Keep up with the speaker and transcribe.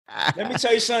Let me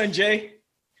tell you something, Jay.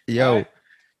 Yo. Right?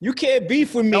 You can't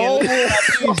beef with me.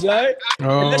 Right?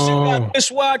 Unless you got this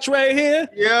watch right here.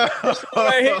 Yeah. This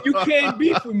right here, you can't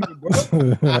beef with me, bro.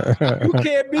 You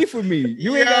can't beef with me.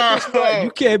 You ain't got this watch.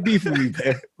 You can't beef with me,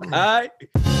 man. All right?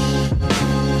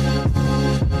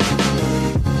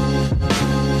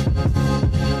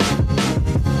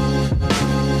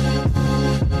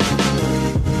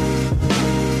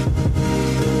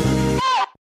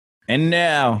 And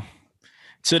now,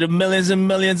 to the millions and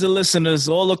millions of listeners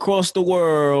all across the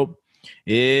world,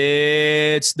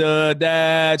 it's the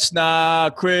That's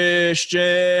Not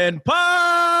Christian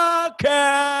podcast.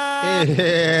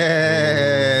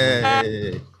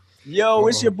 Hey. Yo,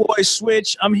 it's your boy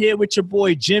Switch. I'm here with your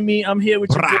boy Jimmy. I'm here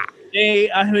with your boy Jay.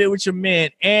 I'm here with your man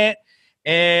Ant.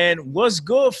 And what's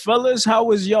good, fellas? How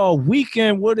was y'all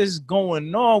weekend? What is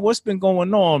going on? What's been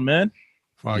going on, man?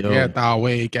 Forget the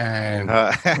weekend.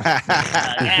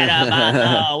 Forget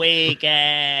about the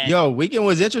weekend. Yo, weekend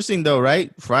was interesting though,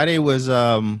 right? Friday was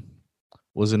an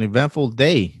eventful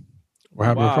day. What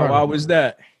happened Wow, Friday? why was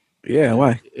that? Yeah,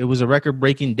 why? It was a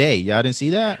record-breaking day. Y'all didn't see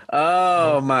that?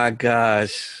 Oh my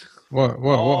gosh. What?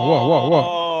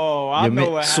 Oh, I You know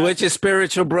ma- what Switch his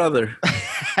spiritual brother.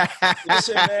 happened.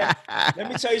 Listen, man. Let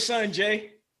me tell you something,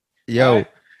 Jay. Yo. Right?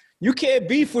 You can't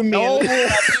beef with me.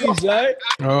 Right?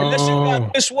 Unless you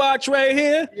got this watch right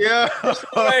here. Yeah. This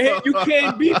right here, you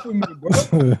can't beef with me, bro.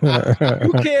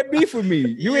 You can't beef with me.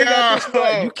 You ain't got this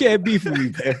watch. You can't beef with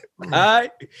me, man. All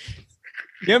right?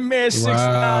 Your man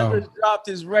 6ix9ine just dropped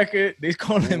his record. They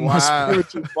call him my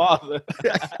spiritual father.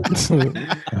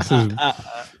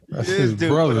 That's his Dude,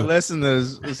 brother. for the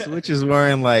listeners, Switch is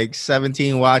wearing like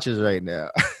 17 watches right now.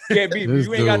 Can't beef. This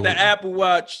You ain't got dude. the Apple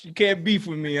Watch. You can't beef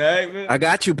with me, all right, man? I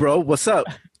got you, bro. What's up?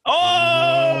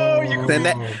 Oh, you Send can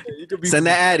that, you can be send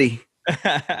that Addy.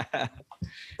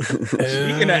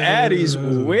 Speaking of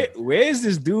Addies, where's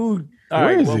this dude? All Where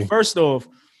right, is well, he? First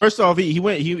off,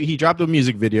 he dropped a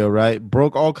music video, right?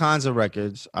 Broke all kinds of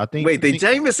records. I think. Wait, did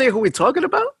Jay even say who we talking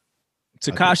about?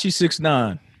 Tekashi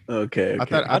 6ix9ine. Okay. I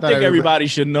thought I think everybody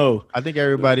should know. I think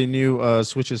everybody knew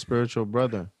Switch's spiritual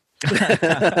brother.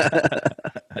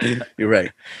 You're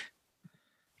right.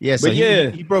 Yeah, so But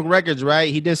yeah. he broke records,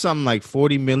 right? He did something like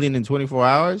 40 million in 24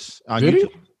 hours on Did he?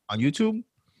 YouTube. On YouTube?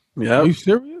 Are you Yep.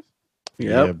 serious?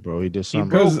 Yeah, Yep. bro, he did He something.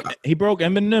 broke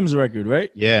Eminem's record,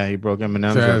 right? Yeah, he broke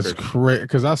Eminem's That's record. crazy.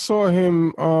 Because I saw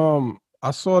him. I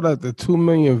saw that the 2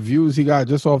 million views he got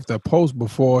just off the post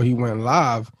before he went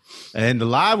live. And the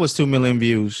live was 2 million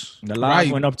views. The live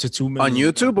Right. went up to 2 million. On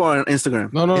YouTube or on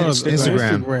Instagram? No,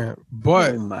 Instagram. Instagram.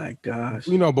 But Oh my gosh.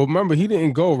 but remember he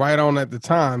didn't go right on at the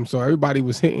time, so everybody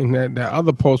was hitting that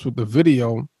other post with the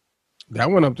video that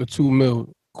went up to 2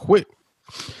 mil quick.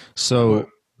 So,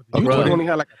 YouTube Bro. only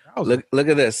had like 1,000. Look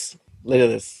at this. Look at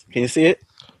this. Can you see it?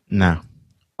 nah.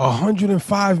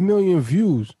 105 million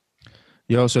views.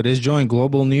 Yo, so this joint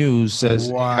Global News says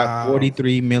it Wow. got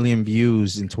 43 million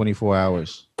views in 24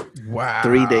 hours. Wow.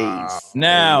 3 days.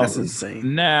 Now, That's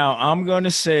insane. now I'm gonna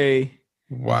say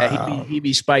that Wow. he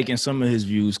be spiking some of his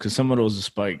views because some of those are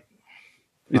spiked.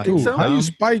 You think Dude, so? how you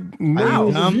spike Are you millions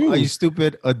of dumb? Are you views?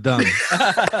 stupid or dumb?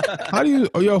 How do you?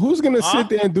 Oh, yo, who's gonna Huh? sit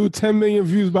there and do 10 million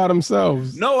views by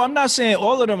themselves? No, I'm not saying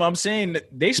all of them. I'm saying that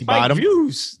they spike bottom?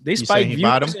 views. They saying spike he views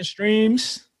bottom? and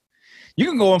streams. You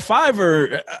can go on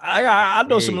Fiverr. I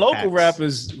know some Hey, local facts.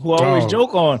 rappers who I always Oh.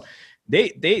 joke on. They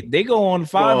go on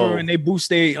Fiverr Whoa. and they boost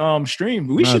their stream.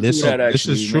 We No, should this, do that. this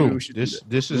Actually, is Maybe true. we should do that.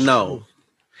 This is No. true.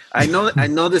 I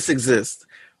know this exists,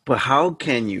 but how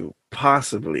can you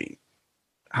possibly?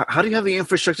 How do you have the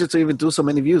infrastructure to even do so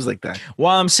many views like that?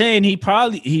 Well, I'm saying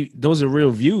he those are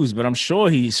real views, but I'm sure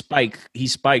he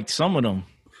spiked some of them.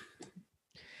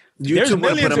 There's YouTube would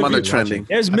millions put him of on the views. trending.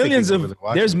 There's I think millions he of was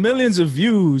watching. there's millions of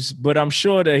views, but I'm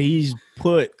sure that he's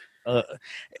put.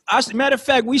 Matter of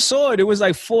fact, we saw it. It was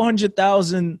like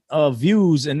 400,000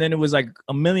 views, and then it was like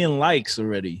 1 million likes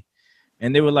already.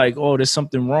 And they were like, "Oh, there's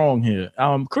something wrong here."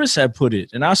 Chris had put it,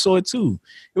 and I saw it too.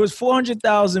 It was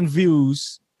 400,000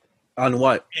 views On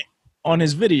what? on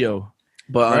his video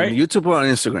But Right? on YouTube or on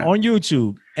Instagram? on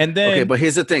YouTube, and then Okay, but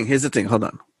here's the thing. Hold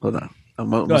on. I'm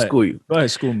Go gonna ahead. school you. go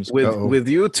ahead, school me. Uh-oh. With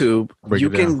YouTube, Break you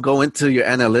it down. can go into your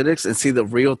analytics and see the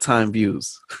real time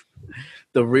views.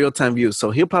 The real time views. So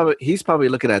he's probably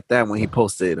looking at that when he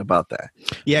posted about that.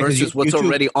 Yeah, Versus what's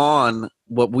already on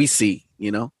what we see,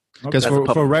 you know? Because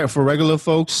That's for regular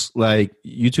folks, like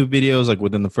YouTube videos, like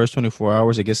within the first 24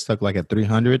 hours, it gets stuck like at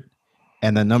 300,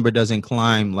 and the number doesn't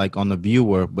climb like on the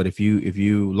viewer. But if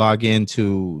you log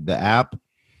into the app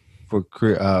for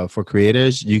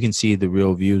creators, you can see the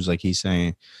real views, like he's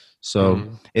saying. So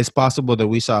it's possible that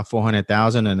we saw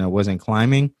 400,000 and it wasn't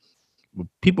climbing,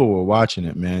 people were watching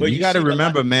it, man. But you you got to see the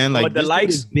remember, man. Like but the this dude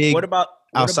likes. is big What about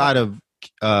outside of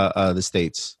the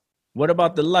states. What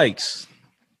about the likes?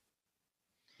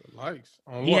 Likes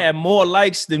on He what? had more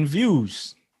likes than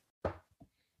views.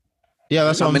 Yeah,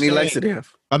 that's How what I'm many saying. likes did he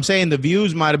have? I'm saying the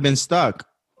views might have been stuck.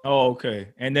 Oh, okay.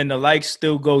 And then the likes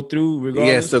still go through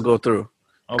regardless. Yeah, still go through.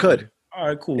 Okay. Could. All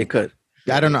right, cool. It could.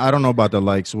 I don't know about the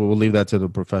likes. We'll leave that to the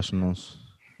professionals.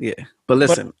 Yeah, but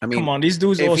listen. I mean, come on, these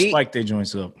dudes if all he- spike their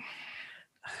joints up.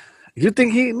 you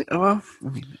think he? Well, I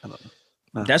mean, I don't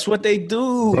know. That's what they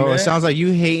do, Bro, man. it sounds like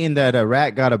you hating that a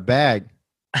rat got a bag.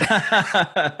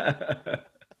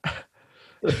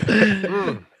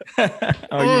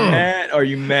 Are you mad? Are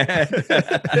you mad?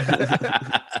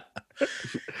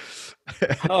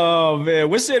 Oh man,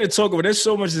 what's there to talk about? There's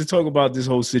so much to talk about this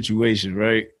whole situation,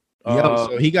 right?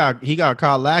 So he got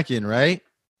caught lacking, right?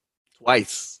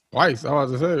 Twice. Twice. I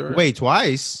was to say. Right? Wait,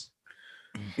 twice?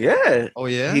 Yeah. Oh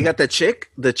yeah. He got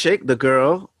the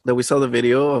girl that we saw the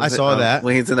video of. I saw that.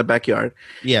 When he's in the backyard.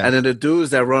 Yeah. And then the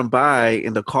dudes that run by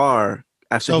in the car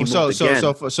after he moved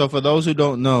again. So for those who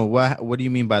don't know, what do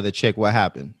you mean by the chick? What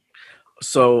happened?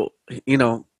 So,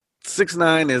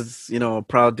 6ix9ine is, a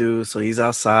proud dude. So he's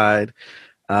outside.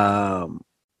 And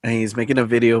he's making a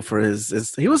video for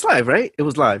his he was live, right? It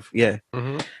was live. Yeah.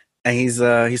 Mm-hmm. And he's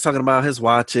talking about his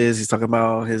watches. He's talking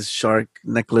about his shark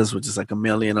necklace, which is like $1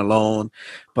 million alone,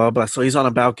 blah, blah, blah. So he's on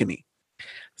a balcony.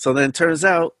 So then it turns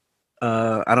out,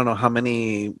 I don't know how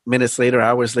many minutes later,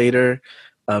 hours later,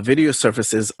 video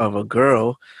surfaces of a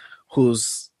girl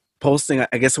who's posting,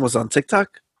 I guess it was on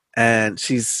TikTok. And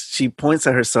she points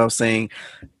at herself saying,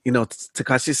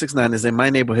 Tekashi 6ix9ine is in my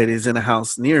neighborhood. He's in a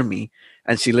house near me.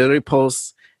 And she literally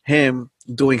posts him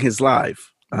doing his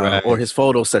live Right. or his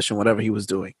photo session, whatever he was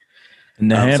doing. In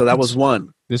the Hamptons. So that was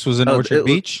one. This was in Oh, Orchard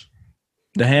Beach.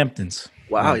 The Hamptons.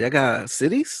 Wow, y'all got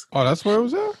cities? Oh, that's where it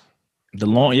was at?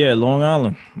 Long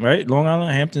Island, right? Long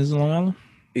Island, Hamptons, Long Island.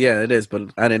 Yeah, it is,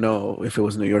 but I didn't know if it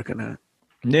was New York or not.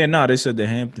 Yeah, no, they said the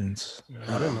Hamptons. Yeah,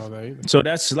 I didn't know that either. So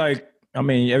that's like, I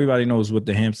mean, everybody knows what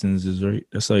the Hamptons is, right?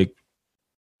 That's like,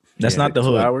 that's Yeah, not the 2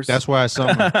 hood. hours. That's why I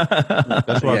summer.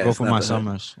 That's why I Yeah, go it's for not my the hood.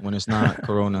 summers when it's not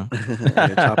Corona.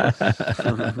 Yeah,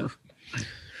 chopper.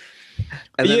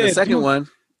 And then Yeah, the second dude.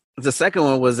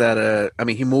 one was at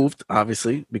he moved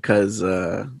obviously because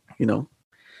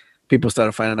people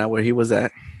started finding out where he was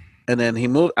at, and then he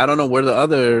moved. I don't know where the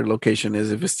other location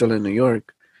is, if it's still in New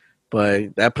York,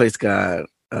 but that place got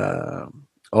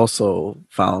also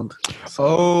found.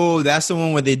 Oh, that's the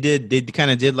one where they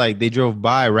kind of did like they drove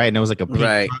by, right? And there was like a pink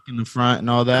Right. truck in the front and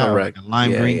all that. Correct. Or like a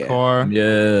lime Yeah, green yeah. car.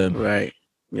 Yeah. Right.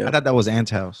 I Yeah. thought that was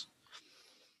Ant's house.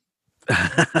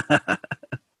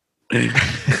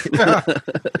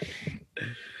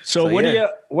 So, So, what yeah.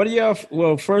 do y'all?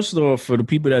 Well, first off, for the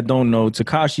people that don't know,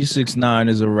 Tekashi 6ix9ine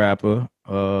is a rapper,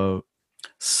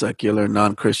 Secular,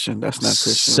 non-Christian. That's not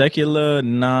Christian. secular,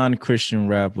 non-Christian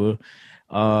rapper,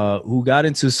 who got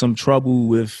into some trouble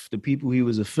with the people he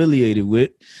was affiliated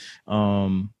with.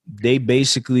 They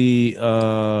basically,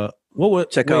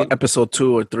 Check out episode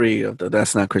 2 or 3 of the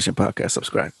That's Not Christian podcast.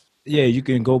 Subscribe. Yeah, you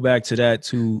can go back to that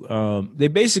too. They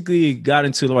basically got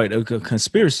into like a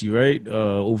conspiracy, right?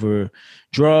 Over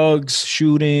drugs,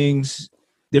 shootings,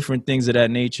 different things of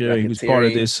that nature. He was part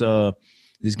of this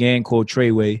gang called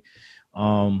Treyway.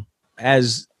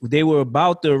 As they were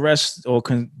about to arrest or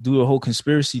do a whole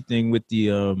conspiracy thing with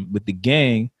the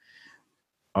gang,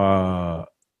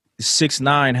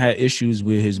 6ix9ine had issues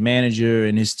with his manager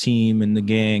and his team and the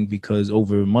gang because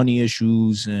over money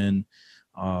issues, and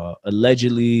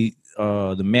allegedly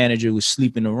the manager was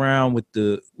sleeping around with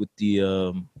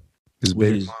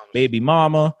his baby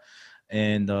mama,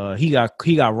 and he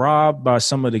got robbed by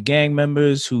some of the gang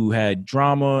members who had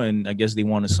drama, and I guess they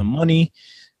wanted some money,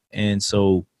 and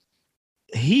so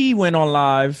he went on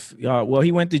live.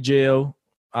 He went to jail.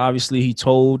 Obviously, he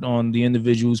told on the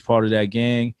individuals part of that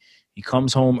gang. He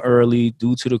comes home early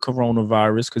due to the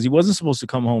coronavirus because he wasn't supposed to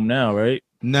come home now, right?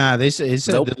 Nah, they said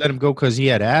Nope. they let him go because he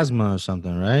had asthma or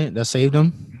something, right? That saved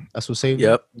him. That's what saved him.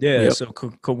 Yep. Yeah. Yep. So,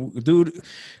 dude,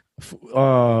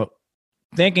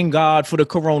 thanking God for the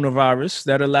coronavirus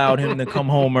that allowed him to come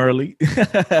home early.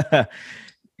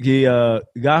 He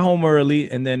got home early,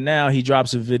 and then now he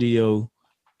drops a video.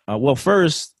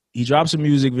 First he drops a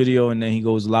music video, and then he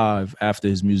goes live after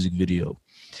his music video.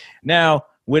 Now,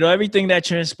 with everything that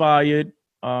transpired,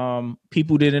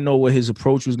 people didn't know what his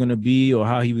approach was going to be or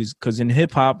how he was, because in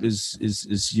hip hop is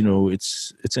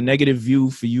it's a negative view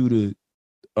for you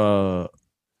to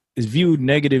is viewed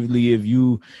negatively if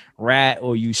you rat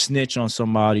or you snitch on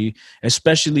somebody,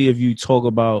 especially if you talk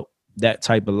about that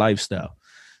type of lifestyle.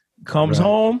 Comes Right.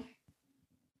 home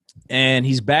and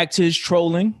he's back to his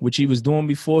trolling, which he was doing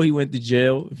before he went to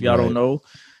jail. If y'all don't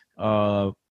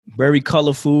know, very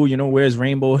colorful, wears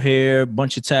rainbow hair,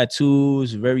 bunch of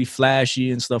tattoos, very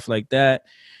flashy and stuff like that.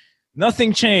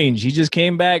 Nothing changed. He just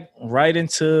came back right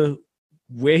into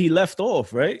where he left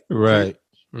off, right? Right.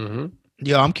 Mm-hmm.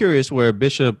 Yeah, I'm curious where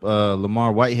Bishop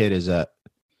Lamar Whitehead is at.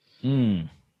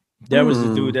 That was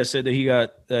the dude that said that he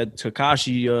got that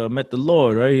Tekashi met the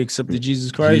Lord, right? He accepted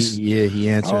Jesus Christ. He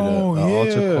answered the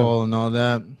altar call and all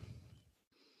that.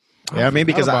 Yeah, I mean,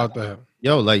 because about that.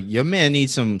 Yo, like your man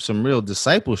needs some real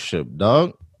discipleship,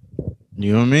 dog.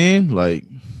 You know what I mean? Like,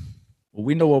 well,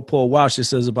 we know what Paul Washer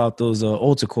says about those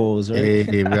altar calls, right?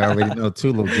 Hey, we already know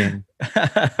too, little gang.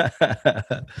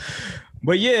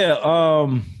 But yeah,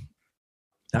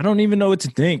 I don't even know what to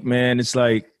think, man. It's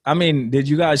like, I mean, did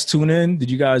you guys tune in? Did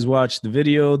you guys watch the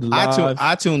video? The live?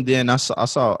 I tuned in. I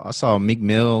saw Meek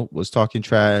Mill was talking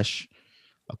trash.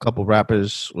 A couple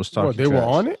rappers was talking. They were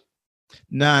on it.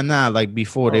 Nah. Like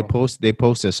before they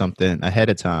posted something ahead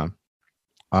of time.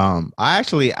 I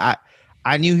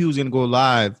knew he was gonna go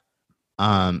live.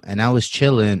 And I was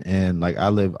chilling, and like I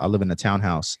live in a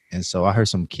townhouse, and so I heard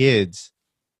some kids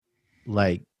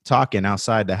like talking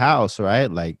outside the house, right?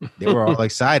 Like they were all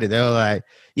excited. They were like,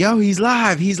 "Yo, he's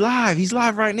live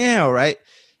right now," right?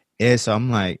 And so I'm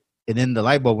like, and then the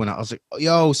light bulb went out. I was like,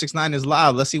 "Yo, 6ix9ine is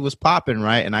live. Let's see what's popping,"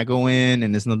 right? And I go in,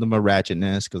 and there's nothing but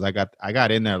ratchetness because I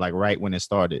got in there like right when it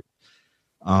started.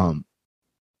 So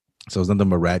it's nothing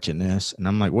but ratchetness, and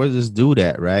I'm like, "Where's this dude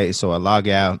at?" Right? So I log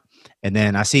out, and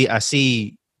then I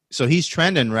see. So he's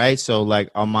trending, right? So like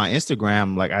on my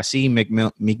Instagram, like I see Meek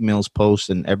Mill's post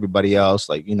and everybody else,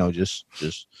 like just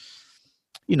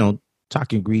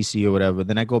talking greasy or whatever.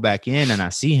 Then I go back in and I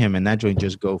see him, and that joint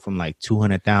just go from like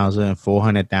 200,000,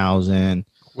 400,000.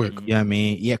 Quick, you know what I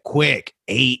mean? Yeah, quick.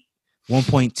 8,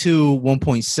 1.2,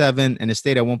 1.7, and it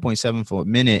stayed at 1.7 for a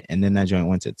minute, and then that joint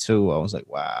went to 2. I was like,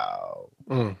 wow.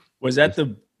 Was that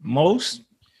the most,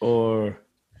 or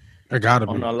it gotta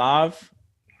be on a live?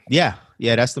 Yeah,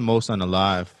 that's the most on the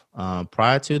live.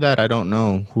 Prior to that, I don't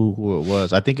know who it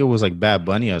was. I think it was like Bad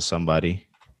Bunny or somebody.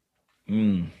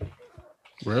 Really?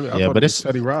 Yeah, but it's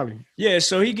Teddy Riley. Yeah,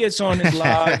 so he gets on his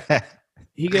live.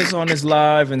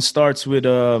 And starts with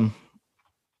talking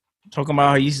about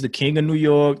how he's the king of New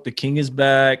York. The king is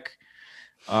back.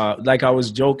 Like I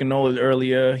was joking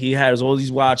earlier, he has all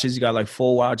these watches. He got like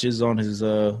 4 watches on his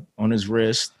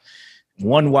wrist.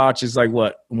 One watch is like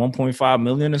what, 1.5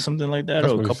 million or something like that,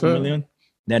 or a couple million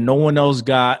that no one else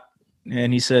got.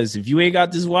 And he says, if you ain't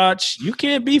got this watch, you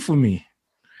can't be for me.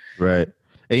 Right.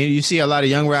 And you see a lot of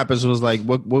young rappers was like,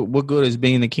 what good is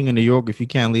being the king of New York if you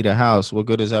can't leave the house? What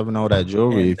good is having all that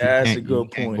jewelry if you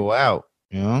can't go out?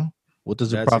 You know, what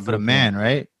does it profit a man,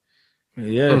 right?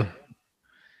 Yeah.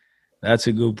 That's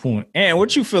a good point. And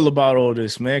what you feel about all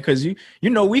this, man? Because you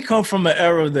know we come from an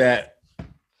era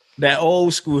that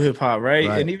old school hip hop, right?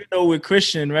 And even though we're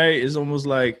Christian, right, it's almost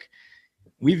like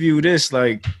we view this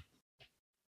like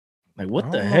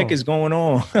what the heck is going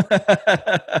on?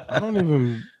 I don't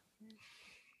even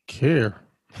care.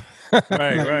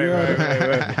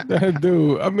 Right.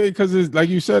 Dude, I mean, because it's like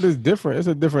you said, it's different. It's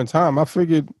a different time. I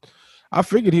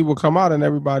figured he would come out and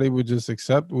everybody would just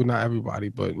accept. Well, not everybody,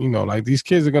 but like these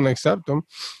kids are gonna accept him.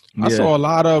 Yeah. I saw a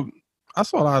lot of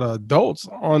adults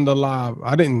on the live.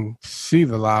 I didn't see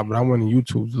the live, but I went on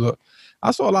YouTube to look.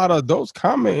 I saw a lot of adults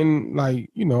commenting, like,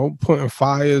 putting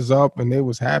fires up, and they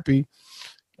was happy.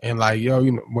 And like,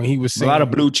 when he was saying a lot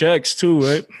of blue checks too,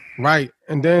 right? Right.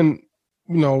 And then,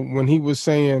 when he was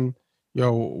saying,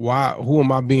 who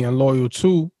am I being loyal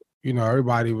to?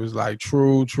 Everybody was like,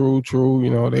 true.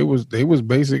 They was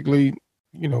basically,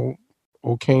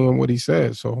 okaying what he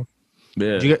said. So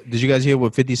yeah. Did you guys hear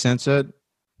what 50 Cent said?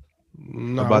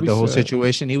 No, about the whole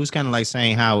situation? He was kind of like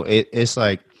saying how it's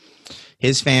like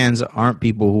his fans aren't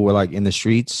people who are like in the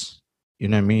streets, you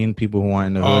know what I mean? People who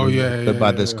aren't in the hood, live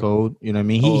by this code, you know what I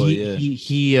mean?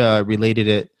 He related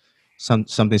it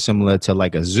something similar to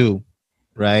like a zoo,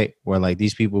 right? Where like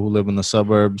these people who live in the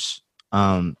suburbs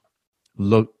come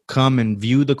and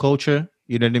view the culture,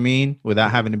 you know what I mean,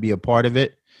 without having to be a part of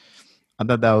it. I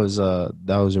thought that was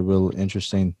a real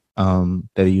interesting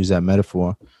that he used that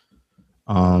metaphor.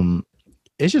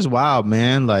 It's just wild,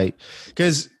 man. Like,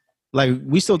 cause like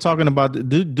we still talking about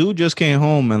the dude just came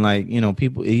home and like,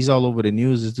 people, he's all over the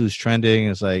news. This dude's trending.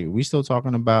 It's like, we still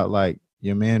talking about like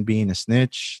your man being a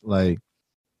snitch. Like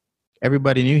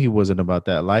everybody knew he wasn't about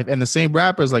that life. And the same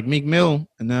rappers like Meek Mill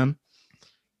and them,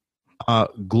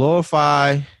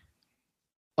 glorify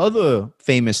other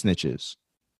famous snitches.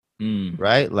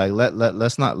 Right. Like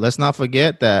let's not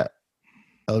forget that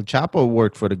El Chapo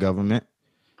worked for the government.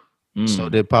 So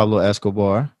did Pablo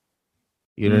Escobar.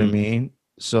 You know what I Mm. mean?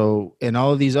 So, and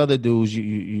all of these other dudes,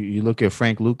 you look at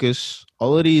Frank Lucas,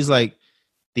 all of these like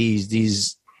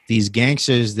these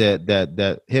gangsters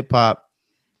that hip hop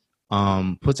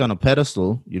puts on a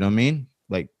pedestal, you know what I mean?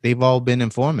 Like they've all been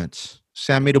informants.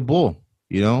 Sammy the Bull,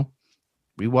 you know.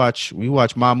 We watch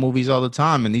mob movies all the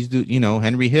time, and these dudes, you know,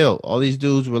 Henry Hill, all these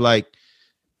dudes were like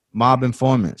mob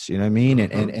informants, you know what I mean?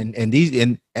 And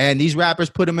these rappers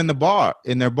put them in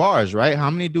their bars, right? How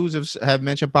many dudes have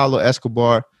mentioned Pablo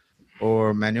Escobar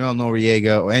or Manuel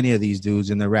Noriega or any of these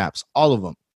dudes in their raps? All of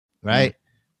them, right?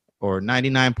 Or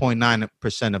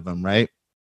 99.9% of them, right?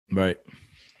 Right.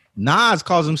 Nas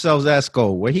calls himself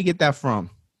Esco. Where he get that from?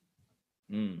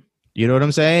 You know what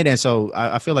I'm saying? And so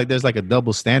I feel like there's like a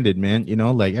double standard, man. You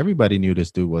know, like everybody knew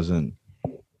this dude wasn't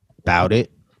about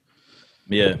it.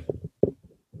 Yeah.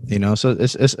 You know, so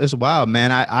it's wild,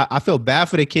 man. I feel bad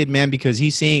for the kid, man, because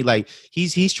he's seeing like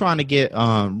he's trying to get.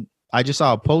 I just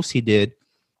saw a post he did.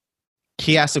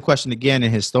 He asked the question again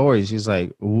in his stories. He's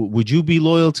like, "Would you be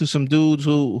loyal to some dudes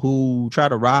who try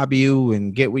to rob you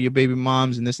and get with your baby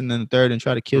moms and this and then the third and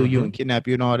try to kill you and kidnap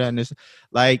you and all that?" And this,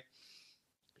 like,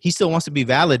 he still wants to be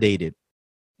validated.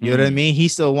 You know what I mean? He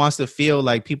still wants to feel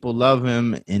like people love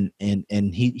him and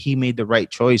he made the right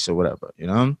choice or whatever. You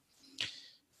know?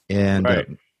 And Right.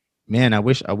 man, I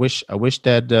wish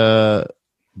that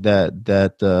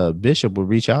that Bishop would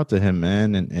reach out to him,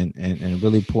 man, and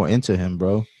really pour into him,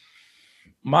 bro.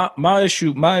 My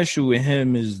issue with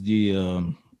him is the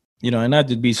you know, and not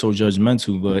to be so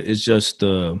judgmental, but it's just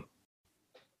the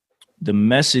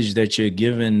message that you're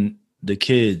giving the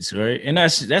kids, right? And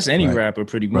that's any Right. rapper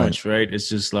pretty much, right? It's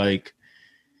just like,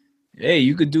 hey,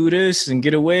 you could do this and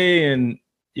get away and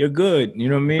you're good. You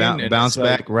know what I mean? And Bounce it's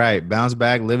like, back, right? Bounce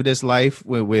back, live this life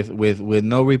with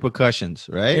no repercussions,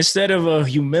 right? instead of a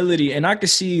humility. And I could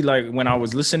see, like, when I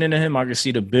was listening to him, I could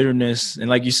see the bitterness and,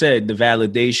 like you said, the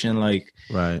validation, like,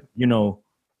 Right. you know,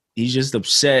 he's just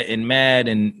upset and mad.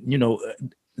 And, you know,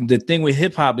 the thing with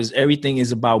hip hop is everything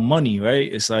is about money,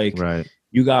 right? It's like, Right.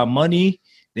 you got money,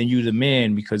 then you the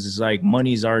man, because it's like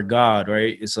money's our God,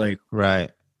 right? It's like, Right.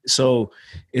 so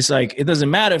it's like, it doesn't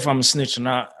matter if I'm a snitch or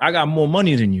not. I got more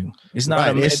money than you. It's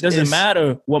not, Right. it doesn't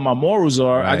matter what my morals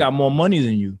are. I Right. got more money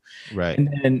than you. Right. And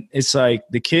then it's like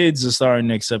the kids are starting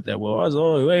to accept that. Well, I was,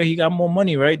 oh, wait, he got more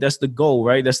money, right? That's the goal,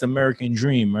 right? That's the American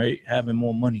dream, right? Having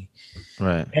more money.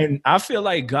 Right. And I feel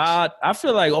like God, I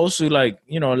feel like also, like,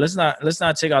 you know, let's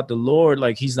not take out the Lord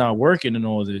like he's not working and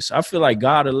all this. I feel like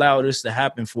God allowed this to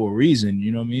happen for a reason,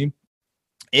 you know what I mean?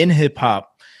 In hip hop,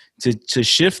 to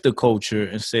shift the culture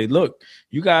and say, look,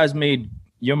 you guys made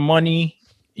your money,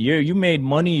 you made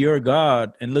money, you're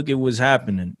God, and look at what's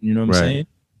happening. You know what I'm saying?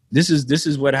 This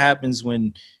is what happens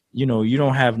when, you know, you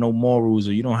don't have no morals,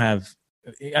 or you don't have,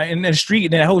 and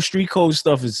that whole street code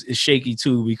stuff is shaky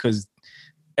too, because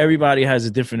everybody has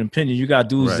a different opinion. You got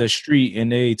dudes that street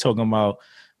and they talking about,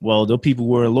 well, the people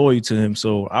were loyal to him,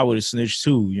 so I would have snitched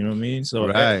too. You know what I mean?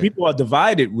 So people are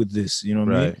divided with this. You know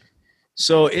what I mean?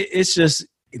 So it's just,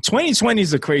 2020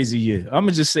 is a crazy year. I'm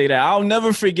gonna just say that. I'll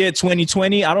never forget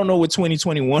 2020. I don't know what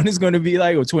 2021 is going to be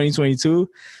like, or 2022,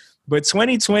 but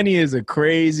 2020 is a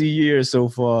crazy year so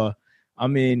far. I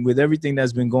mean, with everything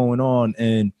that's been going on,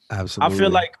 and Absolutely. I feel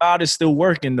like God is still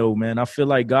working though, man. I feel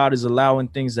like God is allowing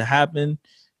things to happen.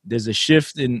 There's a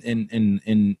shift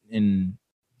in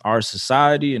our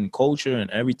society and culture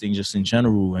and everything just in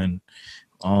general. And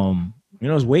you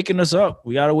know, it's waking us up.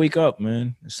 We gotta wake up,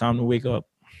 man. It's time to wake up.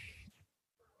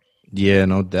 Yeah,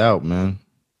 no doubt, man.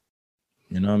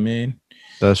 You know what I mean?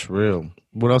 That's real.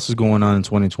 What else is going on in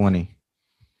 2020?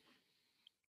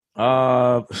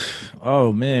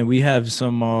 Oh man, we have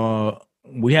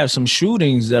some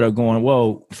shootings that are going.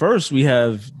 Well, first we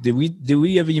have, did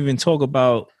we ever even talk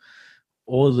about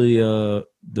all the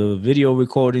video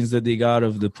recordings that they got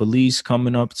of the police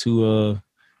coming up to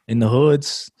in the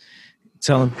hoods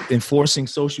enforcing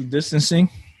social distancing?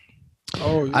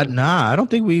 Oh, yeah. I don't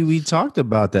think we talked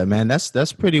about that, man.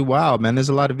 That's pretty wild, man. There's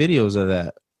a lot of videos of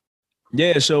that.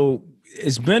 Yeah, so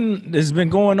it's been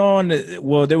going on.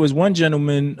 Well, there was one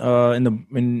gentleman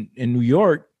in New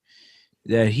York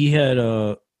that he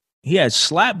had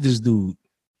slapped this dude.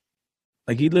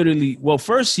 Like, he literally, well,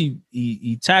 first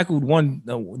he tackled one.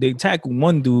 They tackled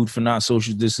one dude for not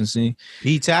social distancing.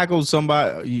 He tackled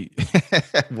somebody.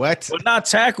 What? Well, not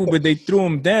tackled, but they threw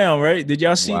him down. Right? Did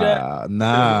y'all see that?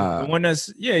 Nah. The one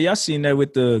y'all seen that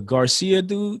with the Garcia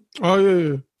dude. Oh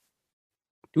yeah.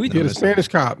 Do we Yeah, the Spanish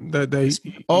cop that they.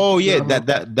 Oh yeah,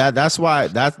 that's why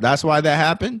that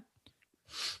happened.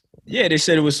 Yeah, they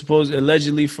said it was supposed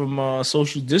allegedly from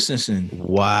social distancing.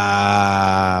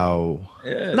 Wow.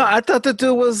 Yeah. No, I thought the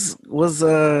dude was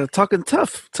talking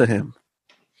tough to him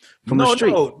from the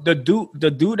street. No, the dude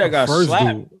that got First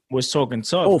slapped dude. was talking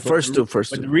tough. Oh, But first dude. But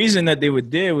the reason that they were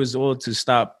there was all to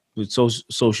stop with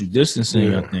social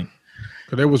distancing, I Yeah. think.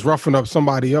 Cause they was roughing up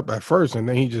somebody up at first, and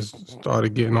then he just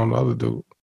started getting on the other dude.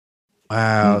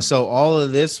 Wow. So all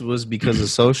of this was because of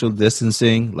social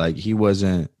distancing. Like he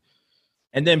wasn't.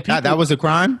 And then people, That was a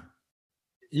crime.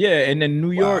 yeah, and then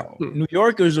New Wow.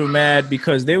 Yorkers were mad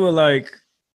because they were like,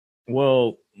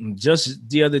 well, just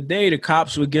the other day the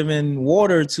cops were giving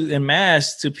water and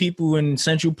masks to people in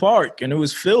Central Park, and it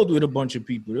was filled with a bunch of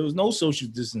people. There was no social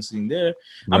distancing there.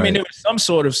 I mean, there was some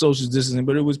sort of social distancing,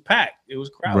 but it was packed. It was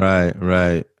crowded.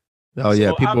 Right. Oh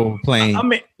yeah, So people were playing. I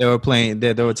mean, They were playing.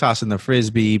 They were tossing the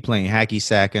frisbee, playing hacky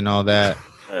sack, and all that.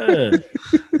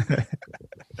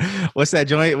 What's that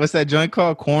joint? What's that joint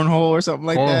called? Cornhole or something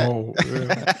like Cornhole,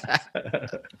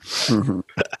 that.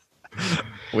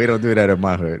 We don't do that in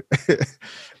my hood.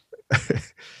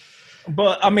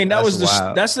 But I mean, That's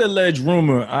wild. that's the alleged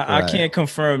rumor. I Right. can't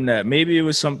confirm that. Maybe it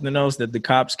was something else that the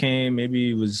cops came.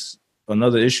 Maybe it was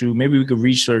another issue. Maybe we could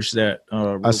research that.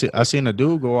 I seen a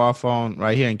dude go off on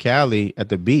right here in Cali at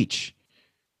the beach.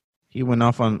 He went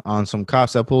off on some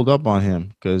cops that pulled up on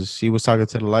him because he was talking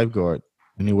to the lifeguard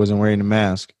and he wasn't wearing a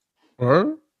mask.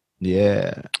 Huh?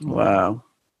 Yeah. Wow.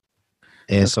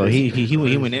 And That's so crazy. he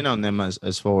went in on them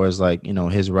as far as like, you know,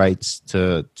 his rights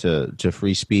to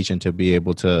free speech and to be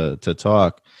able to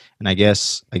talk. And I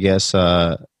guess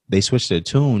they switched their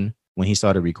tune when he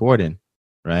started recording,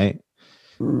 right?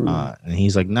 And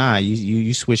he's like, nah,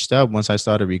 you switched up once I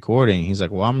started recording. He's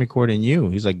like, well, I'm recording you.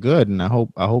 He's like, good. And I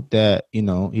hope that, you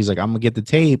know, he's like, I'm gonna get the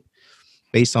tape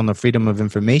based on the Freedom of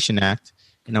Information Act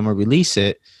and I'm gonna release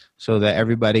it so that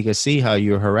everybody can see how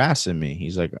you're harassing me.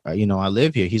 He's like, you know, I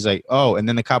live here. He's like, oh, and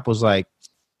then the cop was like,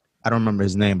 I don't remember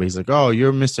his name, but he's like, oh,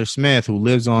 you're Mr. Smith who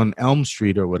lives on Elm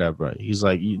Street or whatever. He's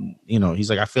like, you know,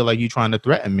 he's like, I feel like you trying to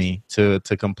threaten me to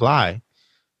comply.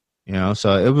 You know,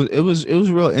 so it was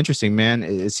real interesting, man.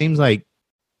 It seems like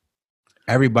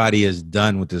everybody is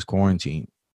done with this quarantine.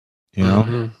 You know,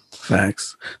 Mhm.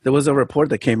 Facts. There was a report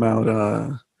that came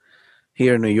out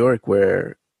here in New York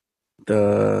where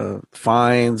the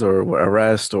fines or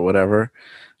arrest or whatever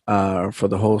for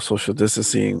the whole social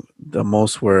distancing, the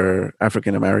most were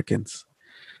African Americans.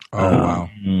 Oh wow.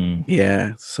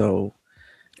 Yeah. So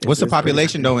What's the it's pretty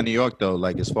population crazy. though in New York though?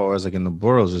 Like as far as like in the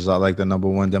boroughs, is that like the number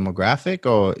one demographic,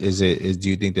 or do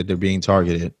you think that they're being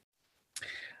targeted?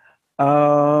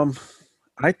 I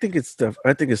think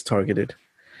it's targeted.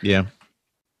 Yeah.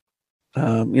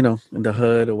 You know, in the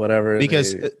hood or whatever.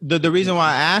 Because the reason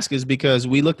why I ask is because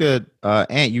we looked at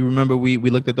Ant, you remember we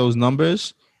looked at those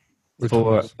numbers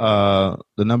for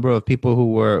the number of people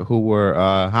who were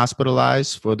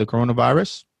hospitalized for the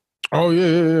coronavirus. Oh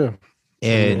yeah.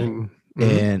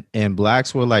 And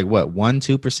blacks were like what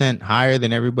 1-2% higher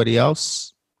than everybody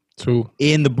else Two.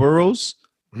 in the boroughs.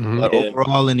 Mhm. But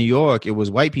overall in New York, it was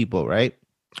white people, right?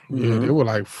 Yeah, they were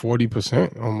like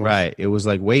 40% almost. Right. It was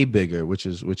like way bigger, which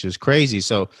is crazy.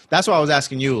 So that's why I was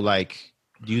asking you, like,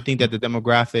 do you think that the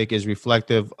demographic is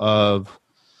reflective of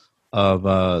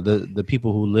the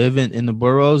people who live in the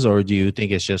boroughs, or do you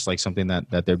think it's just like something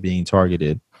that they're being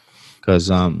targeted? Because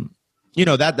you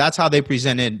know, that's how they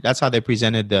presented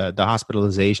the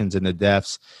hospitalizations and the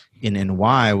deaths in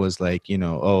NY was like, you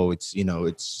know, oh, it's, you know,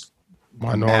 it's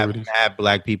Minorities. mad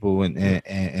black people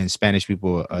and Spanish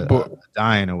people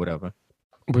dying or whatever.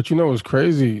 But you know what's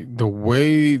crazy? The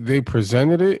way they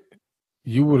presented it,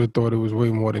 you would have thought it was way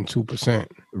more than 2%.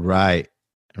 Right.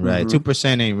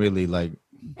 2% ain't really like.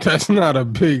 That's not a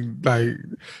big, like,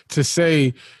 to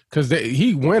say, because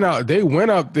they went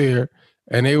up there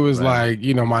and it was like,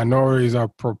 you know, minorities are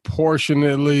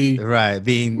proportionately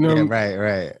being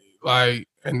right. Like,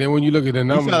 and then when you look at the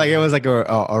numbers, You felt like it was like a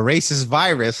racist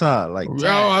virus, huh? Like,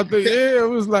 I think it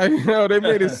was like, they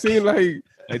made it seem like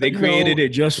they created it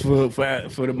just for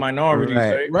the minorities,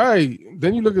 right? Right.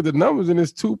 Then you look at the numbers and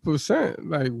it's 2%.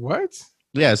 Like, what?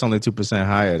 Yeah, it's only 2%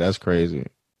 higher. That's crazy.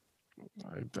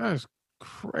 Like, that's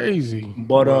crazy.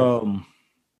 But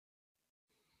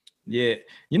yeah,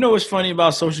 you know what's funny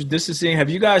about social distancing? Have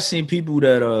you guys seen people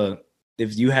that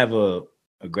if you have a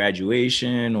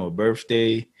graduation or a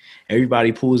birthday,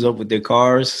 everybody pulls up with their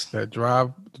cars, that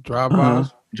drive by,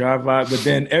 but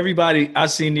then everybody I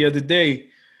seen the other day,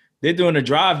 they're doing a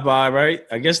drive-by, right?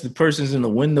 I guess the person's in the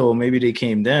window, or maybe they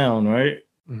came down, right?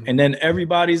 Mm-hmm. And then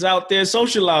everybody's out there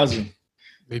socializing.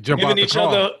 They jump giving out the each car.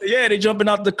 other, they jumping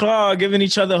out the car, giving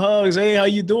each other hugs. Hey, how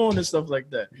you doing and stuff like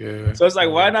that. Yeah. So it's like,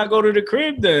 why not go to the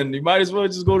crib then? You might as well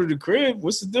just go to the crib.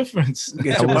 What's the difference?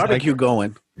 Get your barbecue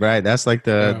going. Right. That's like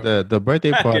the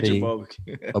birthday Get party your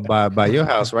barbecue. by your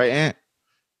house, right, Aunt?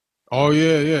 Oh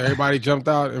yeah. Everybody jumped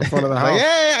out in front of the house. Like,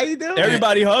 hey, how you doing?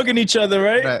 Everybody hugging each other,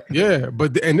 right? Right. Yeah,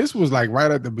 and this was like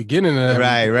right at the beginning of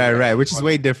that. Right. Which is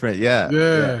way different.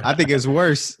 Yeah. I think it's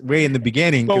worse way in the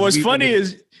beginning. But what's funny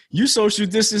is you social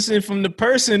distancing from the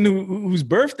person whose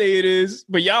birthday it is,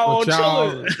 but y'all all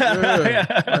chilling. Yeah.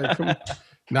 Like, come on.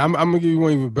 Now I'm gonna give you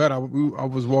one even better. I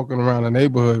was walking around the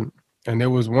neighborhood, and there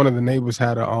was one of the neighbors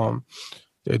had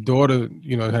their daughter,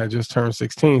 had just turned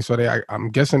 16. So I'm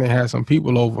guessing they had some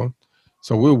people over.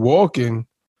 So we're walking,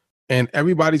 and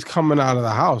everybody's coming out of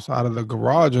the house, out of the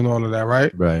garage and all of that,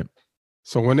 right? Right.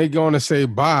 So when they going to say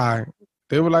bye,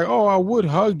 they were like, "Oh, I would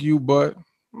hug you, but."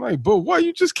 I'm like, but what?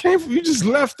 You just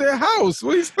left their house.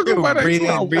 What are you talking about?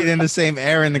 Breathing the same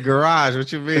air in the garage. What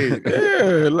you mean?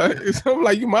 Yeah, I'm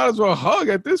like, you might as well hug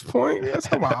at this point. That's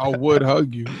how I would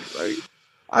hug you. Like,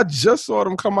 I just saw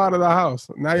them come out of the house.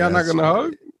 Now y'all not gonna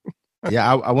hug?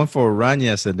 Yeah, I went for a run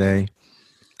yesterday,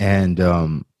 and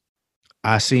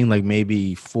I seen like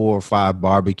maybe 4 or 5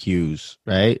 barbecues,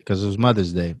 right? Because it was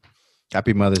Mother's Day.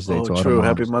 Happy Mother's Day to all the moms.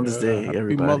 Happy Mother's Day, Happy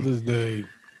everybody. Mother's Day.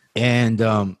 And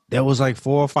there was like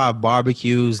 4 or 5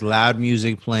 barbecues, loud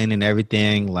music playing and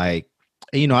everything. Like,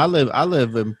 I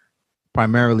live in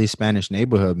primarily Spanish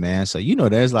neighborhood, man. So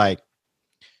there's like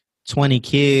 20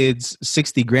 kids,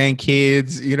 60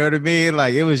 grandkids. You know what I mean?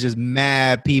 Like, it was just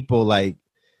mad people. Like,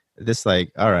 this,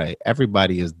 like, all right,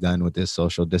 everybody is done with this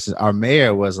social distance. Our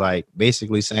mayor was like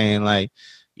basically saying like,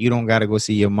 you don't got to go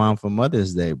see your mom for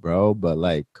Mother's Day, bro. But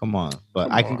like, come on.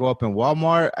 But I can go up in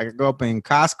Walmart. I can go up in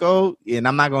Costco, and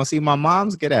I'm not going to see my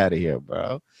moms. Get out of here,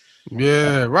 bro.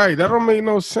 Yeah, right. That don't make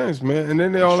no sense, man. And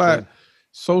then they all like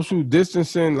social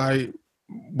distancing, like,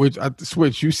 which I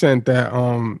switch. You sent that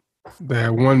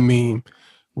one meme,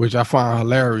 which I find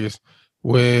hilarious,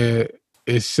 where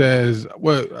it says,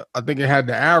 well, I think it had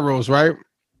the arrows, right?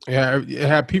 Yeah, it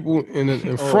had people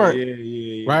in front,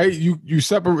 right? You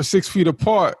separate 6 feet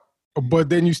apart, but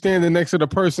then you standing next to the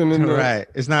person in the right.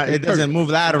 It's not. It doesn't move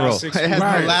lateral. It has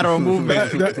no lateral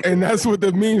movement. And that's what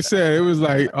the meme said. It was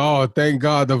like, oh, thank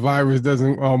God the virus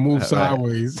doesn't move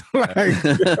sideways. Like,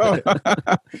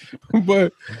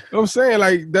 but I'm saying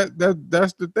like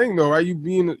that's the thing though, right?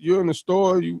 You're in the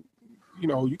store. You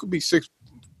could be 6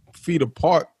 feet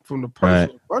apart from the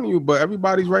person in front of you, but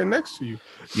everybody's right next to you.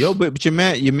 Yo, but your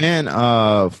man,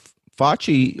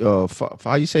 Fauci,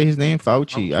 how you say his name?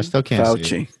 Fauci. I still can't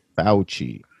say it.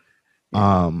 Fauci.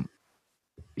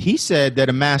 He said that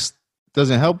a mask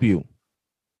doesn't help you.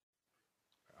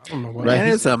 I don't know what that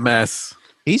is a mess.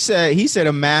 He said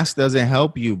a mask doesn't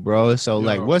help you, bro. So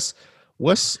like, what's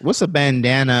a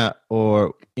bandana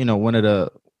or one of the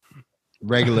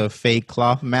regular fake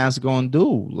cloth masks gonna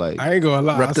do? Like, I ain't gonna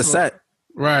lie. Rep the set.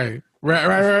 Right. Yo,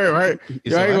 I ain't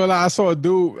gonna lie. I saw a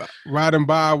dude riding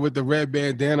by with the red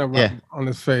bandana on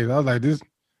his face. I was like, this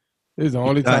is the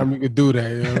only time you could do that.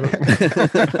 You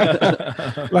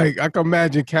know? Like, I can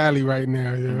imagine Cali right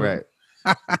now. You know? Right.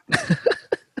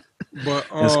 But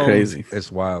it's crazy. It's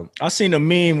wild. I seen a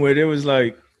meme where there was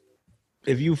like,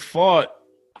 if you fought,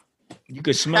 you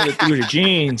could smell it through the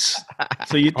jeans.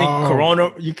 So you think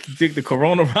you think the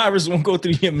coronavirus won't go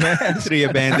through your mask, through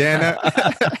your bandana?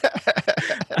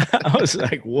 I was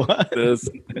like, what? That's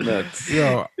nuts.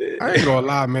 Yo, I ain't gonna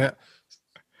lie, man.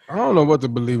 I don't know what to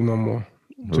believe no more.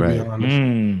 To be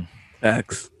honest,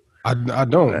 Facts. I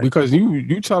don't because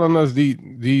you telling us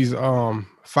these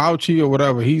Fauci or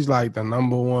whatever, he's like the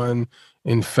number one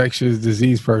infectious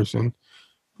disease person.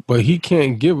 But he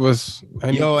can't give us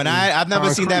any. Yo, and I've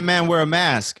never seen that man wear a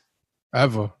mask.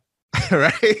 Ever.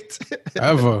 Right?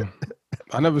 Ever.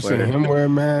 I never seen him wear a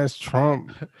mask,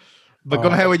 Trump. But go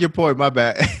ahead with your point, my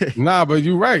bad. Nah, but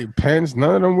you're right. Pence,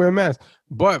 none of them wear masks.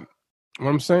 But what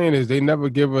I'm saying is they never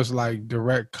give us like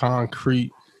direct,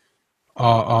 concrete,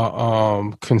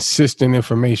 consistent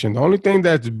information. The only thing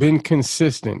that's been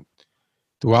consistent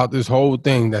throughout this whole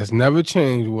thing that's never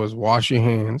changed was wash your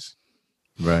hands.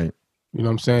 Right. You know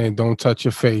what I'm saying? Don't touch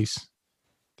your face.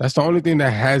 That's the only thing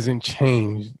that hasn't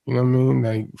changed. You know what I mean?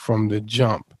 Like from the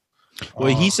jump.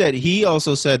 Well, he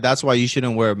also said that's why you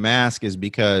shouldn't wear a mask is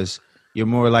because you're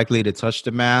more likely to touch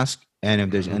the mask. And if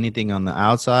there's anything on the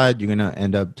outside, you're going to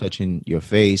end up touching your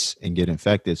face and get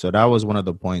infected. So that was one of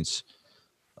the points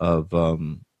of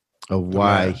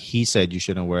why he said you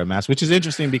shouldn't wear a mask, which is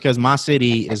interesting because my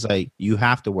city is like, you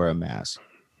have to wear a mask.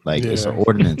 Like it's an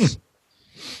ordinance.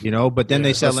 But then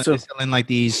they're selling like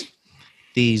these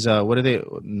what are they,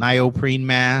 neoprene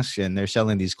masks, and they're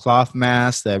selling these cloth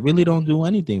masks that really don't do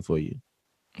anything for you.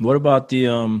 What about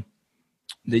the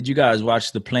did you guys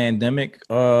watch the Plandemic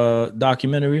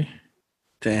documentary?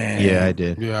 Damn. Yeah, I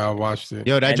did. Yeah, I watched it.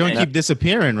 Yo, that joint keep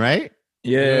disappearing, right?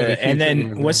 Yeah, they keep and taking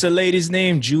then it what's the lady's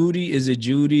name? Judy? Is it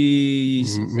Judy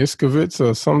Miskovitz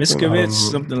or something? Miskovitz?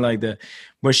 Something like that.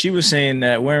 But she was saying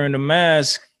that wearing a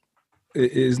mask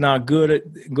is not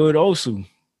good also.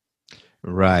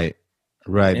 Right.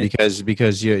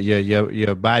 Because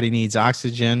your body needs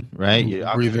oxygen, right?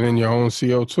 You're breathing in your own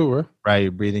CO2, right? Right,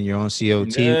 you're breathing your own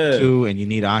CO2, and you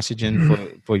need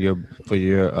oxygen for your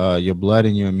blood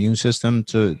and your immune system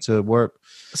to work.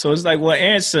 So it's like what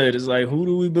Ant said. It's like, who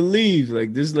do we believe?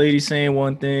 Like this lady saying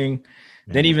one thing,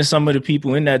 then even some of the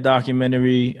people in that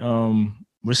documentary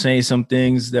were saying some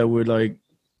things that were like,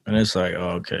 and it's like,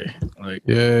 oh, okay, like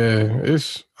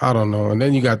it's I don't know. And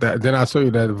then you got that. Then I saw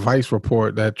you that Vice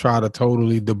report that tried to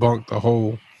totally debunk the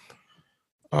whole,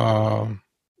 the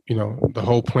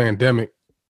whole pandemic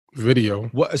video.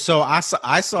 What? So I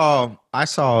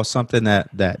saw something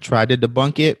that tried to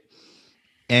debunk it,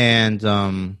 and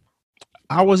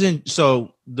I wasn't.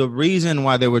 So the reason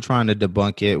why they were trying to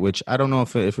debunk it, which I don't know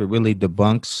if it really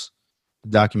debunks the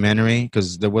documentary,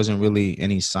 because there wasn't really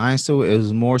any science to it. It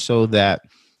was more so that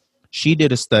she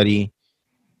did a study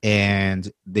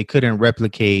and they couldn't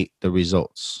replicate the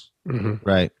results,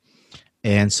 right?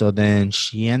 And so then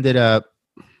she ended up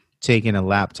taking a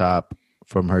laptop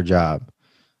from her job.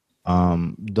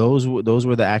 Those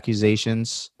were the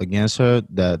accusations against her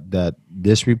that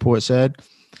this report said,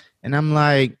 and I'm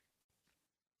like,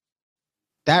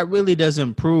 that really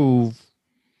doesn't prove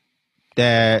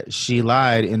that she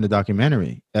lied in the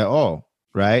documentary at all,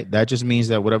 right? That just means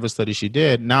that whatever study she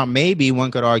did, now maybe one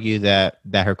could argue that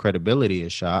her credibility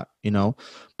is shot,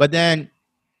 but then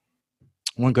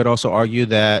one could also argue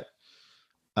that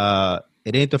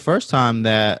it ain't the first time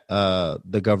that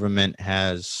the government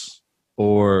has,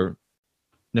 or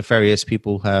nefarious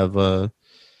people have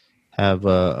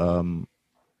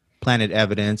planted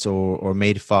evidence or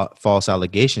made false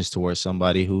allegations towards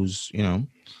somebody who's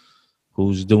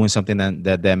doing something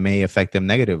that may affect them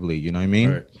negatively. You know what I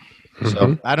mean? Right.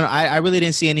 So I really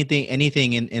didn't see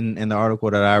anything in the article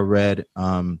that I read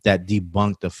that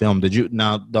debunked the film. Did you?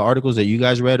 Now the articles that you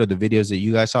guys read or the videos that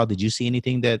you guys saw, did you see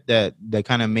anything that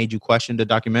kind of made you question the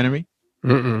documentary?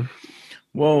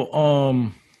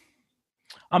 Well,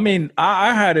 I mean,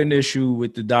 I had an issue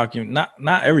with the document.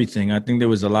 Not everything. I think there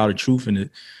was a lot of truth in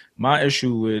it. My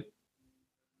issue with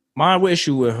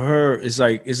her is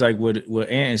like what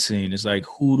Ant is saying. It's like,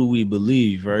 who do we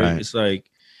believe, right? It's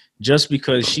like, just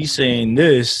because she's saying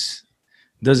this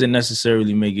doesn't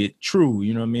necessarily make it true.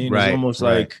 You know what I mean? Right.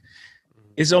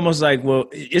 It's almost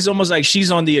like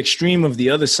she's on the extreme of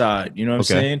the other side. You know what I'm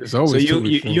saying? It's always so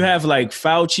you have like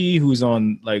Fauci, who's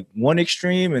on like one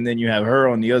extreme, and then you have her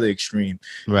on the other extreme.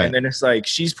 Right. And then it's like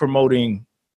she's promoting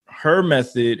her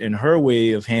method and her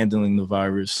way of handling the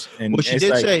virus. And well, she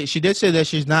did say that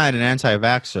she's not an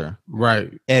anti-vaxxer,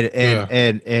 right?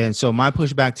 And so my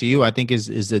pushback to you, I think,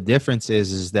 is the difference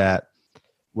is that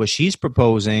what she's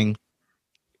proposing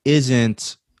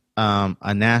isn't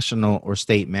a national or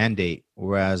state mandate,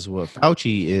 whereas what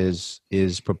Fauci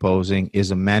is proposing is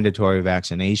a mandatory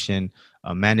vaccination,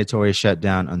 a mandatory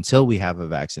shutdown until we have a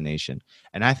vaccination.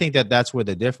 And I think that's where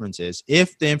the difference is.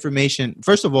 If the information,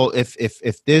 first of all, if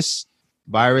this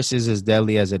virus is as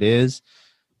deadly as it is,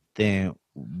 then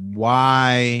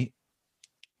why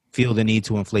feel the need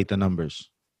to inflate the numbers,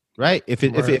 right? If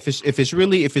it's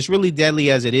really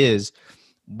deadly as it is,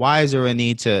 why is there a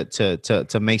need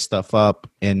to make stuff up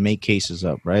and make cases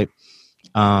up, right?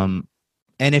 And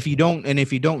if you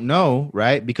don't know,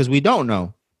 right? Because we don't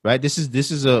know, right? This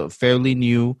is a fairly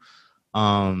new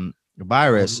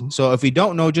virus. So if we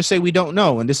don't know, just say we don't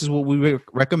know, and this is what we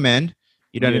recommend.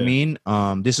 You know what I mean?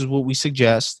 This is what we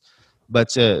suggest. But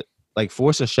to like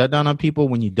force a shutdown on people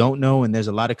when you don't know, and there's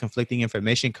a lot of conflicting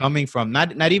information coming from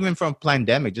not even from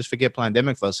pandemic. Just forget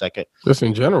pandemic for a second. Just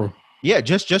in general. Yeah,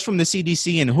 just from the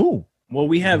CDC and WHO. Well,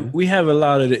 we have a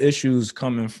lot of the issues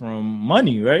coming from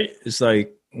money, right? It's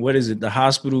like, what is it? The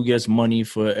hospital gets money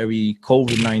for every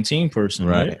COVID-19 person,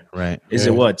 right? Right. Is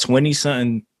it what,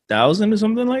 20-something thousand or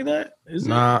something like that?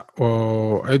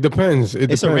 Well, it depends.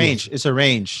 It's a range. It's a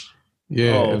range.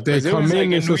 Yeah, if they come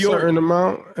in, it's a certain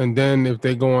amount, and then if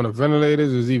they go on the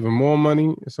ventilators, there's even more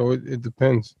money. So it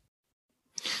depends.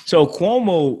 So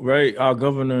Cuomo, right, our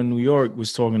governor in New York,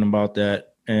 was talking about that.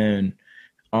 And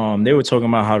they were talking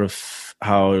about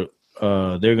how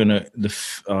they're gonna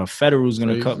federal's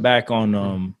gonna cut back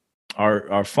on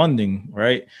our funding,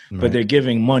 right? But they're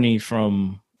giving money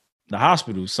from the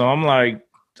hospital. So I'm like,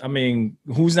 I mean,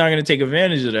 who's not going to take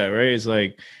advantage of that, right? It's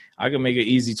like, I can make it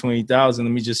easy 20,000.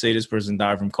 Let me just say this person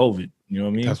died from COVID. You know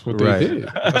what I mean? That's what they did.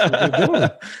 That's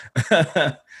what they're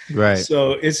doing. Right.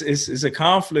 So it's a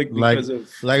conflict because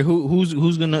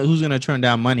who's gonna turn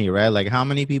down money, right? Like how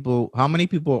many people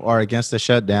are against the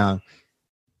shutdown,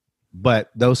 but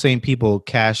those same people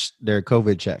cash their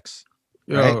COVID checks.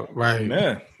 Right.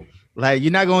 Yeah. Like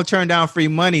you're not gonna turn down free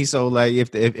money. So like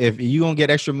if you gonna get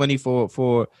extra money for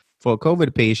a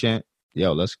COVID patient,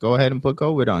 let's go ahead and put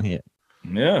COVID on here.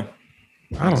 Yeah.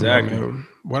 I don't know, man.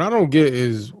 What I don't get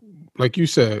is, like you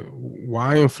said,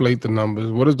 why inflate the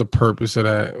numbers? What is the purpose of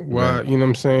that? Why, Right. you know what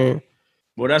I'm saying?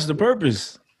 Well, that's the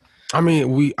purpose. I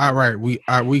mean, we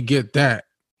get that,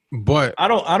 but I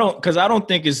don't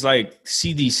think it's like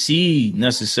CDC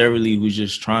necessarily who's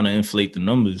just trying to inflate the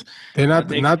numbers. they're not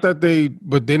they're not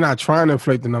trying to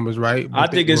inflate the numbers, right? But I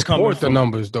think it's coming from the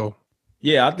numbers though.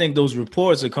 Yeah, I think those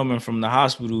reports are coming from the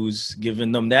hospitals,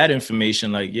 giving them that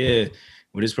information. Like, yeah,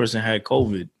 well, this person had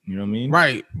COVID. You know what I mean?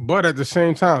 Right, but at the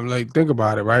same time, like think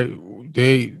about it, right?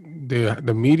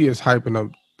 The media is hyping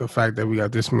up the fact that we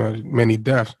got this many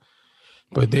deaths,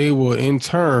 but they will in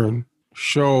turn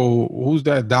show who's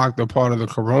that doctor part of the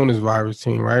coronavirus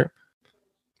team, right?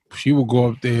 She will go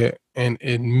up there and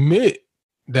admit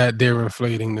that they're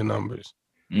inflating the numbers.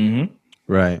 Mm-hmm.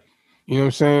 Right. You know what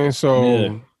I'm saying? So,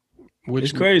 yeah.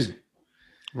 It's crazy.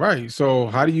 Right. So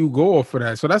how do you go off for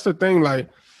that? So that's the thing. Like,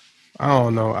 I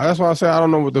don't know. That's why I say I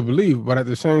don't know what to believe. But at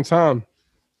the same time,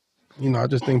 I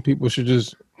just think people should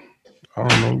just, I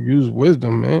don't know, use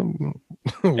wisdom, man.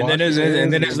 and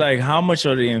then it's like, how much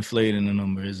are they inflating the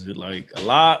number? Is it like a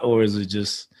lot, or is it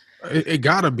just? It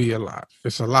gotta be a lot.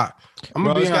 It's a lot.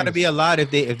 It's got to be a lot.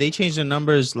 If they changed the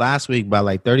numbers last week by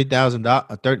like 30,000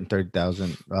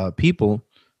 people,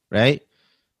 right?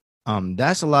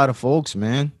 That's a lot of folks,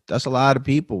 man. That's a lot of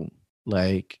people.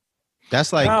 Like,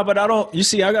 that's like. Nah, but I don't. You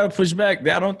see, I gotta push back.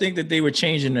 I don't think that they were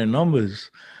changing their numbers.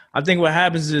 I think what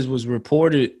happens was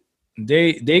reported.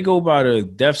 They go by the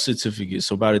death certificate.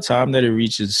 So by the time that it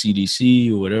reaches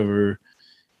CDC or whatever,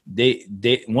 they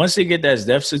once they get that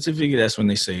death certificate, that's when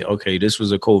they say, okay, this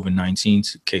was a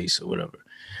COVID-19 case or whatever.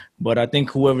 But I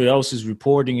think whoever else is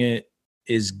reporting it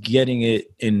is getting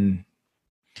it in.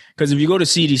 Because if you go to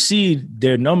CDC,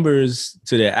 their numbers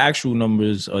to their actual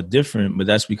numbers are different, but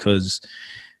that's because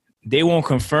they won't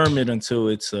confirm it until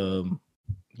it's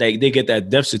they get that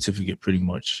death certificate pretty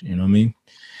much. You know what I mean?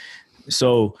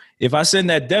 So if I send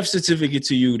that death certificate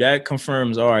to you, that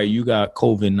confirms, all right, you got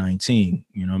COVID-19.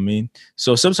 You know what I mean?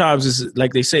 So sometimes it's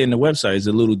like they say in the website, it's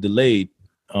a little delayed.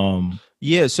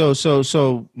 Yeah.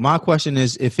 So my question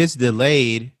is, if it's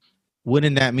delayed,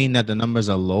 wouldn't that mean that the numbers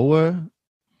are lower,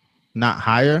 not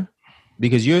higher?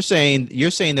 Because you're saying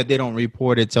that they don't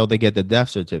report it till they get the death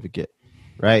certificate,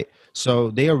 right? So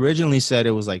they originally said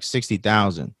it was like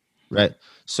 60,000, right?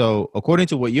 So according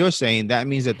to what you're saying, that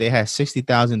means that they had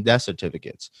 60,000 death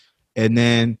certificates. And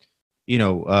then,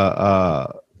 then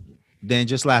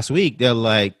just last week, they're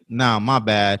like, nah, my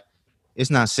bad.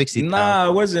 It's not 60,000. Nah,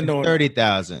 it wasn't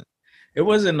 30,000. It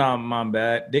wasn't my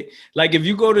bad. Like if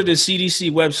you go to the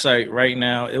CDC website right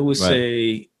now, it would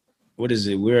say, what is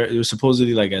it? It was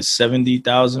supposedly like at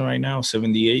 70,000 right now,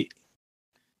 78.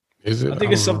 Is it? I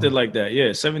think it's something like that.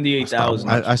 Yeah, 78,000.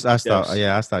 I stopped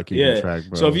keeping track,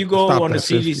 bro. So if you go on the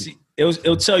CDC,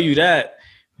 it'll tell you that,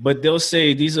 but they'll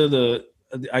say these are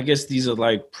these are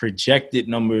like projected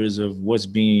numbers of what's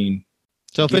being.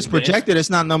 So if it's projected, it's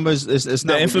not numbers. It's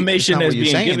not the information that's being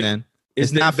saying, given. Then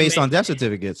it's not based on death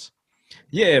certificates.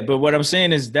 Yeah, but what I'm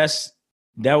saying is that's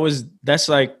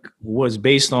was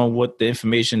based on what the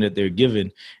information that they're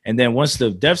given, and then once the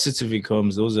death certificate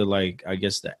comes, those are like, I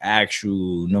guess, the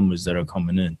actual numbers that are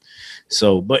coming in.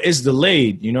 So, but it's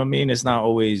delayed. You know what I mean? It's not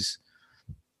always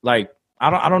like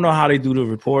I don't know how they do the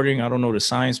reporting. I don't know the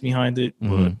science behind it,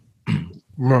 but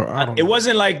it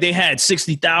wasn't like they had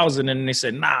 60,000 and they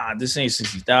said, nah, this ain't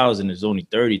 60,000. It's only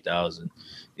 30,000.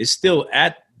 It's still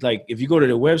at. Like if you go to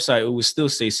the website, it would still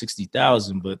say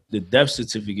 60,000, but the death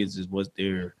certificates is what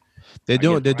they're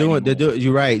doing.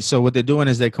 You're right. So what they're doing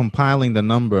is they're compiling the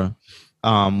number.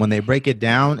 When they break it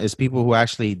down, it's people who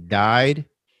actually died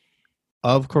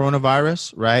of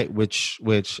coronavirus, right? Which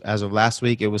as of last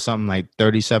week, it was something like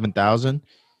 37,000,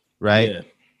 right? Yeah.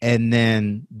 And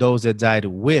then those that died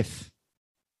with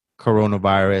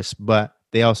coronavirus, but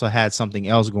they also had something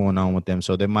else going on with them.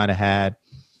 So they might have had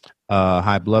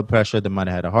high blood pressure, they might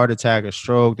have had a heart attack, a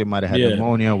stroke, they might have had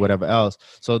pneumonia, or whatever else.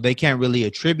 So they can't really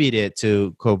attribute it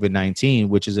to COVID-19,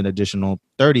 which is an additional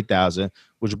 30,000,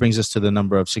 which brings us to the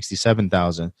number of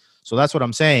 67,000. So that's what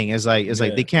I'm saying.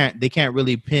 Like they can't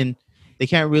really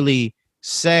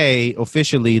say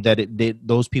officially that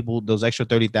those people, those extra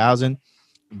 30,000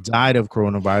 died of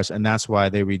coronavirus, and that's why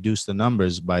they reduced the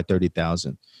numbers by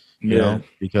 30,000. You know,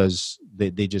 because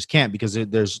they just can't, because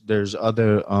there's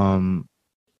other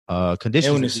conditions.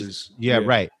 Illnesses. Yeah,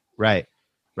 right.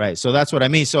 So that's what I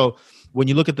mean. So when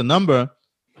you look at the number,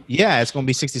 yeah, it's going to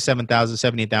be 67,000,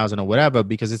 70,000 or whatever,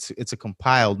 because it's a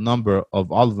compiled number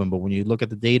of all of them. But when you look at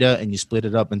the data and you split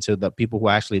it up into the people who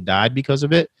actually died because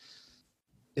of it,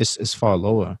 it's far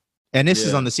lower. And this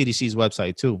is on the CDC's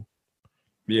website too.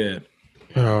 Yeah.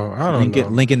 Yo, I don't know.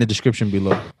 Link in the description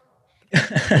below.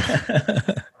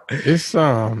 It's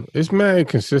mad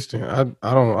inconsistent. I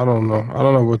don't know. I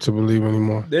don't know what to believe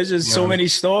anymore. There's just so many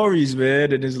stories,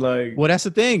 man, and it's like, well, that's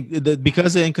the thing.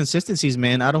 Because of inconsistencies,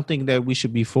 man, I don't think that we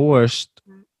should be forced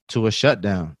to a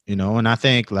shutdown, you know. And I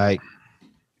think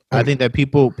that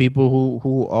people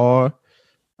who are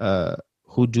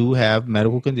who do have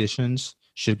medical conditions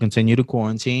should continue to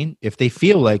quarantine if they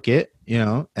feel like it, you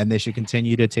know, and they should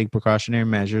continue to take precautionary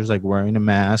measures like wearing a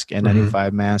mask,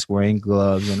 N95 mask, wearing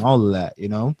gloves, and all of that, you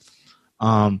know.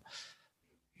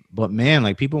 But man,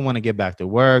 like, people want to get back to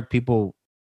work. People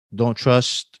don't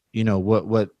trust, you know,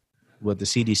 what the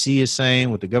CDC is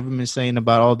saying, what the government is saying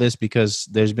about all this, because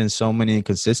there's been so many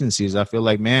inconsistencies. I feel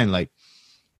like, man, like,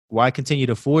 why continue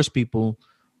to force people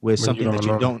with something that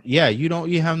you don't? Yeah,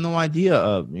 you have no idea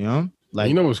of, you know. Like,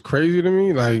 you know what's crazy to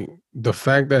me? Like, the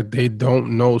fact that they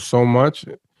don't know so much,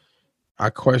 I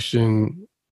question,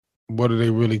 what are they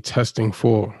really testing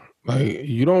for? Like,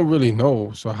 you don't really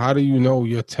know. So how do you know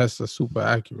your tests are super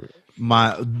accurate?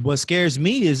 What scares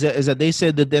me is that they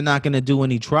said that they're not going to do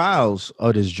any trials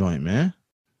of this joint, man.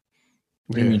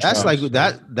 Yeah, That's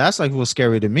like what's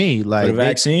scary to me. Like, the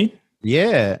vaccine?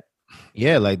 Yeah,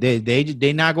 like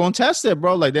they not going to test it,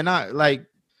 bro. Like, they're not, like,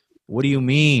 what do you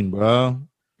mean, bro?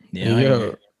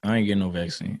 Yeah, I ain't getting no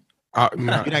vaccine. Nah,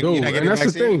 dude, and that's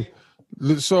the thing.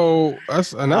 So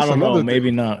that's I don't know. another Maybe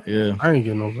thing. not. Yeah, I ain't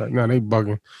getting no vaccine. Nah, they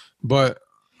bugging. But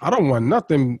I don't want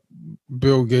nothing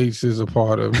Bill Gates is a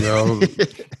part of, yo.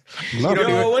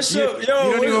 What's up?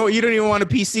 Yo, you don't even want a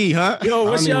PC, huh? Yo,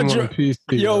 what's your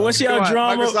what's your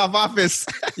drama? Microsoft Office.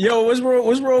 Yo, what's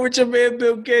wrong with your man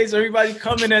Bill Gates? Everybody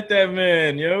coming at that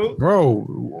man, yo. Bro,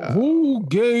 who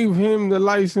gave him the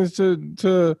license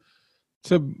to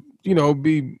you know,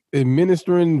 be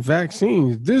administering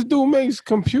vaccines? This dude makes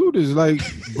computers. Like,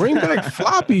 bring back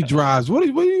floppy drives. What are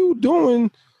you doing?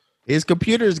 His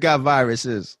computers got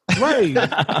viruses. Right.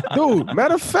 Dude,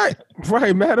 matter of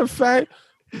fact,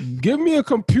 give me a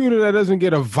computer that doesn't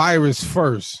get a virus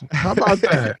first. How about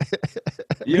that?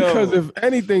 Because if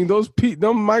anything, them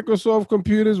Microsoft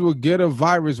computers will get a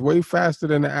virus way faster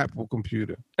than the Apple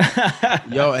computer.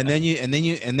 Yo, and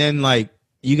then like,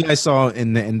 you guys saw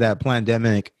in that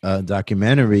pandemic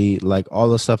documentary, like, all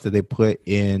the stuff that they put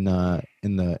in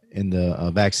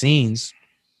the vaccines,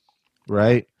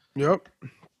 right? Yep.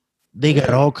 They got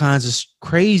all kinds of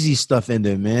crazy stuff in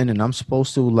there, man. And I'm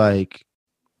supposed to, like,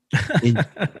 you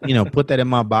know, put that in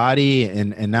my body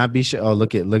and not be sure. Oh,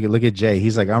 look at Jay.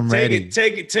 He's like, I'm ready.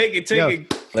 Take it.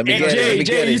 Let me get it.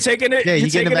 Jay, you taking it? Yeah, you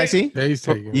getting the vaccine? Yeah, he's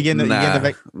taking it. You getting the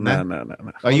vaccine? No.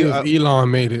 Are you?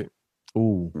 Elon made it.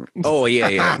 Ooh. Oh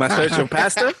yeah. My spiritual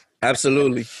pastor?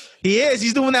 Absolutely. He is.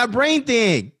 He's doing that brain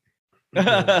thing.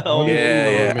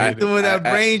 Yeah. He's doing that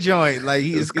brain joint. Like,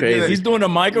 he's crazy. He's doing a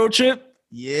microchip.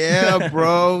 Yeah,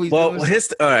 bro.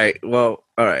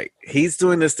 All right. He's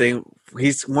doing this thing.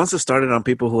 He wants to start it on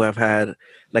people who have had,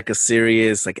 like, a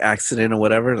serious, like, accident or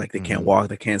whatever. Like, they can't walk,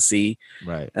 they can't see.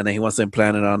 Right. And then he wants to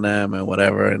implant it on them and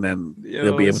whatever. And then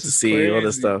they'll be able to see all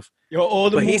this stuff. All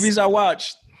the movies I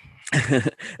watched.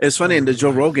 It's funny in the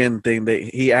Joe Rogan thing that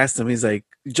he asked him, he's like,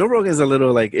 Joe Rogan's a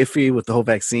little, like, iffy with the whole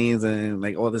vaccines and,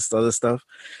 like, all this other stuff.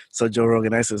 So Joe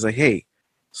Rogan asked him, he's like, hey,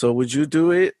 so would you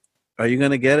do it? Are you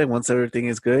going to get it once everything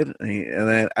is good? And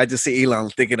then I just see Elon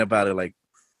thinking about it, like,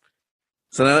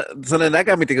 so then that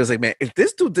got me thinking, I was like, man, if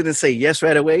this dude didn't say yes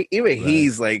right away, even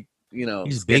he's like, you know,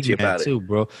 he's big about it too,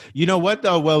 bro. You know what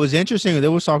though? What was interesting, they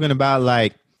was talking about,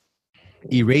 like,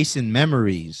 erasing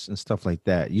memories and stuff like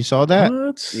that. You saw that?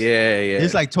 What? Yeah.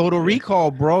 It's like Total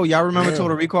Recall, bro. Y'all remember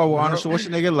Total Recall with Arnold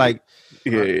Schwarzenegger? Like,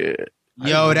 yeah.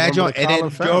 Yo, that joint. And then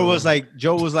Colin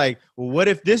Joe was like, well, what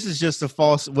if this is just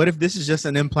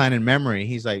an implanted memory?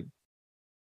 He's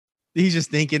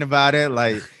just thinking about it,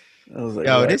 like, I was like,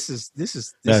 yo, what? this is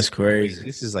That's crazy.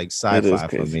 This is like sci-fi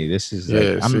for me. This is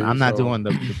like, I'm not doing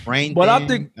the brain But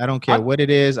thing. I don't care what it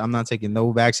is. I'm not taking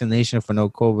no vaccination for no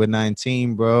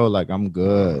COVID-19, bro. Like, I'm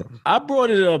good. I brought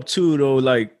it up too, though.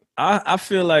 Like, I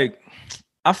feel like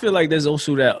there's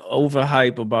also that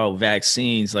overhype about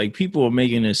vaccines. Like, people are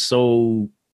making it so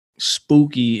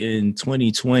spooky in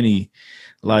 2020.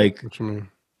 Like, What you mean?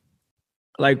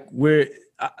 like we're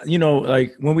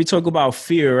like when we talk about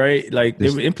fear, right? Like they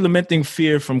were implementing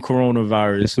fear from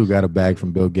coronavirus. This who got a bag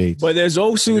from Bill Gates. But there's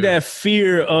also that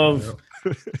fear of,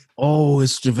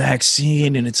 it's the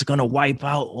vaccine and it's gonna wipe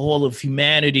out all of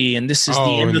humanity and this is the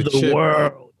end of the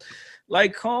world.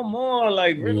 Like, come on,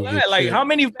 like, relax. Like, how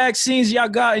many vaccines y'all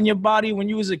got in your body when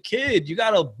you was a kid? You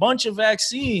got a bunch of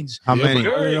vaccines. How many?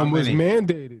 None of them was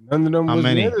mandated. None of them was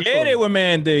mandated. Yeah, they were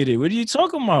mandated. What are you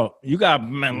talking about? You got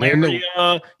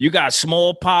malaria. You got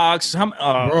smallpox.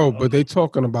 Bro, but they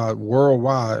talking about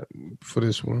worldwide for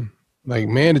this one. Like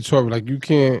mandatory. Like you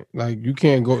can't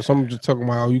go. Someone just talking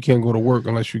about, you can't go to work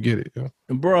unless you get it. Yeah?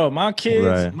 Bro, my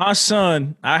kids, my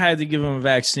son, I had to give him a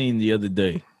vaccine the other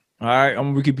day. All right,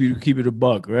 I'm gonna keep it a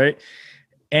buck, right?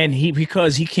 And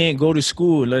because he can't go to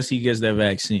school unless he gets that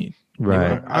vaccine.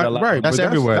 Right. Right. That's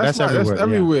everywhere. That's everywhere. That's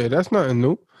everywhere. That's nothing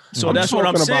new. So that's what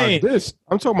I'm saying.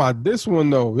 I'm talking about this one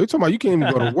though. They're talking about you can't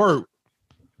even go to work.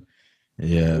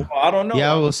 Yeah. Well, I don't know.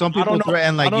 Yeah. Well, some people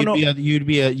threaten like you'd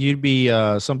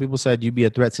be. Some people said you'd be a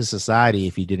threat to society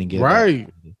if you didn't get right.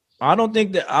 That. I don't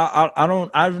think that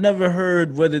I've never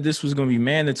heard whether this was going to be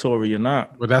mandatory or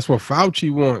not. But that's what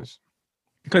Fauci wants.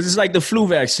 Because it's like the flu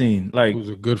vaccine. Like, who's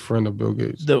a good friend of Bill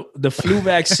Gates. The flu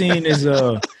vaccine is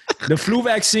the flu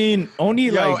vaccine only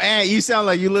and you sound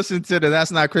like you listen to the That's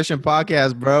Not Christian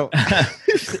podcast, bro.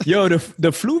 Yo,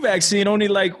 the flu vaccine only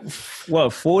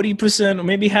 40%,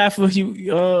 maybe half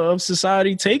of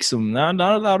society takes them. Not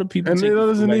a lot of people. And it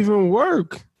doesn't even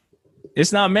work.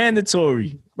 It's not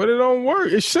mandatory. But it don't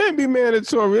work. It shouldn't be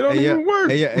mandatory. It don't even work.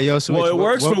 Well, it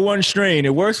works for one strain.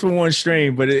 It works for one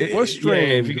strain, but what strain?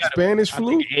 Yeah, if you got Spanish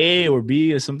flu, A or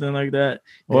B or something like that.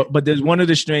 But there's one of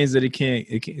the strains that it can't.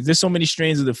 There's so many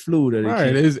strains of the flu that it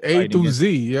can't. It's A through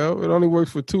Z, yo. It only works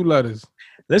for 2 letters.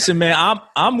 Listen, man,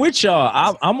 I'm with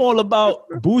y'all. I'm all about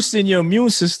boosting your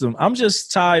immune system. I'm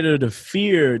just tired of the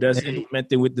fear that's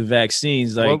implemented with the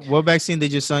vaccines. Like, what vaccine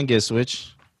did your son get,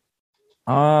 Switch?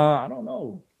 I don't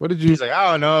know. What did you? He's like,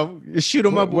 I don't know. Just shoot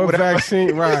him up. What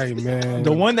vaccine? Right, man.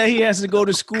 The one that he has to go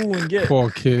to school and get. Poor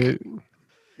kid.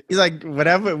 He's like,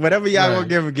 whatever y'all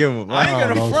gonna give him. I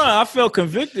ain't gonna front. I felt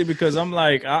convicted because I'm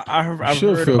like, I've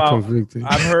heard about. Convicted.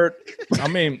 I've heard. I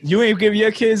mean, you ain't give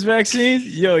your kids vaccines.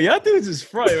 Yo, y'all dudes is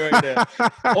front right there.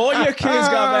 All your kids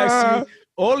got vaccines.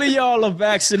 All of y'all are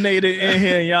vaccinated in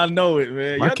here, and y'all know it,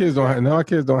 man. My kids don't have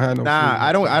no. Nah,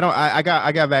 I don't. I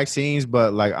got vaccines,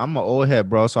 but like I'm an old head,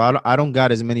 bro. So I don't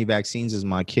got as many vaccines as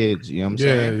my kids. You know what I'm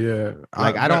saying? Yeah.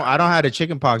 Like I don't have the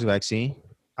chickenpox vaccine.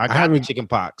 I got the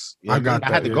chickenpox. I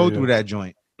had to go through that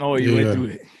joint. Oh, you went through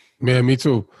it. Yeah, me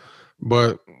too.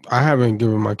 But I haven't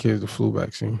given my kids the flu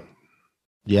vaccine.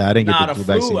 Yeah, I didn't get the flu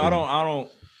vaccine.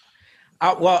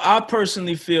 I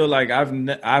personally feel like I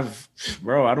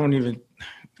don't even.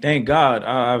 Thank God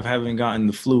I haven't gotten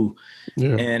the flu,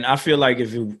 and I feel like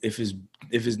if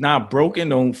it's not broken,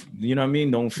 don't you know what I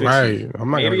mean? Don't fix it. I'm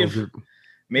not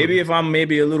maybe if I'm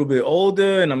maybe a little bit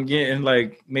older and I'm getting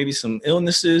like maybe some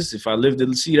illnesses, if I live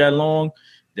to see that long,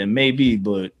 then maybe.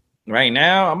 But right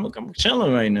now, I'm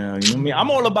chilling right now. You know what I mean?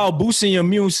 I'm all about boosting your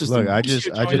immune system. Look, I just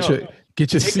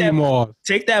get your C more.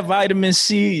 Take that vitamin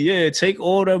C. Yeah, take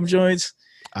all them joints.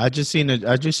 I just seen a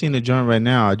joint right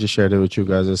now. I just shared it with you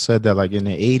guys. It said that like in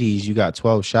the 80s you got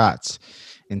 12 shots.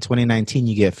 In 2019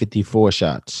 you get 54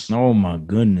 shots. Oh my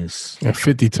goodness. And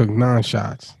 50 took 9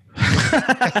 shots.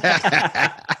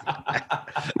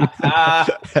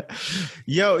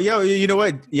 Yo, you know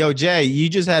what? Yo, Jay, you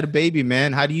just had a baby,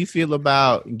 man. How do you feel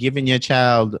about giving your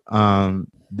child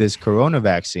this corona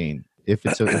vaccine? If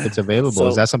it's available, so,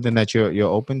 is that something that you're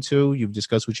open to? You've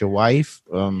discussed with your wife?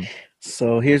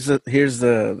 So here's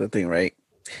the thing, right?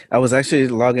 I was actually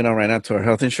logging on right now to our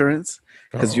health insurance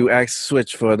because you asked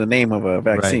Switch for the name of a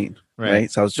vaccine,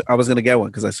 right? So I was gonna get one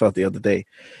because I saw it the other day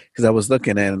because I was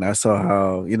looking at it and I saw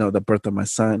how the birth of my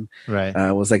son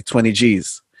was like 20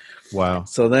 G's. Wow.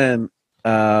 So then,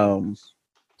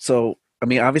 so I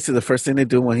mean, obviously the first thing they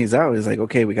do when he's out is like,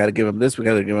 okay, we got to give him this, we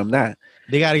got to give him that.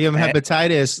 They got to give him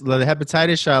hepatitis, the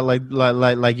hepatitis shot,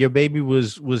 like your baby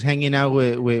was hanging out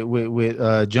with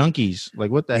junkies.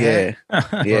 Like what the heck?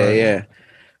 Yeah.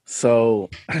 So,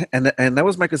 and that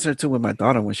was my concern too with my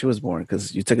daughter when she was born,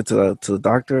 because you took it to the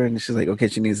doctor and she's like, okay,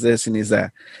 she needs this, she needs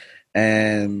that,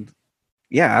 and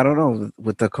yeah, I don't know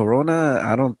with the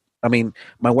corona. I mean,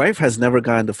 my wife has never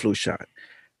gotten the flu shot.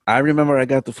 I remember I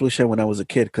got the flu shot when I was a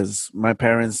kid because my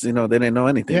parents, they didn't know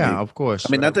anything. Yeah, of course.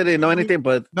 I mean, not that they didn't know anything,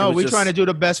 but no, we're trying to do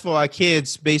the best for our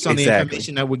kids based on the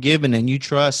information that we're given, and you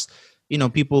trust,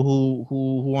 people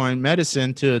who are in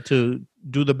medicine to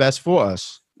do the best for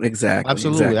us. Exactly.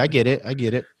 Absolutely, exactly. I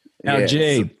get it. Now, Yeah,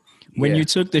 Jay, so- when yeah. you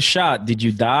took the shot, did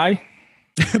you die?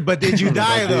 But did you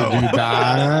die though? Did you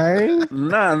die?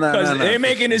 Nah, Because they're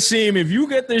making it seem if you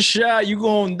get the shot, you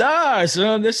gonna die,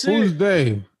 son. That's Who's it.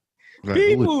 they? Like, who would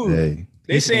People. say?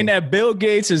 They saying that Bill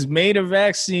Gates has made a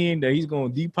vaccine that he's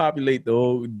gonna depopulate the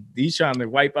whole. He's trying to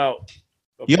wipe out.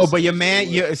 Yo, but your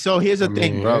man, so here's the I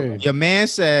thing, mean, bro. hey. Your man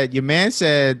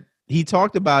said he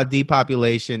talked about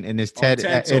depopulation in his On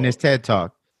TED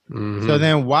talk. Mhm. So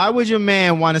then why would your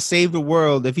man want to save the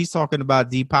world if he's talking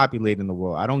about depopulating the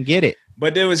world? I don't get it.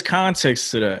 But there was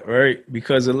context to that, right?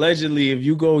 Because allegedly, if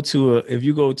you go to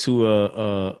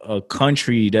a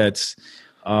country that's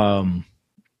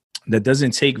that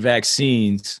doesn't take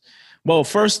vaccines, well,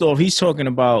 first off, he's talking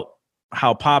about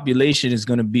how population is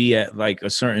going to be at like a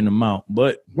certain amount.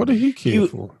 But What did he care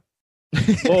for?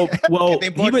 well, They he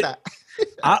bought would, that.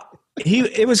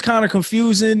 it was kind of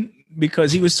confusing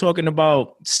because he was talking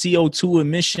about CO2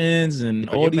 emissions and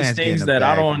But all your these man's things getting a that I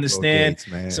bag don't from Bill understand. Gates,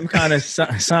 man. Some kind of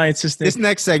scientist thing. This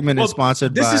next segment is Well,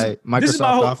 sponsored this is- by This is Microsoft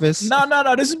my whole, Office.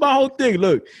 No. This is my whole thing.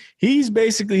 Look, he's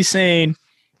basically saying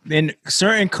in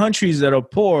certain countries that are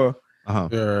poor, Uh-huh.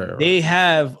 Yeah. they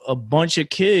have a bunch of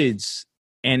kids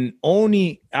and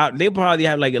they probably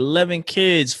have like 11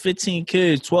 kids, 15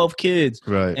 kids, 12 kids,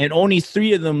 Right. and only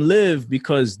 3 of them live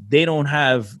because they don't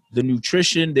have the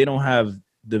nutrition, they don't have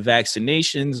the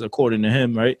vaccinations, according to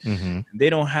him, right? Mhm. They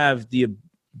don't have the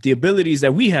abilities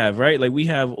that we have, right? Like we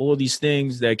have all these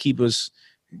things that keep us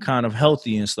kind of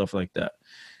healthy and stuff like that.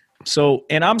 So,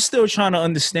 and I'm still trying to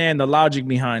understand the logic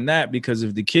behind that, because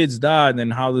if the kids die, then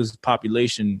how does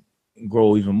population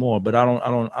grow even more? But I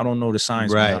don't know the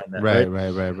science Right, behind that.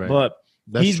 right. But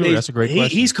That's true. That's a great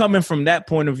question. He's coming from that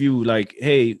point of view, like,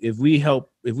 hey, if we help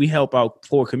out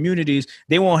poor communities,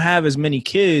 they won't have as many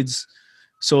kids.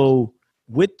 So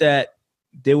with that,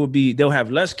 they'll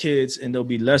have less kids and there'll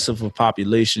be less of a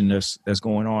population that's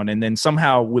going on. And then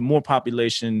somehow with more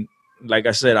population, like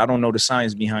I said, I don't know the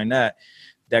science behind that.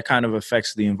 That kind of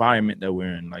affects the environment that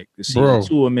we're in, like the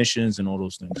CO2 emissions and all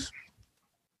those things.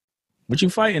 What you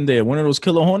fighting there? One of those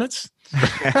killer hornets?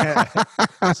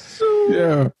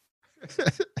 Yeah.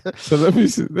 So let me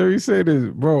say this,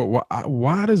 bro.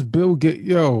 Why does Bill get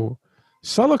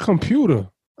sell a computer?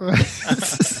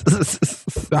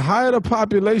 The higher the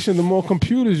population, the more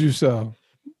computers you sell.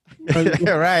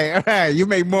 right. You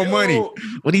make more money.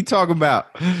 What are you talking about?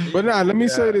 But now, let me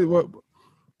say this: what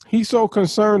he's so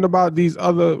concerned about these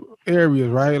other areas,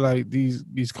 right? Like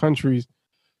these countries,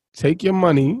 take your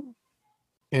money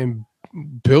and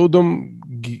build them,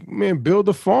 man. Build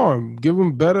a farm, give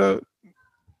them better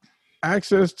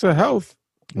access to health.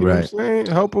 You know what I'm saying?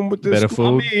 Help them with this Better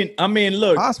food. I mean,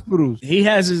 look, hospitals. he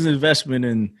has his investment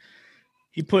in.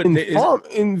 He put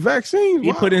in vaccines.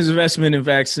 He put his investment in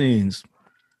vaccines.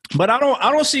 But I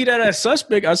don't see that as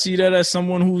suspect. I see that as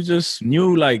someone who just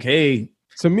knew, like, hey.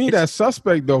 To me, that's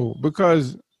suspect though,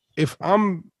 because if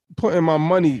I'm putting my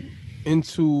money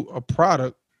into a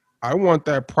product, I want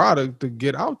that product to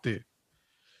get out there.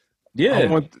 Yeah, I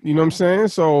want, you know what I'm saying?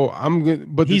 So I'm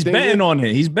good. But he's betting on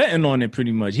it. He's betting on it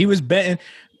pretty much. He was betting.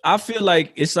 I feel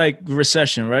like it's like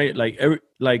recession, right? Like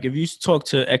if you talk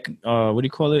to what do you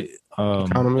call it?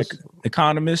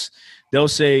 Economists, they'll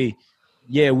say,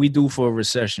 yeah, we due for a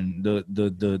recession.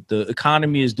 The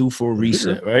economy is due for a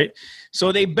reset, right?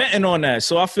 So they betting on that.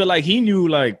 So I feel like he knew,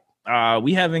 like,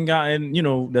 we haven't gotten,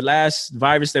 the last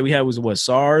virus that we had was what,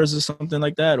 SARS or something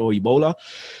like that, or Ebola.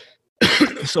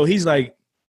 So he's like,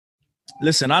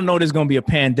 listen, I know there's gonna be a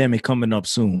pandemic coming up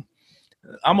soon.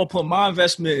 I'm gonna put my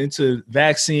investment into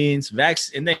vaccines,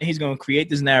 and then he's gonna create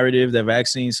this narrative that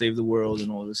vaccines save the world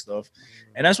and all this stuff.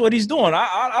 And that's what he's doing.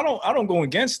 I don't go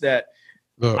against that.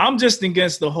 Look. I'm just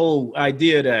against the whole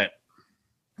idea that,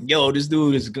 this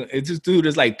dude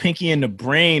is like Pinky in the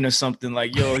Brain or something.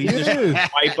 Like, he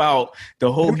just wipe out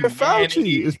the whole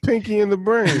Fauci is Pinky in the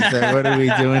Brain. So what are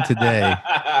we doing today?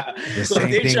 The So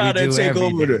same they thing try we to do take every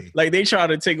over day. they try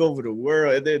to take over the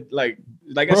world. And then like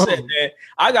I said, man,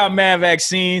 I got mad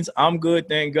vaccines. I'm good,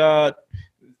 thank God.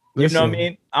 You know what I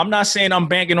mean? I'm not saying I'm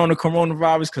banking on the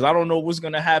coronavirus because I don't know what's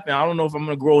gonna happen. I don't know if I'm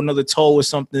gonna grow another toe or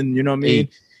something. You know what I mean?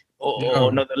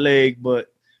 Or another leg, but.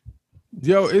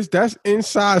 That's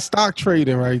inside stock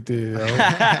trading right there.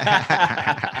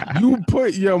 You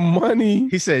put your money.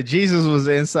 He said Jesus was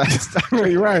inside stock.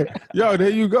 Right. There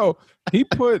you go. He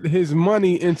put his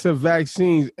money into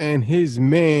vaccines, and his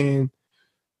man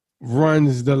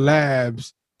runs the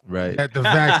labs Right. that the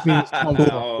vaccines come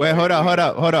from. Wait, hold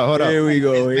up. Here we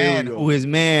go. His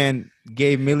man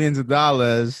gave millions of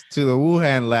dollars to the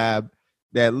Wuhan lab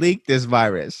that leaked this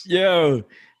virus.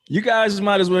 You guys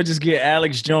might as well just get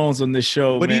Alex Jones on this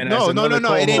show, But man. no.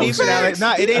 It ain't even Alex.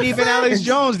 No, it ain't even Alex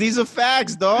Jones. These are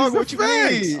facts, dog. What you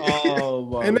mean? Oh,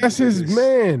 my And that's his goodness.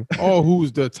 man. Oh,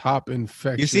 who's the top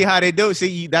infection? You see how they do?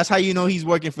 See, that's how you know he's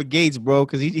working for Gates, bro.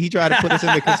 Because he tried to put us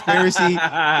in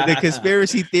the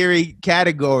conspiracy theory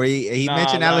category. He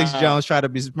mentioned Alex Jones, tried to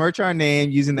besmirch our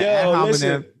name using the ad hominem.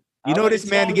 listen, You know this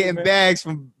man getting man. bags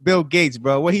from Bill Gates,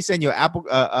 bro. What he send you? Apple,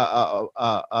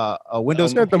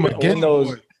 Windows. Sent them a Game Windows.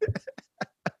 Boy.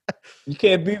 You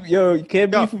can't be, you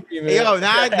can't Yo, be from me, man. Yo,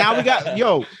 now we got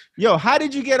yo. How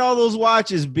did you get all those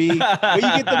watches, B? Where you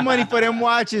get the money for them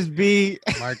watches, B?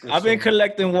 I've been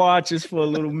collecting watches for a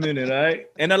little minute, all right?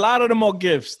 And a lot of them are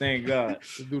gifts, thank God,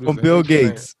 From Bill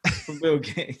Gates. from Bill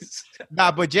Gates.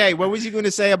 Nah, but Jay, what was you going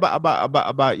to say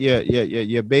about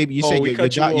your baby? You said we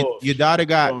cut you off. your daughter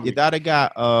Sorry.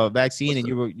 got vaccine, and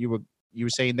you were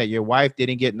saying that your wife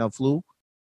didn't get no flu.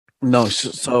 No,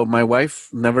 so my wife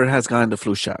never has gotten the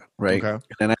flu shot, right? Okay.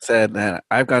 And I said that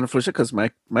I've gotten the flu shot because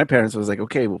my parents was like,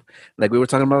 okay, well, like we were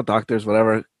talking about doctors,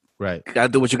 whatever. Right. Gotta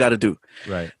do what you gotta do.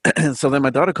 Right. So then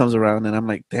my daughter comes around, and I'm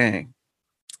like, dang.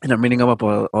 And I'm reading up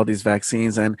all these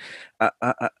vaccines, and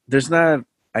there's not,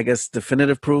 I guess,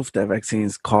 definitive proof that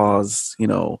vaccines cause,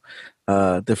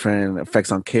 different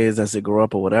effects on kids as they grow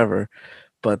up or whatever.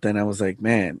 But then I was like,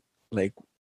 man, like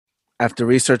after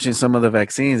researching some of the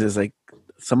vaccines, it's like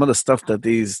some of the stuff that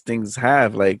these things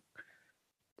have, like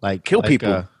kill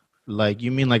people. Like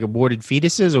you mean like aborted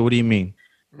fetuses, or what do you mean?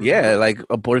 Yeah, like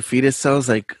aborted fetus cells.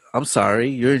 Like, I'm sorry,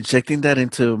 you're injecting that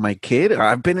into my kid.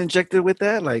 I've been injected with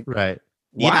that. Like, Right.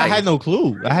 why? Yeah, I had no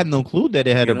clue. that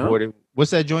it had You know? aborted.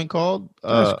 What's that joint called?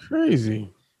 That's crazy.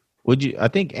 I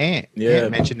think Ant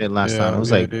mentioned it last time. It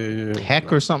was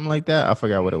Heck or something like that. I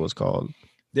forgot what it was called.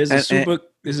 There's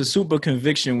a super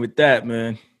conviction with that,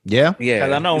 man. Yeah. Yeah,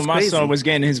 'Cause I know it's when my crazy. son was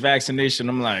getting his vaccination,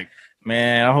 I'm like,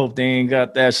 man, I hope they ain't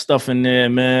got that stuff in there,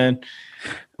 man.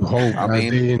 Hope I as mean-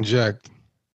 they inject.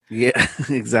 Yeah,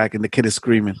 exactly. And the kid is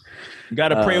screaming. You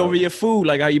gotta pray over your food,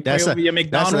 like how you pray That's over your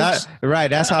McDonald's. Right.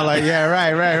 That's how. Like, yeah.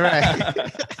 Right.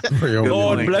 Pray over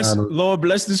Lord your bless, McDonald's. Lord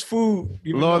bless this food.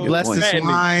 Even Lord though bless it's this fattening.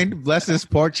 wine. Bless this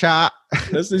pork chop.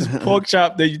 Bless this pork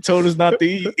chop that you told us not to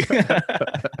eat.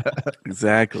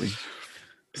 Exactly.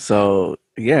 So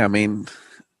yeah, I mean,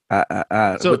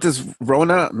 So- with this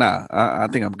Rona, I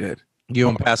think I'm good. You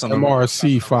don't pass on the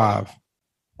MRC5.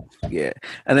 Yeah.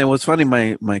 And then what's funny,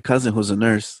 my cousin who's a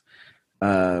nurse,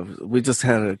 we just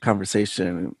had a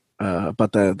conversation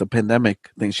about the pandemic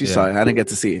thing. She saw it. I didn't get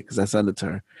to see it because I sent it to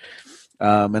her.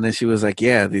 And then she was like,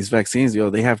 "Yeah, these vaccines,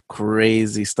 they have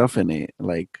crazy stuff in it.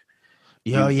 Like,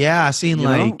 Yo, yeah, I seen You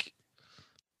know? like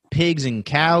pigs and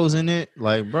cows in it.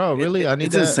 Like, bro, really? I need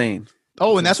it's that. insane."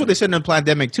 Oh, and that's what they said in the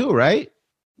pandemic too, right?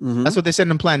 Mhm. That's what they said in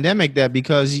the pandemic, that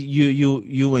because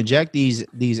you inject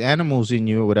these animals in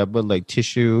you or whatever, like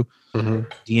tissue, Mhm.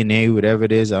 DNA, whatever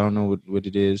it is. I don't know what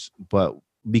it is, but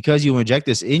because you inject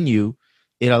this in you,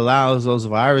 it allows those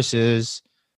viruses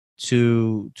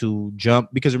to jump.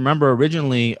 Because remember,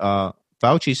 originally,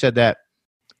 Fauci said that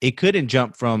it couldn't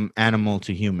jump from animal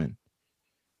to human,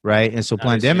 right? And so Now they're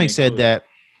saying pandemic it said could. that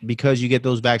because you get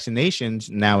those vaccinations,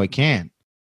 now it can,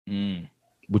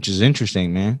 which is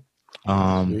interesting, man.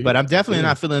 But I'm definitely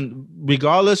not feeling,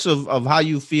 regardless of how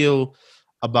you feel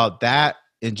about that,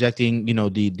 injecting,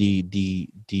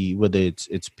 the whether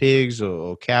it's pigs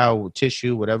or cow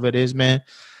tissue, whatever it is, man.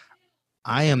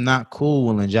 I am not cool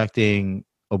with injecting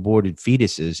aborted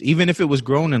fetuses, even if it was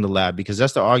grown in the lab, because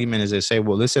that's the argument. Is they say,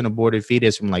 well, it's an aborted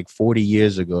fetus from like 40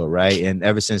 years ago, right? And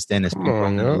ever since then, it's been Come on,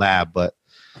 grown in yo. the lab. But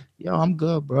yo, I'm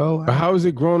good, bro. But how is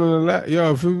it grown in the lab?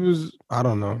 Yo, if it was, I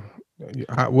don't know.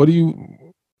 What do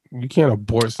you can't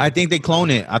abort. I think they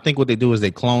clone it. I think what they do is they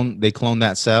clone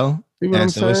that cell. See what I'm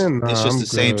And so it's saying? just I'm the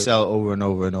same good. cell over and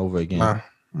over and over again. Nah,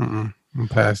 I'm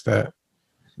past that.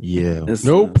 Yeah. It's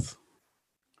Nope. nuts.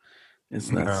 It's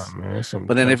nuts. Nah, man. it's some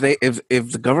But then dumb-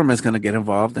 if the government's gonna get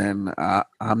involved, then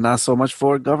I'm not so much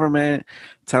for government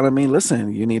telling me,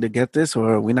 listen, you need to get this,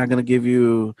 or we're not gonna give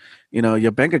you,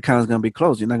 your bank account is gonna be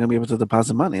closed. You're not gonna be able to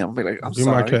deposit money. I'm like, I'm give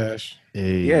my sorry. cash.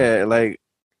 Hey. Yeah, like,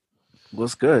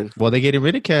 what's good? Well, they're getting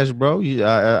rid of cash, bro.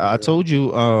 I told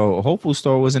you, Whole Foods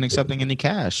store wasn't accepting any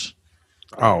cash.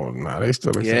 Oh no, they still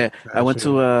accept Yeah, cash, I went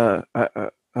to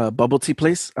a bubble tea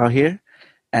place out here,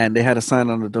 and they had a sign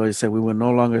on the door that said we will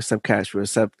no longer accept cash. We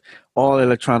accept all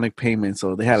electronic payments.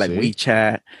 So they had like See?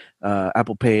 WeChat,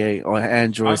 Apple Pay, or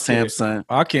Android, Okay. Samsung.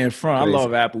 I can't front. I Crazy.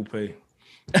 love Apple Pay.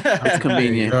 It's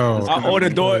convenient. Yo, I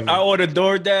ordered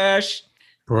DoorDash.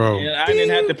 bro. And I didn't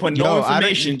have to put no Yo, I don't-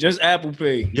 information, just Apple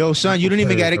Pay. Yo, son, you don't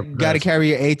even Pay is got the to best. carry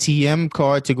your ATM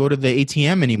card to go to the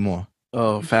ATM anymore.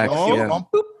 Oh, facts. Oh, Yeah.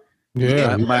 boop.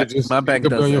 Yeah, my back pick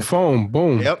up does on your that. phone.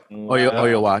 Boom. Yep. Or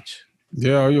your watch.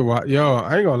 Yeah, yo,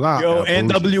 I ain't gonna lie. Yo,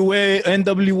 Apples.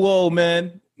 NWO,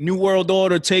 man. New World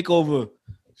Order takeover.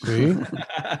 See,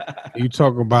 you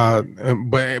talk about,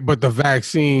 but the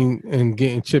vaccine and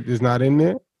getting chipped is not in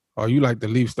there. Or you like to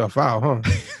leave stuff out, huh?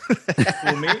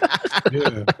 For me?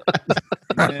 Yeah.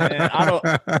 Man,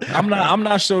 I'm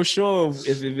not so sure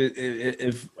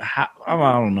if I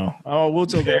don't know. Oh, we'll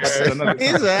talk about that another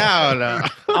He time. said, I don't know.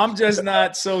 I'm just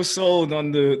not so sold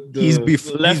on the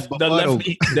left.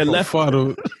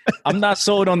 Befuddled. I'm not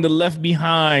sold on the Left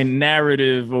Behind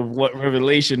narrative of what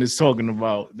Revelation is talking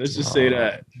about. Let's just say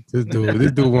that. This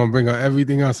dude want to bring up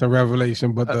everything else in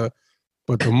Revelation, but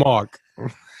the mark.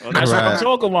 Well, that's what Right. I'm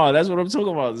talking about. That's what I'm talking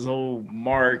about. This whole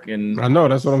mark and I know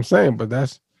that's what I'm saying, but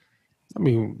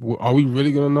are we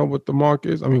really gonna know what the mark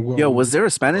is? I mean, Yo, was there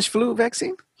a Spanish flu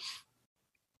vaccine?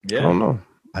 I don't know.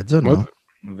 I don't know.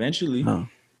 Eventually. No.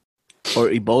 Or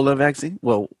Ebola vaccine?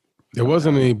 Well, There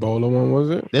wasn't an Ebola one, was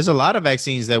it? There's a lot of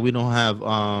vaccines that we don't have.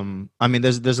 I mean,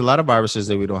 there's a lot of viruses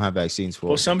that we don't have vaccines for.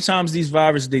 Well, sometimes these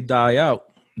viruses they die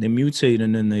out, they mutate,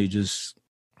 and then they just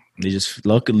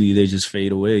luckily they just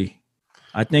fade away.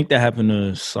 I think that happened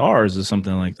to SARS or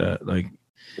something like that. Like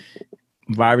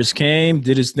virus came,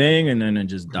 did its thing, and then it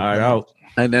just died out.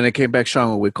 and then it came back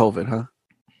stronger with COVID, huh?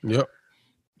 Yep.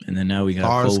 And then now we got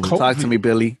SARS COVID. Talk to me,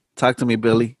 Billy. Talk to me,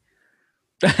 Billy.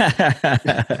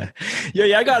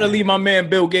 Yeah, I gotta leave my man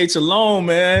Bill Gates alone,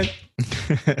 man.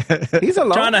 He's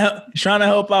alone. Trying to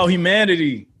help out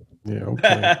humanity Yeah.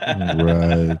 Okay.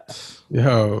 Right.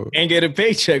 Yo. and get a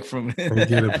paycheck from And it.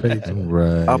 get a paycheck.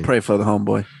 Right. I'll pray for the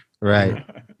homeboy. Right.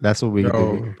 That's what we can do.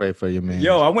 Yo. We can pray for you, man.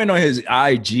 Yo, I went on his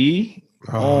IG.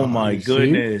 Oh my you see?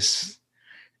 goodness.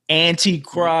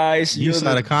 Antichrist. You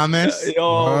saw the comments?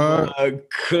 Oh my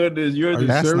goodness. You're Are the you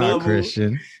That's serious? not level.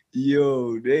 Christian.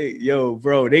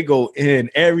 Bro, they go in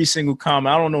every single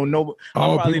comment. I don't know. No, People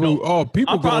I'm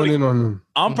probably- going in on them.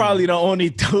 I'm probably the only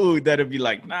dude that'd be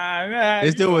like, nah, man.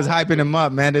 This dude was hyping him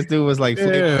up, man. This dude was like,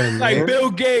 Yeah, like man.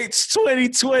 Bill Gates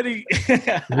 2020.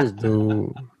 This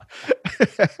dude.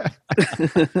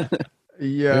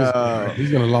 yeah.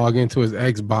 He's gonna log into his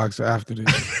Xbox after this.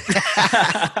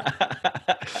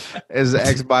 As the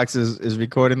Xbox is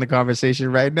recording the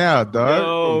conversation right now, dog.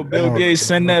 Yo, Bill Gates,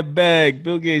 send that bag.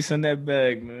 Bill Gates, send that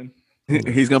bag, man.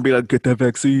 He's gonna be like, get that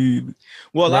vaccine.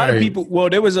 Well, a lot of Right. people. Well,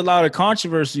 there was a lot of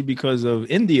controversy because of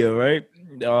India, right?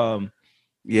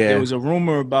 Yeah. There was a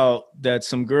rumor about that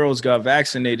some girls got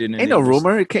vaccinated. And Ain't they no was-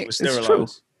 rumor. It can't. was It's true.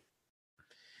 sterilized.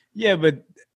 Yeah, but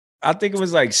I think it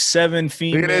was like 7 Look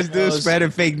females. at this dude spreading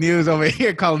fake news over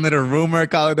here, calling it a rumor,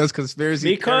 calling us conspiracy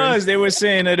Because they were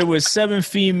saying that it was 7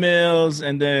 females,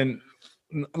 and then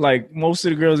like most of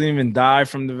the girls didn't even die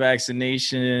from the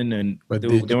vaccination, and But they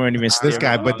did weren't even. This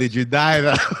guy, but did you die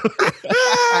though?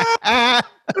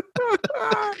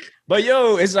 But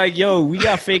yo, it's like we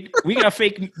got fake.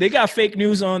 They got fake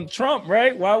news on Trump,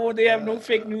 right? Why would they have no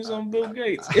fake news on Bill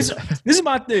Gates? This is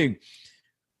my thing.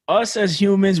 Us as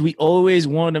humans, we always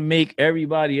want to make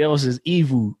everybody else as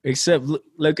evil, except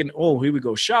looking. Oh, here we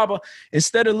go, Shaba.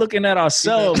 Instead of looking at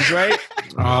ourselves, right?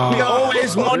 We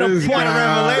always want to this point.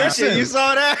 guy. Listen, You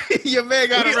saw that? Your man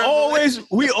got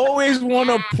we always want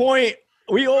to point.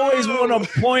 We always want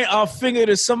to point our finger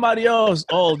to somebody else.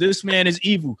 Oh, this man is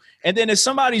evil. And then if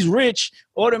somebody's rich,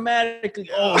 automatically,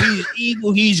 oh, he's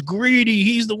evil. He's greedy.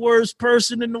 He's the worst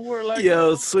person in the world. Like,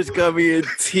 Yo, Switch got me in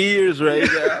tears right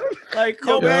now. like,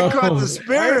 Your come man on. caught the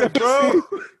spirit, bro.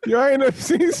 You ain't never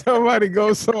seen somebody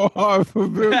go so hard for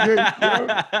Bill Gates.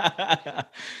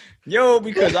 Yo,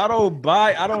 because I don't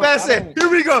buy. I don't. That's it. Here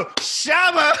we go.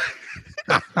 Shaba.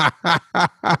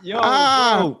 Yo,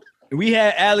 bro, we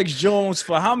had Alex Jones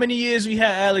for how many years? We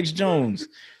had Alex Jones.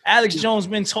 Alex Jones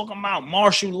been talking about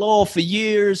martial law for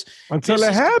years. Until This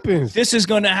it is- happens. This is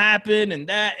gonna happen and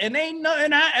that, and ain't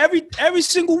nothing. Every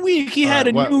single week he had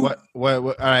a new. What? All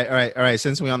right.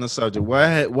 Since we're on the subject, what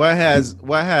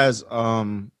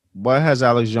has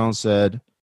Alex Jones said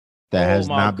that Oh has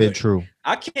my not been God. true?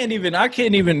 I can't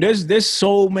even. There's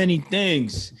so many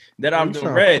things that I've You done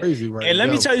sound read. crazy right And let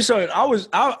me now. tell you something. I was.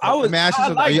 Let me ask you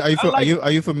something.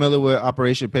 Are you familiar with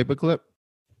Operation Paperclip?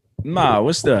 Nah,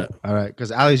 what's that? All right,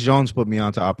 because Alex Jones put me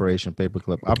onto Operation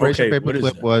Paperclip. Operation Okay, what is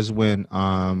Paperclip that? was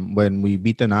when we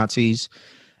beat the Nazis,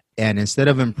 and instead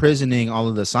of imprisoning all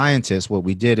of the scientists, what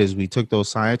we did is we took those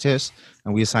scientists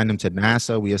and we assigned them to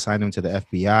NASA, we assigned them to the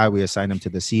FBI, we assigned them to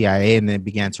the CIA, and then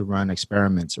began to run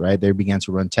experiments. Right, they began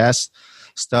to run tests,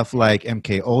 stuff like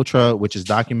MK Ultra, which is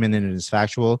documented and is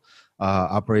factual.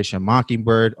 Operation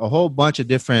Mockingbird, a whole bunch of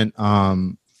different, a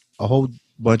whole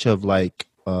bunch of like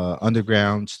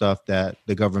underground stuff that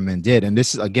the government did. And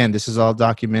this is all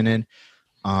documented,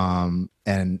 and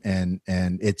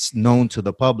it's known to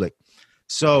the public.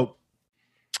 So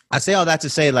I say all that to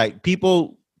say, like,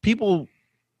 people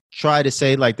try to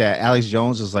say like that Alex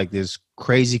Jones is like this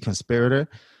crazy conspirator,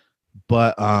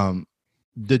 but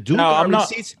the dude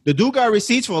got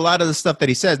receipts for a lot of the stuff that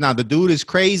he says. Now the dude is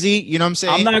crazy, you know what I'm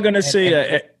saying? I'm not gonna say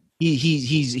that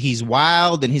he's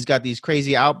wild and he's got these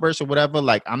crazy outbursts or whatever.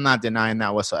 Like, I'm not denying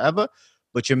that whatsoever,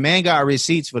 but your man got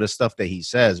receipts for the stuff that he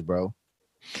says, bro.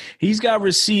 He's got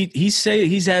receipt. He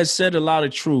has said a lot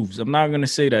of truths. I'm not gonna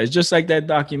say that. It's just like that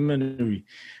documentary.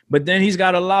 But then he's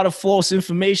got a lot of false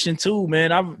information too,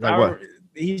 man.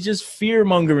 He's just fear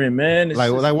mongering, man.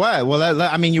 Like what? Well,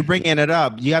 I mean, you're bringing it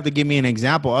up. You have to give me an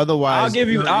example. Otherwise, I'll give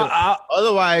you.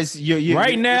 Otherwise, you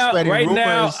right now.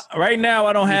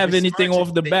 I don't have anything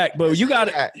off the back, but you got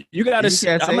to. I'm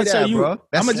gonna tell you. I'm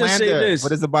gonna just say this. What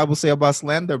does the Bible say about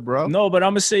slander, bro? No, but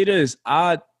I'm gonna say this.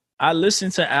 I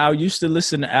listened to Al. Used to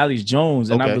listen to Alex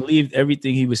Jones, and I believed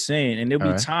everything he was saying. And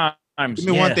there'll be times. Give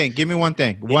me one thing. Give me one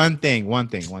thing. One thing.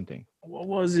 What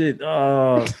was it?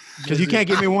 Because you can't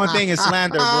give me one thing in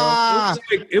slander, bro.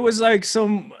 It was like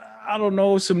some, I don't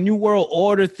know, some New World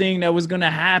Order thing that was gonna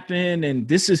happen, and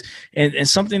this is and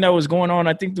something that was going on.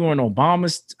 I think during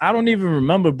Obama's. I don't even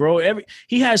remember, bro.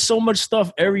 He has so much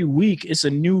stuff every week. It's a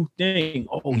new thing.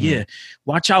 Oh yeah,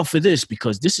 watch out for this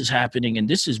because this is happening, and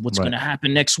this is what's gonna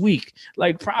happen next week.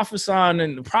 Like prophesying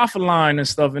and prophet line and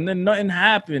stuff, and then nothing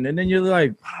happened, and then you're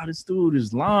like, wow, this dude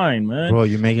is lying, man. Bro,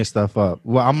 you're making stuff up.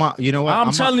 Well, you know what?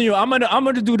 I'm telling you, I'm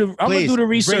gonna do the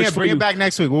research. Bring it back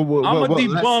next week. I'm gonna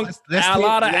debunk a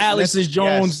lot of Alex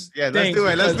Jones. Yes, let's do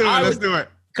it. Let's do it.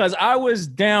 Because I was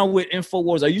down with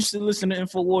InfoWars. I used to listen to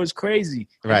InfoWars crazy.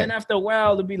 And then after a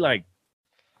while, to be like,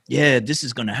 yeah, this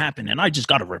is going to happen. And I just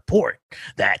got a report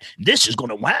that this is going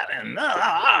to happen.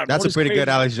 That's a pretty good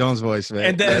Alex Jones voice, man.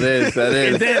 And then, that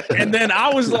is. And then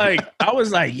I was like,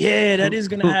 yeah, that is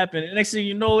going to happen. And next thing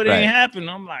you know, it ain't happening.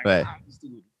 I'm like,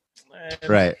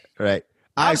 right.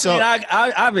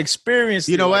 I've experienced.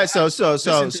 You know what? So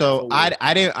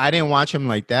I didn't watch him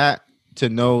like that to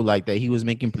know like that he was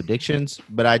making predictions,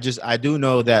 but I do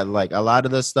know that like a lot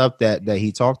of the stuff that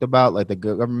he talked about, like the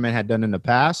government had done in the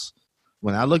past.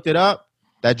 When I looked it up,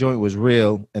 that joint was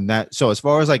real, and that. So as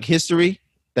far as like history,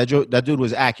 that dude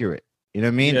was accurate. You know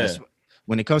what I mean? Yeah.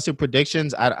 When it comes to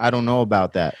predictions, I don't know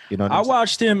about that. You know, I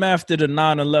watched him after the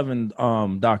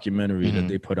 9/11 documentary that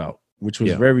they put out, which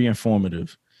was very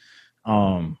informative.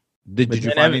 Did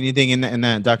you find anything in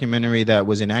that documentary that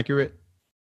was inaccurate?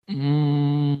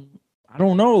 I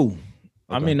don't know.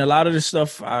 Okay. I mean, a lot of the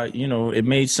stuff, it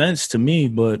made sense to me,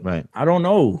 but I don't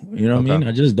know. You know what I mean?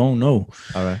 I just don't know.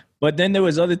 All right. But then there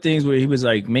was other things where he was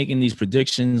like making these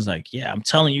predictions, like, yeah, I'm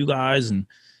telling you guys, and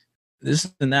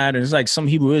this and that. And it's like some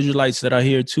Hebrew Israelites that I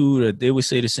hear too, that they would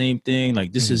say the same thing,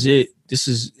 like, this is it. This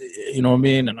is, you know what I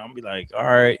mean? And I'll be like, all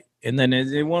right. And then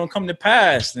it won't come to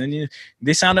pass. And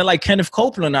they sounded like Kenneth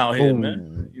Copeland out here,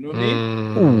 man. You know what I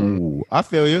mean? Ooh, I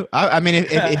feel you. I mean,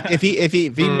 if he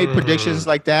made predictions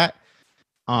like that,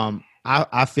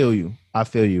 I feel you.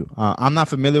 I'm not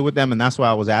familiar with them, and that's why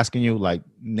I was asking you, like,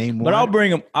 name one. But I'll bring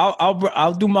them.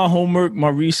 I'll do my homework, my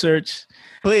research.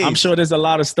 Please. I'm sure there's a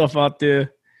lot of stuff out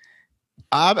there.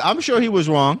 I'm sure he was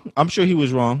wrong. I'm sure he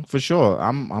was wrong for sure.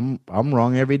 I'm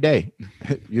wrong every day.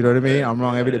 You know what I mean? I'm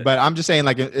wrong every day. But I'm just saying,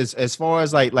 like, as far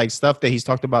as like stuff that he's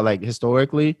talked about, like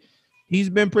historically, he's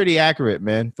been pretty accurate,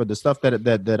 man. For the stuff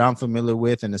that I'm familiar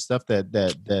with and the stuff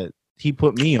that he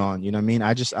put me on. You know what I mean?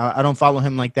 I don't follow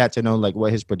him like that to know like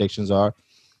what his predictions are.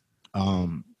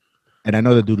 And I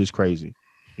know the dude is crazy.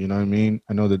 You know what I mean?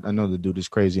 I know the dude is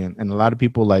crazy, and a lot of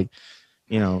people like,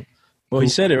 you know. Well, he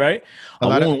said it right.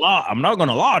 I'm not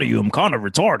gonna lie to you. I'm kind of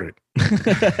retarded.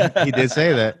 He did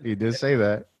say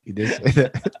that.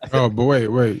 Oh, but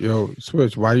wait, yo,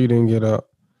 Switch. Why you didn't get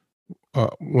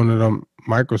one of them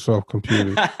Microsoft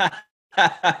computers?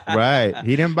 Right.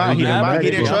 He didn't buy. He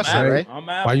didn't trust it, right?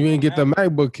 Why you didn't get the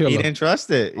MacBook killer? He didn't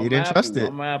trust it.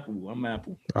 I'm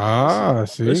Apple. Ah,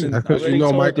 see, because you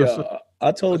know Microsoft.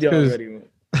 I told you already.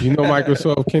 You know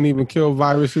Microsoft can't even kill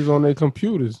viruses on their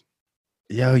computers.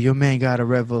 Yo, your man got a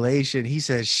revelation. He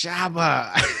said,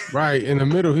 Shaba. Right. In the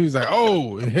middle, he was like,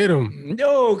 oh, it hit him.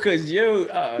 Yo, because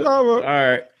all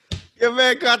right. Your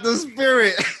man got the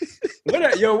spirit.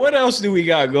 What else do we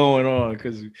got going on?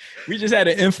 Because we just had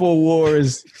an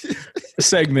InfoWars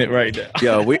segment right now.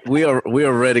 Yo, we are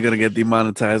already gonna get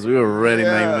demonetized. We are already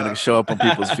not even gonna show up on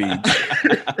people's feeds.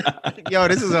 Yo,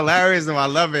 this is hilarious, though. I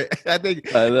love it. I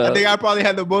think I probably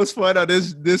had the most fun on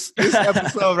this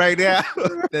episode right now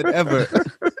than ever.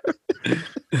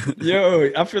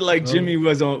 Yo, I feel like Jimmy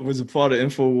was a part of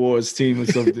InfoWars team or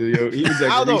something. Yo, he was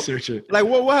like a researcher. Like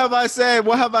what have I said?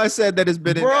 What have I said that has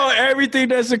been everything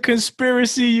that's a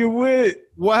conspiracy you with.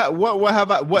 What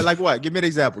have I what? Give me an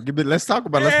example. Let's talk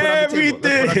about it. Let's put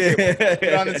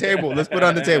it on the table. Let's put it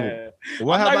on the table.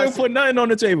 What I'm not gonna put nothing on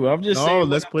the table. I'm just saying.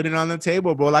 Let's put it on the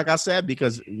table, bro. Like I said,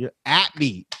 because you're at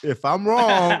me. If I'm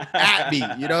wrong, at me.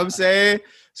 You know what I'm saying?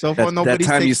 So for nobody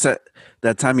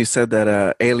that time you said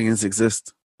that aliens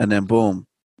exist, and then boom,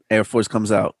 Air Force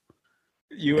comes out.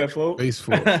 UFO. Space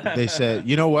Force. They said,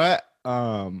 you know what?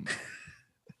 I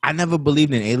never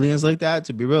believed in aliens like that.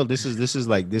 To be real, this is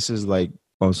like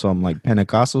on some like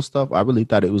Pentecostal stuff. I really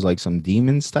thought it was like some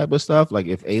demons type of stuff. Like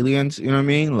if aliens, you know what I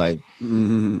mean, like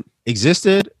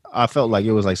existed, I felt like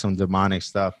it was like some demonic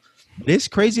stuff. But it's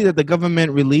crazy that the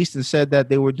government released and said that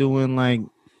they were doing like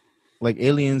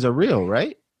aliens are real,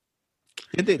 right?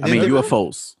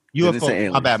 UFOs.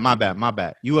 UFOs. My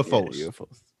bad. UFOs. Yeah,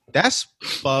 UFOs. That's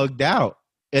bugged out.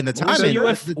 And the time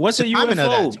what's a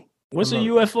UFO? What's a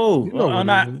UFO?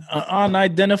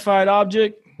 Unidentified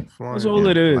object. That's all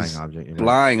it is.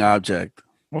 Flying object.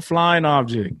 A flying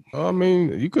object. I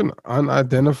mean, you can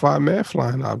unidentify man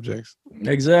flying objects.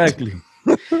 Exactly.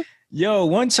 Yo,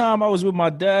 one time I was with my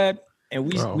dad, and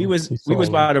we was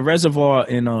by the reservoir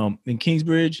in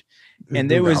Kingsbridge, and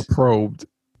there was probed,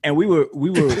 and we were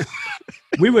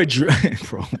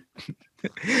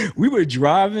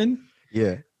driving.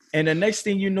 Yeah. And the next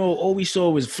thing you know, all we saw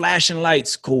was flashing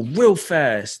lights go real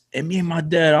fast. And me and my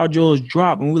dad, our jaws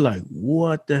dropped, and we're like,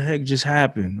 what the heck just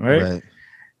happened? Right.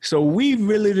 So we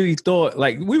really thought,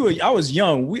 like, I was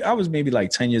young. I was maybe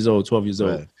like 10 years old, 12 years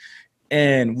old. Right.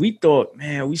 And we thought,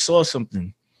 man, we saw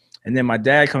something. And then my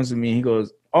dad comes to me and he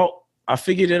goes, oh, I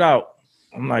figured it out.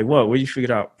 I'm like, what? What you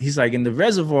figured out? He's like, in the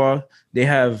reservoir, they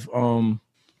have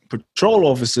patrol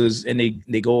officers, and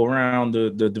they go around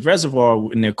the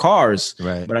reservoir in their cars.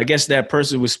 Right. But I guess that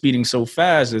person was speeding so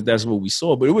fast that that's what we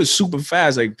saw. But it was super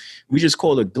fast. Like, we just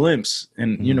called it a glimpse,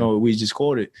 and we just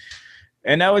called it.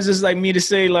 And that was just like me to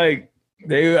say, like,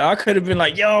 I could have been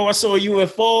like, yo, I saw a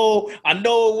UFO. I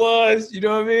know it was. You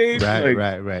know what I mean?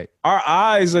 Right. Our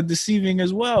eyes are deceiving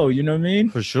as well. You know what I mean?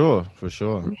 For sure.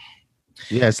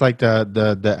 Yeah, it's like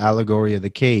the allegory of the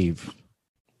cave,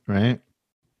 right?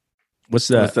 What's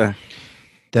that?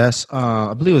 That's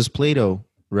I believe it was Plato,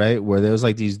 right? Where there was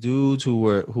like these dudes who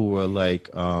were like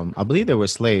I believe they were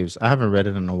slaves. I haven't read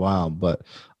it in a while, but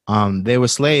they were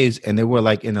slaves, and they were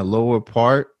like in the lower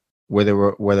part where they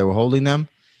were holding them.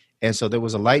 And so there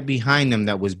was a light behind them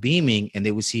that was beaming, and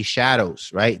they would see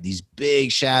shadows, right? These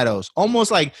big shadows,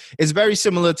 almost like it's very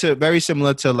similar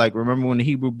to like, remember when the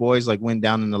Hebrew boys like went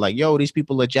down and they're like, yo, these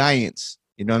people are giants.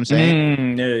 You know what I'm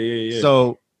saying? Yeah.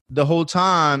 So the whole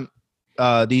time,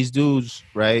 these dudes,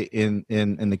 right, in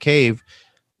the cave,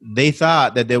 they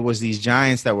thought that there was these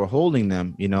giants that were holding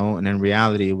them, and in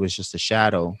reality, it was just a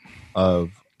shadow of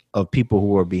people who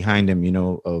were behind them,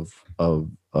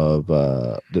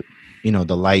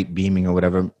 the light beaming or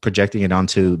whatever, projecting it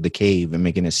onto the cave and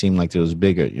making it seem like it was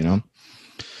bigger,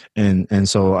 and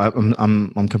so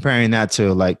I'm comparing that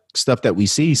to like stuff that we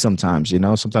see sometimes,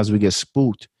 sometimes we get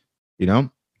spooked,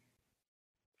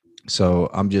 so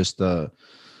I'm just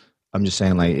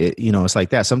saying, like, it's like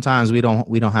that. Sometimes we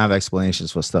don't have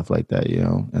explanations for stuff like that,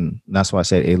 and that's why I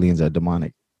said aliens are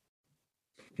demonic,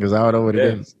 because I don't know what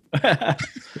it is.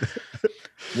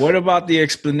 What about the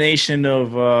explanation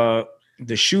of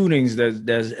the shootings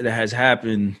that has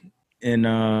happened in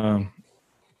the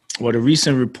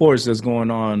recent reports that's going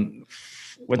on?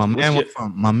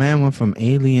 My man went from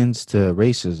aliens to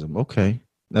racism. Okay,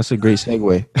 that's a great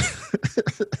segue.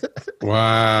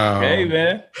 Wow. Hey,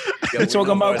 man, we're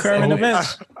talking about current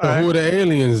events. So who are the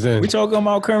aliens then? We're talking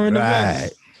about current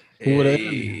events. Who are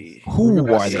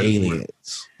the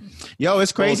aliens? Yo,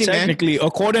 it's crazy, man. Technically,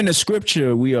 according to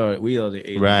scripture, we are the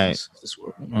aliens. Right.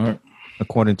 All right.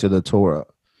 According to the Torah.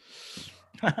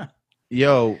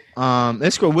 Yo,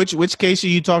 let's go. Which case are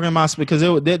you talking about? Because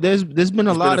there's been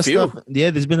a lot of stuff. Yeah,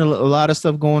 there's been a lot of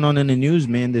stuff going on in the news,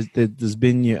 man. There's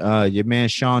been your man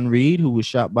Sean Reed, who was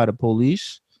shot by the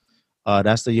police.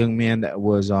 That's the young man that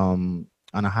was on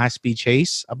a high speed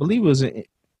chase. I believe it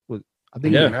was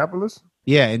Indianapolis.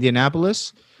 Yeah,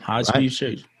 Indianapolis. High speed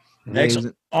chase.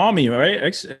 Ex-army, right?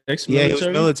 Ex-military? Yeah, he was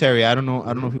military. I don't know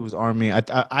if he was army.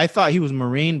 I thought he was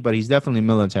Marine, but he's definitely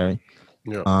military.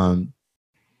 Yeah.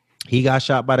 He got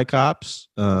shot by the cops.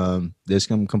 There's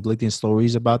some conflicting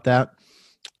stories about that.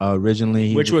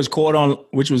 Originally, which was caught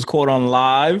on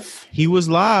live. He was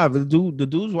live. The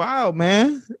dude's wild,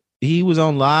 man. He was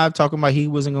on live talking about he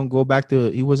wasn't gonna go back to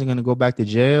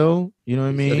jail. You know what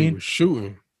I mean? He was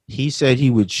shooting. He said he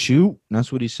would shoot.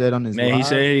 That's what he said on his Man, he live.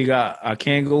 said I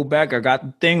can't go back. I got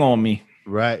the thing on me.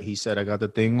 Right. He said, I got the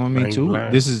thing on me Blank, too.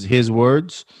 blank. This is his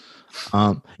words.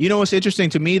 You know what's interesting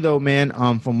to me though, man?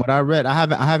 From what I read, I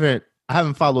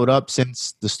haven't followed up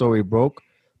since the story broke.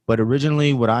 But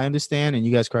originally, what I understand, and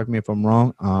you guys correct me if I'm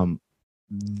wrong,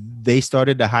 they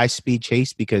started the high speed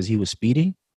chase because he was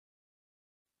speeding.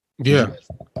 Yeah.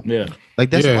 Yeah. Like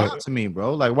that's Yeah. wild to me,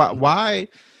 bro. Like why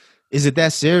is it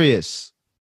that serious?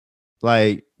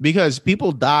 Like because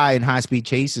people die in high speed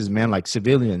chases, man, like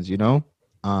civilians, you know?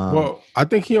 Well, I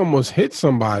think he almost hit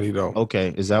somebody though.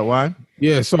 Okay, is that why?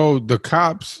 Yeah, so the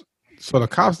cops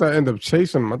that end up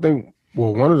chasing him, I think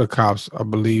one of the cops, I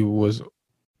believe, was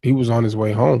on his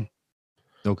way home.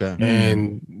 Okay.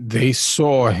 And they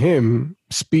saw him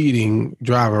speeding,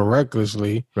 driving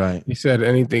recklessly. Right. He said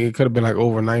anything, it could have been like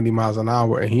over 90 miles an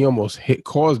hour, and he almost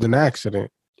caused an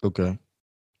accident. Okay.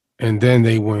 And then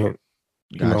they went,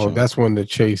 Gotcha. that's when the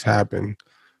chase happened.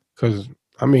 Because,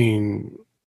 I mean,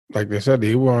 like they said,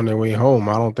 they were on their way home.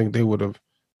 I don't think they would have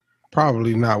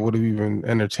even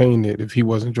entertained it if he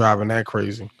wasn't driving that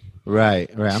crazy. Right.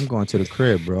 I'm going to the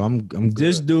crib, bro. I'm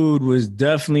This good. dude was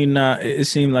definitely not. It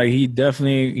seemed like he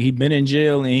been in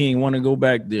jail and he ain't want to go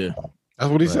back there.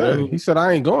 That's what he said. He said,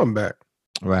 I ain't going back.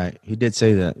 Right. He did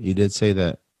say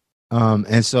that.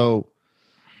 And so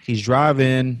he's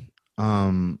driving,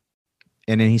 and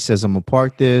then he says, I'm gonna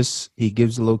park this. He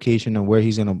gives the location of where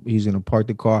he's gonna park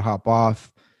the car, hop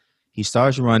off. He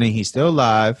starts running, he's still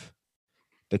alive.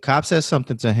 The cop says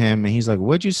something to him, and he's like,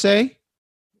 what'd you say?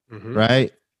 Mhm.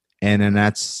 Right. And then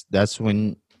that's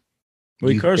when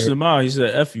Well, he cursed him out. He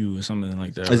said "F you" or something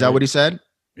like that. Is that what he said?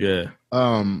 Yeah.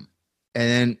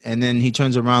 And then he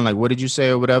turns around like, what did you say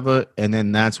or whatever? And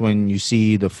then that's when you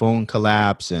see the phone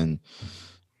collapse, and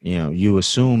you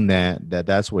assume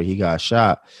that's where he got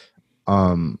shot.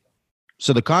 So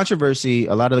a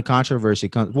lot of the controversy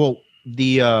comes. Well,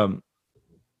 the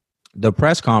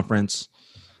press conference,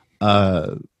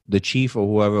 the chief or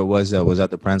whoever it was that was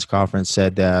at the press conference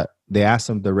said that they asked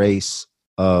him the race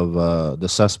of the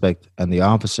suspect and the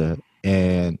officer,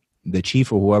 and the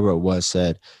chief or whoever it was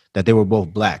said that they were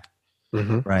both black.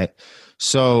 Mhm. Right.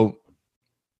 So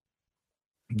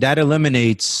that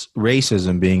eliminates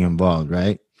racism being involved,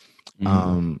 right?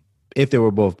 Mhm. If they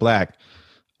were both black.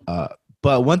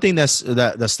 But one thing that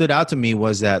stood out to me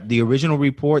was that the original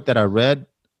report that I read,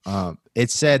 it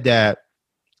said that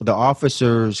the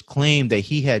officers claimed that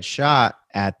he had shot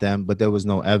at them, but there was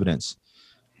no evidence.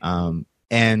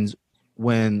 And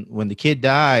when the kid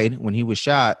died, when he was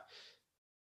shot,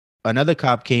 another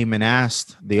cop came and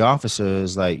asked the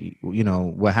officers, like,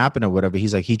 what happened or whatever.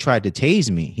 He's like, he tried to tase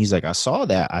me. He's like, I saw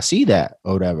that. I see that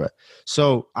or whatever.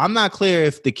 So I'm not clear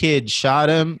if the kid shot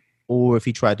him or if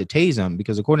he tried to tase him,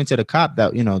 because according to the cop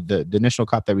that, the initial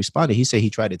cop that responded, he said he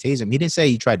tried to tase him. He didn't say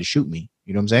he tried to shoot me.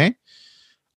 You know what I'm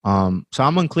saying? So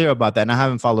I'm unclear about that, and I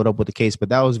haven't followed up with the case, but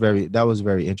that was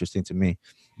very interesting to me.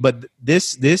 But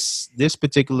this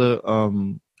particular,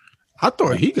 I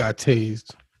thought he got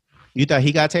tased. you thought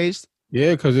he got tased?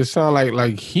 Yeah, because it sounded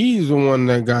like he's the one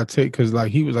that got tased. Because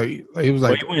he was like But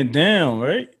he went down,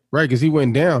 right? right, because he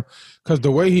went down. Because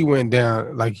the way he went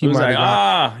down, like He was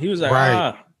like, He was like,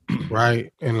 Right.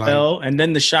 right, and like fell, and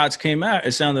then the shots came out.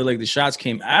 It sounded like the shots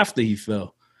came after he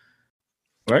fell.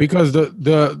 Right? because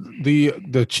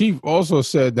the chief also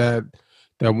said that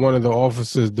one of the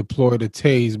officers deployed a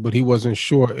tase, but he wasn't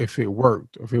sure if it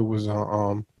worked, if it was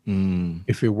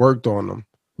if it worked on them.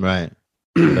 Right.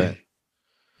 Right.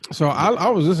 So I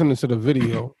was listening to the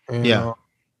video, and Yeah.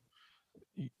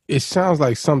 It sounds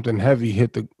like something heavy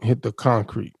hit the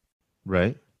concrete.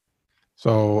 Right.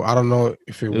 So I don't know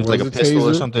if it was like a pistol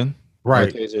or taser, something.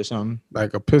 right? Or a taser or something.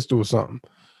 Like a pistol or something.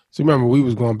 So remember, we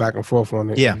was going back and forth on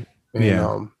it. Yeah. And,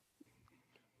 Yeah.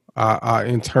 Our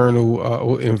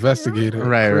internal investigator.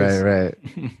 Right. Chris,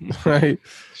 Right. right.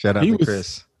 Shout out He to was-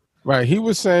 Chris. Right. He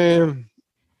was saying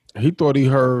he thought he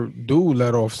heard dude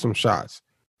let off some shots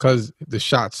because the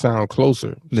shots sound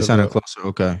closer. They sounded closer.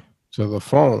 Okay. to the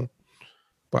phone.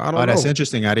 But I don't Oh, that's know.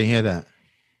 interesting. I didn't hear that.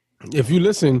 If you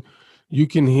listen, you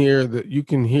can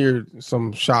hear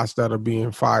some shots that are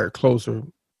being fired closer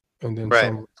and then Right.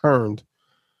 some returned.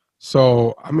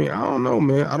 So I mean, I don't know,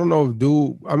 man. I don't know if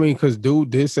because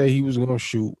dude did say he was gonna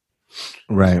shoot.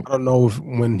 Right. I don't know if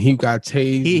when he got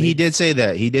tased, He did say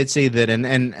that. He did say that,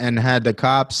 and had the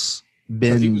cops 'cause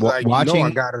been he was like, watching, I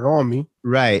got it on me.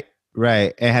 right,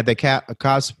 and had the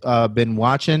cops been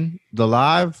watching the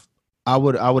live, I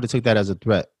would have took that as a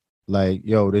threat. Like,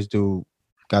 yo, this dude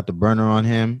got the burner on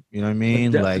him. You know what I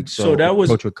mean? That- Like, so that was-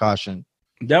 approach with caution.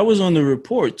 That was on the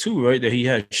report too, right? That he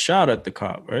had shot at the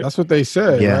cop, right? That's what they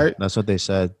said, Yeah, right? that's what they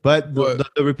said. But the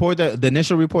report the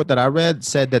initial report that I read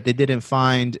said that they didn't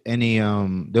find any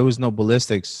there was no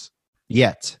ballistics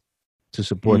yet to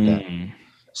support that.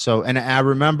 So, and I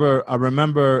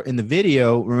remember in the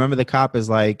video, the cop is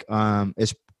like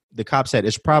the cop said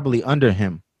it's probably under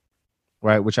him,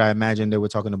 right? Which I imagine they were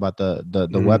talking about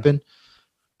the weapon.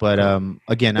 But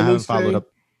again, I haven't followed up.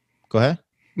 Go ahead.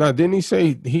 Now, didn't he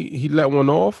say he let one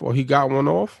off or he got one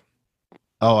off?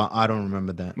 Oh, I don't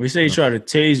remember that. We say he tried to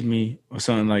tase me or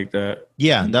something like that.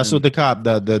 Yeah, that's what the cop,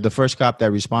 the first cop that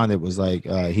responded was like,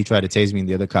 he tried to tase me, and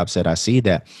the other cop said, I see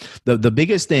that. The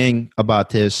biggest thing about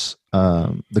this,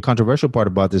 the controversial part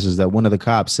about this is that one of the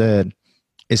cops said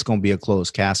it's going to be a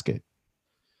closed casket,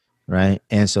 right?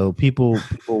 And so people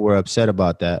were upset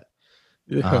about that.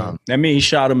 Yeah, that means he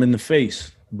shot him in the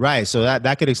face. Right, so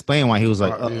that could explain why he was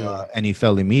like, and he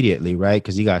fell immediately, right?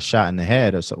 Because he got shot in the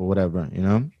head or whatever, you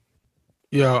know?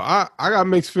 Yo, I got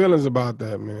mixed feelings about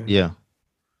that, man. Yeah.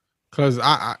 Cause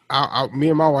me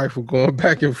and my wife were going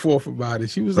back and forth about it.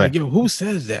 She was like, "Yo, who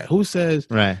says that? Who says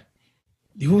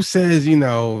Who says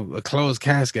a closed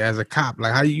casket as a cop?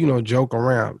 Like how you joke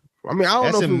around? I mean, I don't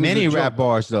know. That's in many rap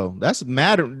bars though. That's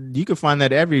matter. You can find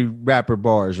that every rapper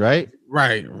bars, right?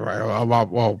 Right.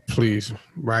 Well, please,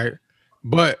 right.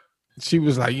 But she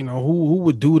was like, who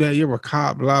would do that? You're a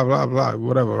cop, blah blah blah,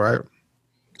 whatever, right?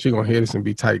 She gonna hear this and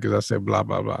be tight because I said blah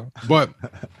blah blah. But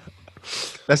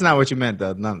that's not what you meant,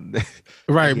 though. No.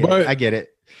 Right, I get it.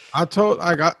 I told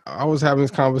I was having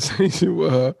this conversation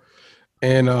with her,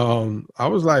 and I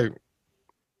was like,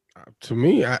 to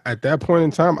me, at that point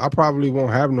in time, I probably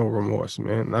won't have no remorse,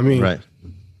 man. I mean,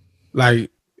 like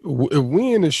if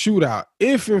we in a shootout,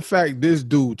 if in fact this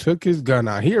dude took his gun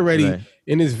out, he already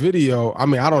in this video. I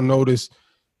mean, I don't know this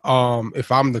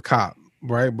if I'm the cop,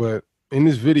 right? But in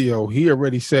this video, he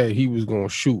already said he was gonna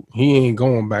shoot. He ain't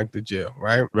going back to jail,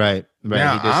 right? Right.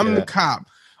 Now I'm the cop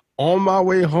on my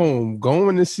way home,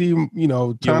 going to see,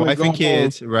 your wife and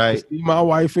kids, right? See my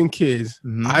wife and kids.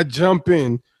 Mm-hmm. I jump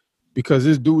in because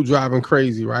this dude driving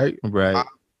crazy, right? Right.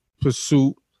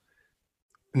 Pursuit.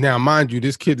 Now, mind you,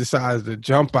 this kid decides to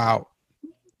jump out.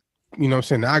 You know what I'm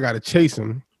saying? Now I got to chase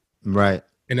him. Right.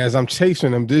 And as I'm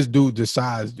chasing him, this dude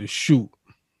decides to shoot.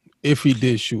 If he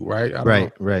did shoot, right?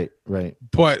 Right.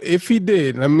 But if he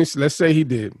did, let's say he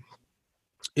did.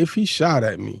 If he shot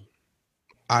at me,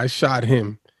 I shot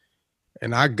him,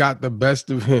 and I got the best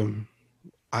of him.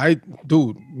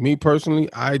 Me personally,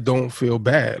 I don't feel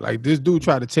bad. Like this dude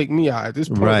tried to take me out. At this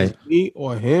point, it's me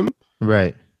or him.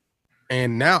 Right.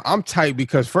 And now I'm tight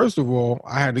because first of all,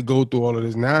 I had to go through all of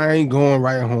this. Now I ain't going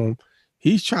right home.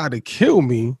 He's tried to kill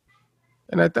me.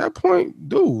 And at that point,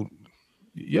 dude,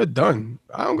 you're done.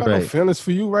 I don't got no feelings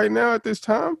for you right now at this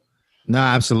time. No,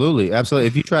 absolutely. Absolutely.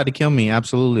 If you tried to kill me,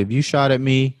 absolutely. If you shot at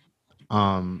me,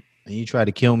 and you tried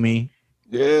to kill me.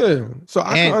 Yeah. So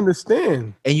I can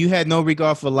understand. And you had no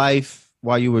regard for life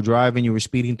while you were driving, you were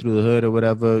speeding through the hood or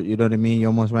whatever. You know what I mean? You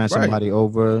almost ran somebody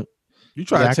over. You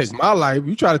try to take my life.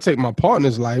 You try to take my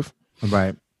partner's life.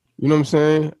 Right. You know what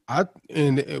I'm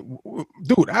saying?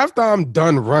 Dude, after I'm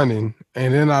done running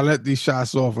and then I let these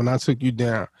shots off and I took you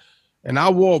down and I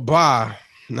walk by,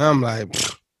 now I'm like,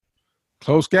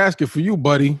 closed casket for you,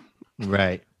 buddy.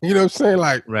 Right. You know what I'm saying?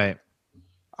 Like, right.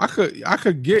 I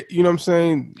could get, you know what I'm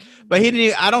saying? But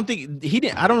I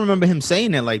don't remember him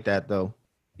saying it like that though.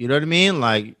 You know what I mean?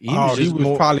 Like he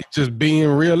was probably just being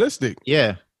realistic.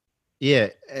 Yeah. Yeah.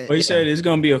 But he said it's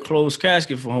gonna be a closed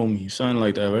casket for homie, something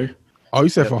like that, right? Oh, you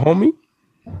said for homie?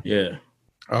 Yeah.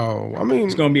 Oh, I mean,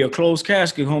 it's gonna be a closed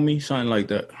casket, homie, something like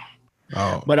that.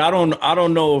 Oh, but I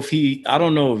don't know if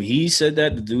he said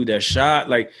that, the dude that shot.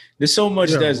 Like, there's so much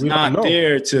that's not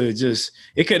there to just.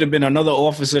 It could have been another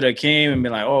officer that came and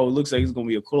been like, "Oh, it looks like it's gonna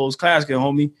be a closed casket,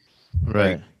 homie."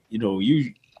 Right. Like,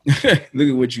 you look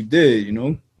at what you did.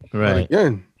 Right. But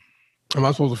again, am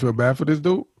I supposed to feel bad for this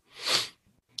dude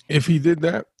if he did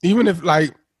that? Even if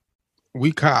like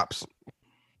we cops,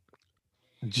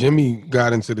 Jimmy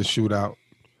got into the shootout.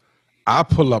 I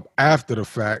pull up after the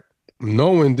fact,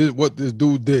 knowing what this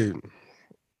dude did.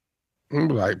 I'm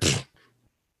like,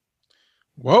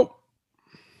 well,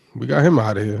 we got him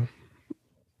out of here.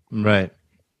 Right.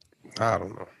 I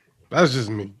don't know. That's just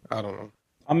me. I don't know.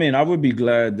 I mean, I would be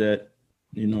glad that,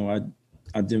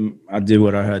 I did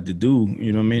what I had to do,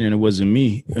 you know what I mean? And it wasn't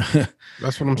me.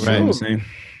 That's what I'm saying.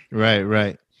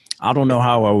 Right. I don't know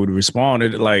how I would respond to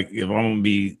it. Like, if I'm going to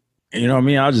be, you know what I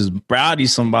mean? I'll just browdy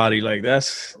somebody like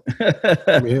that's.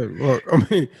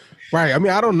 Right. I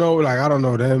mean, I don't know. Like, I don't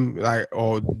know them. Like,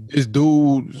 or this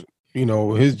dude,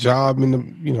 his job in the,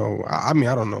 I mean,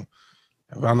 I don't know.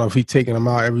 I don't know if he taking them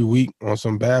out every week on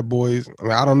some bad boys. I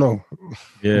mean, I don't know.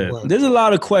 Yeah, But- there's a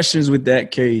lot of questions with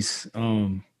that case.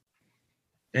 And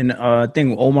I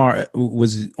think Omar Epps.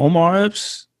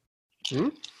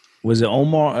 Was it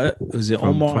Omar? Was it From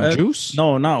Omar Epps? Juice?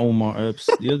 No, not Omar Epps.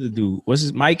 The other dude. What's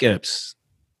his? Mike Epps.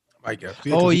 Mike Epps.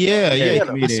 Oh yeah. Yeah, I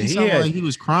comedian. see He something had- like he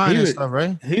was crying he and was- stuff,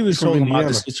 right? He was He's from talking about the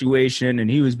Indiana. situation, and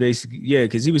he was basically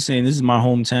because he was saying this is my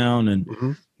hometown, and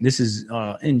Mhm. this is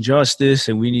injustice,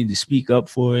 and we need to speak up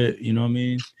for it. You know what I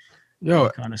mean? Yo,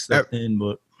 Kind of stepped in,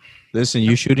 but Listen,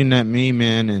 you shooting at me,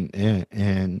 man,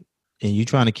 and you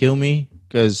trying to kill me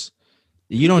because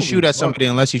you don't shoot at somebody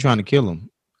unless you're trying to kill them.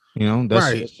 You know,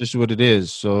 Right. that's just what it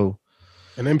is. So,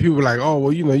 and then people were like, oh,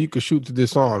 well, you could shoot to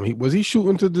disarm. Was he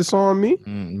shooting to disarm me?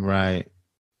 right.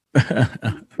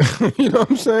 You know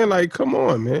what I'm saying? Like, come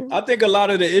on, man. I think a lot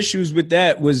of the issues with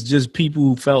that was just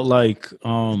people felt like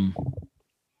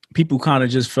people kind of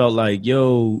just felt like,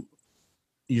 yo,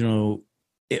 you know,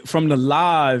 from the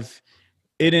live,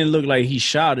 it didn't look like he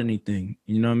shot anything.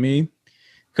 You know what I mean?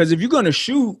 Because if you're gonna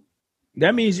shoot,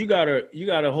 that means you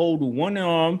gotta hold with one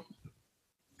arm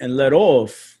and let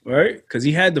off, right? Because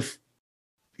he had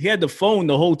the phone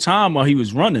the whole time while he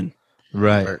was running,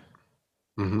 Right.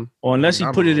 Mm-hmm. or unless he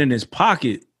put it in his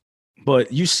pocket.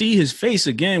 But you see his face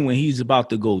again when he's about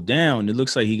to go down. It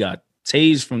looks like he got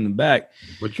tased from the back.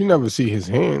 But you never see his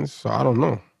hands, so I don't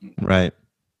know. Right.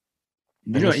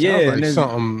 You And know, it sounds yeah, like and then-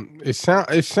 something.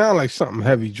 It sound like something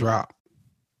heavy drop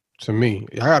to me.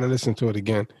 I gotta listen to it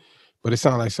again, but it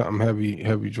sounds like something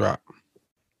heavy drop.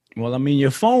 well, I mean, your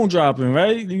phone dropping,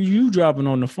 right? You dropping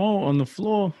on the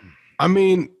floor. I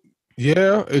mean,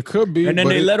 yeah, it could be. And then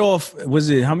but they let off, was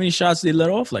it, how many shots they let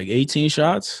off? Like 18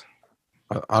 shots?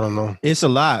 I don't know. It's a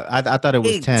lot. I thought it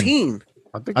was 10. 18.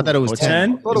 I think I thought it was Or 10.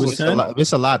 10? thought it was It's a 10? lot.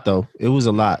 It's a lot though. It was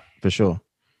a lot for sure.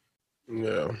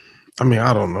 Yeah. I mean,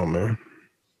 I don't know, man.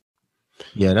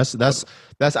 Yeah, that's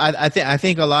I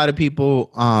think a lot of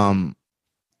people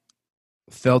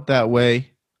felt that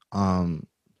way.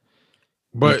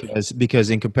 But because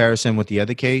in comparison with the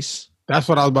other case, that's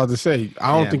what I was about to say.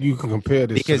 I don't Yeah. think you can compare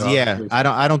this. because to the other case.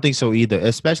 I don't think so either,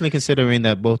 especially considering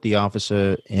that both the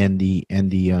officer and the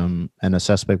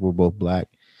suspect were both black.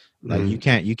 Like you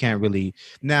can't really.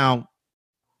 Now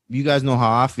you guys know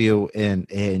how I feel,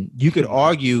 and you could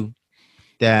argue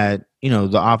that, you know,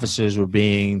 the officers were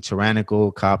being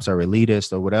tyrannical, cops are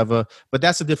elitist or whatever, but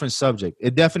that's a different subject.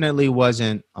 It definitely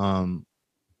wasn't.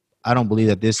 I don't believe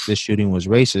that this shooting was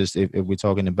racist. If we're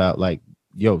talking about like,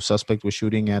 yo, suspect was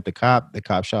shooting at the cop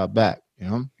shot back. You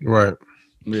know, Right.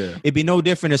 Yeah. it'd be no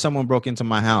different if someone broke into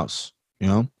my house. You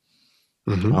know.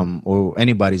 Mhm. Or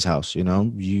anybody's house, you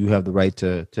know, you have the right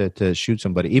to shoot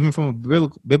somebody, even from a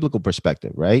biblical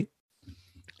perspective, right?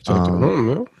 So,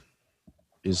 man.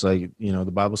 It's like, you know,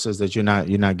 the Bible says that you're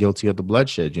not guilty of the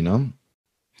bloodshed, you know.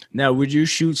 Now, would you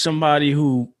shoot somebody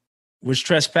who was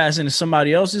trespassing to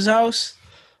somebody else's house?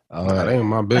 That ain't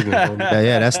my business. Bro.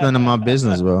 Yeah, that's none of my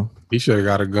business, bro. He should have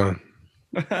got a gun.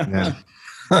 Yeah.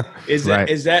 Is Right.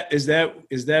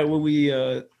 that what we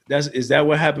is that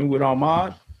what happened with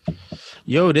Ahmaud?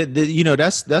 Yo, you know,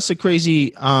 that's a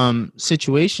crazy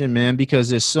situation, man, because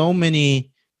there's so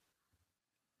many.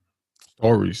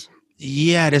 Stories.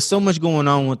 Yeah, there's so much going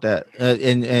on with that.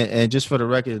 And just for the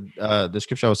record, the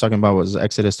scripture I was talking about was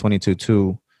Exodus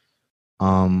 22:2,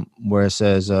 where it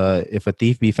says, if a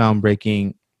thief be found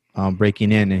breaking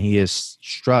in and he is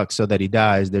struck so that he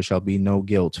dies, there shall be no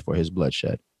guilt for his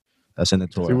bloodshed. That's in the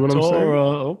See Torah. what I'm saying?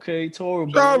 Torah, okay,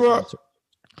 Torah. Torah.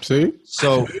 See?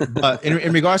 So, but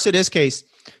in regards to this case,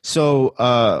 so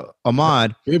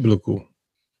Ahmaud, Biblical.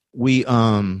 we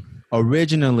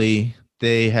originally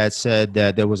they had said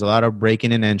that there was a lot of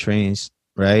breaking and entries,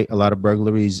 right? A lot of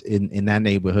burglaries in that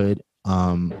neighborhood.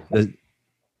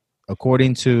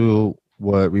 According to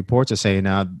what reports are saying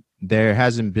now, there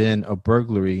hasn't been a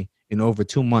burglary in over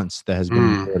 2 months that has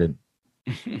been reported.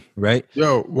 Right?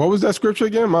 Yo, what was that scripture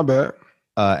again? My bad.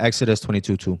 Exodus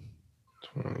 22:2.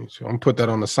 22. I'm gonna put that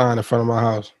on the sign in front of my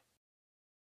house.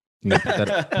 You put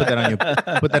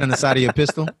that on the side of your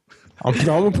pistol. I'm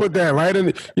gonna put that right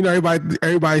in. You know,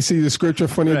 everybody sees the scripture in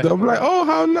front of them. Like, oh,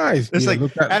 how nice! It's Yeah, like,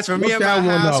 look that- as for me look and that my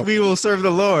one house, up. we will serve the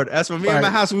Lord. As for me and my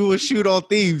Right. house, we will shoot all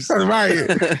thieves. Right.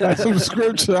 That's some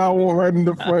scripture I want right in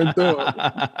the front door.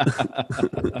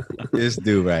 This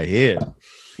dude right here.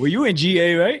 Were you in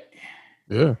GA, right?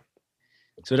 Yeah,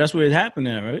 So that's where it happened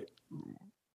at, right?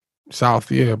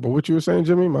 South. Yeah, but what you were saying,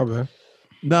 Jimmy? My bad.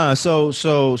 No, so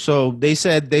they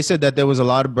said that there was a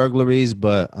lot of burglaries,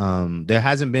 but there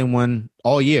hasn't been one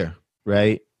all year,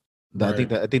 right? I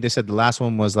think they said the last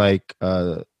one was like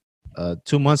 2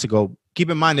 months ago. Keep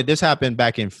in mind that this happened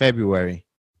back in February.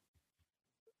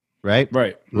 right?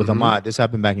 Right. With Ahmad. This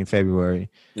happened back in February.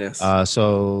 Yes.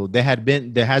 So there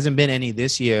hasn't been any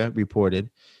this year reported.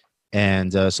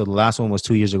 And so the last one was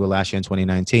 2 years ago, last year in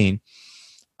 2019.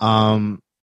 And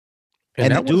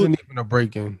that the wasn't even a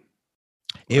break-in.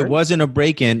 It right? wasn't a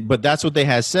break-in, but that's what they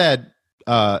had said.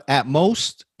 At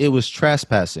most, it was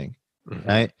trespassing,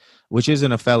 right? Which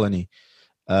isn't a felony,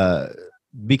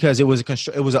 because it was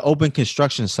an open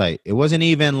construction site. It wasn't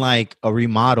even like a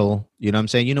remodel. You know what I'm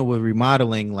saying? You know, with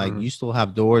remodeling, like you still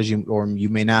have doors, or you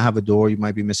may not have a door. You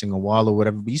might be missing a wall or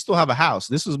whatever, but you still have a house.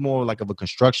 This is more like of a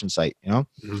construction site, you know?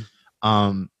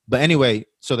 But anyway,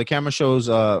 so the camera shows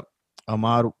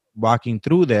Ahmad walking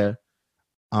through there.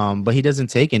 But he doesn't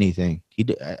take anything.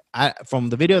 From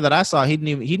the video that I saw, he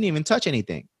didn't even touch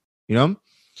anything. You know,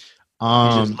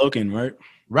 He's just looking, right?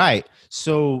 Right.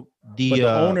 So the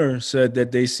owner said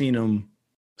that they seen him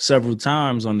several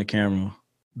times on the camera.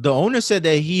 The owner said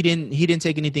that he didn't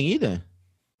take anything either.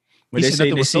 But they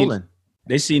say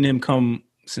they seen him come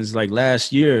since like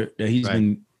last year, that he's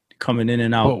been coming in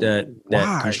and out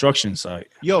that construction site.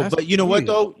 But you know what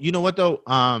though?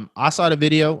 I saw the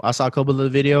video. I saw a couple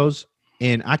of the videos.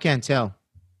 And I can't tell.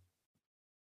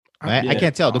 Right? I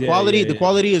can't tell. The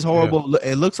quality is horrible.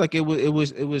 It looks like it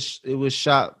was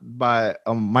shot by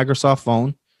a Microsoft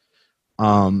phone.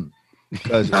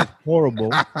 Because it's horrible.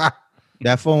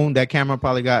 That camera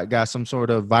probably got some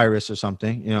sort of virus or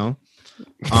something, you know.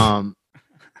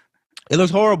 It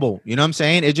looks horrible. You know what I'm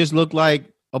saying? It just looked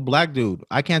like a black dude.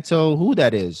 I can't tell who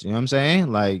that is. You know what I'm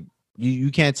saying? Like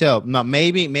you can't tell. Now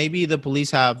maybe the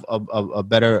police have a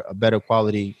better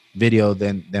quality video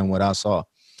than what I saw.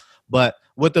 But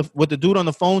what the dude on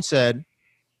the phone said,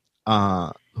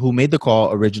 who made the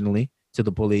call originally to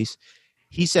the police,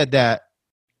 he said that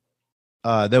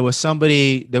there was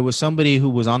somebody who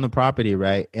was on the property,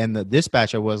 right? And the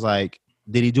dispatcher was like,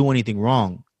 did he do anything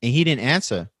wrong? And he didn't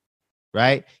answer,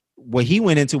 right? What he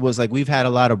went into was like, we've had a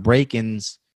lot of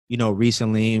break-ins, you know,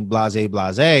 recently, blase.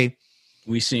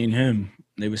 We seen him.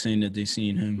 They were saying that they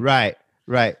seen him. Right.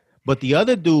 But the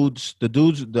other dudes,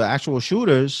 the actual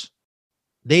shooters,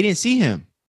 they didn't see him.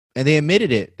 And they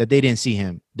admitted it, that they didn't see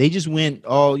him. They just went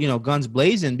all, you know, guns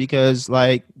blazing because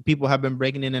like people have been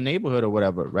breaking in the neighborhood or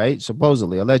whatever, right?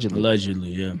 Supposedly,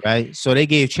 allegedly, yeah. Right. So they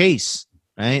gave chase,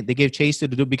 right? They gave chase to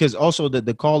the dude because also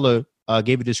the caller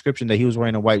gave a description that he was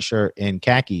wearing a white shirt and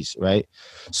khakis, right?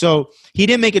 So he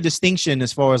didn't make a distinction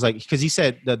as far as like, because he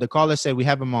said that the caller said we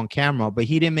have him on camera, but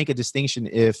he didn't make a distinction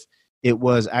if it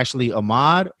was actually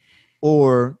Ahmad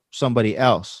or somebody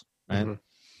else, right?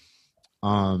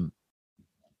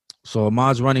 So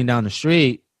Ahmad's running down the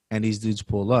street and these dudes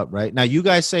pull up, right? Now you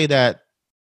guys say that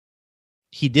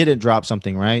he didn't drop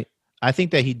something, right? I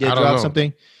think that he did drop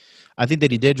something. I think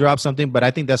that he did drop something, but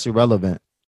I think that's irrelevant.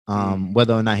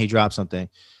 Whether or not he dropped something.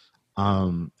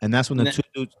 And that's when the two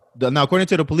dudes, now according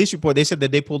to the police report, they said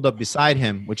that they pulled up beside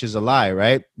him, which is a lie,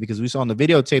 right? Because we saw on the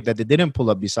videotape that they didn't pull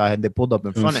up beside him, they pulled up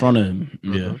in front of him.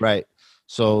 Yeah. Right.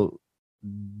 So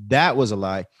that was a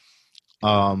lie.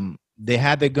 They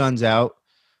had their guns out,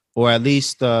 or at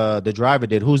least the driver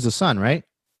did. Who's the son, right?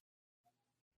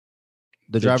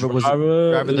 The driver was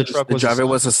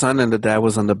the son, and the dad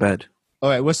was on the bed. All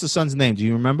right, what's the son's name? Do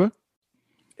you remember?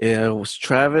 Yeah, it was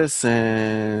Travis,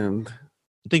 and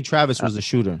I think Travis was the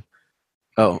shooter.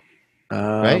 Oh,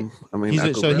 right. I mean,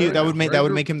 that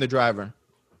would make him the driver,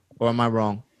 or am I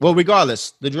wrong? Well,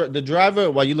 regardless, the driver.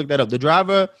 While you look that up, the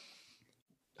driver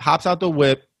hops out the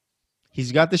whip.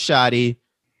 He's got the shotty.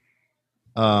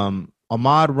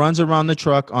 Ahmad runs around the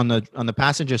truck on the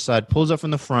passenger side, pulls up from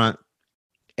the front,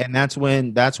 and that's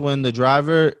when the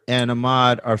driver and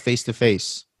Ahmad are face to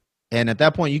face. And at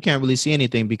that point, you can't really see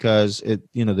anything because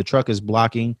the truck is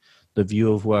blocking the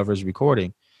view of whoever's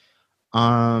recording.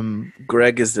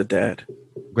 Greg is the dad.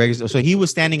 So he was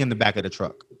standing in the back of the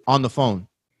truck on the phone.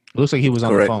 It looks like he was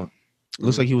on the phone.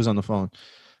 Looks like he was on the phone.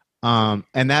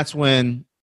 And that's when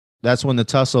the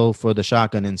tussle for the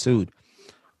shotgun ensued.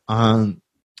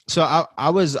 So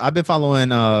I've been following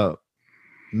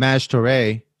Maj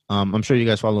Toure. I'm sure you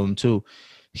guys follow him too.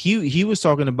 He was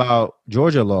talking about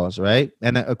Georgia laws, right?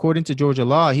 And according to Georgia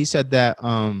law, he said that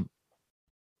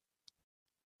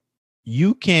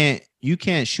you can't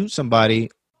shoot somebody,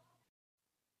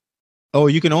 or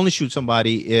you can only shoot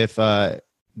somebody if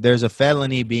there's a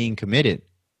felony being committed.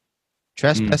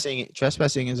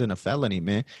 Trespassing isn't a felony,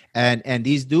 man. And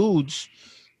these dudes,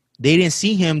 they didn't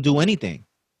see him do anything.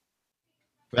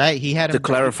 Right? He had to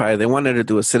clarify, they wanted to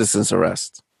do a citizen's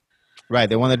arrest. Right,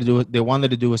 they wanted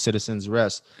to do a citizen's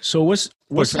arrest. So what's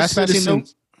the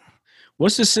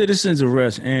citizen's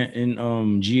arrest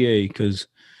in GA? Because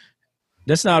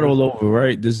that's not all over,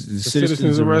 right? The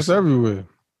citizen's arrest everywhere.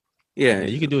 Yeah, Yeah,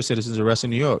 you can do a citizen's arrest in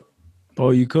New York.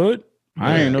 Oh, you could?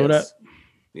 I Yeah. ain't know that.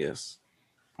 Yes.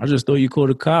 I just thought you called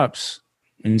the cops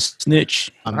and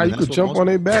snitch. I How you that's could what jump most on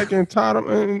their back and tie them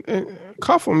and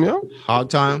cuff them, yo. hog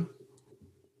time.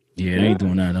 Yeah, they ain't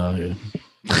doing that out here.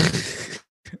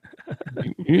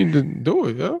 You need to do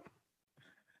it, yo.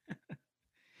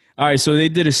 All right, so they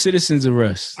did a citizen's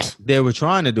arrest. They were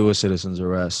trying to do a citizen's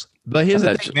arrest, but here's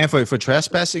the thing, man. For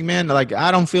trespassing, man, like I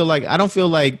don't feel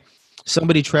like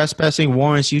somebody trespassing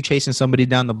warrants you chasing somebody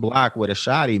down the block with a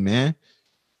shotty, man.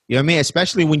 You know what I mean?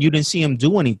 Especially when you didn't see him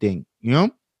do anything. You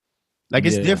know, like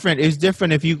it's Yeah. different. It's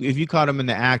different if you caught him in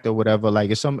the act or whatever.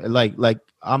 Like if some like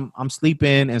I'm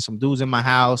sleeping and some dudes in my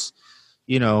house,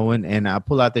 you know, and I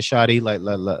pull out the shotty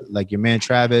like your man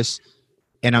Travis,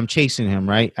 and I'm chasing him.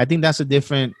 Right? I think that's a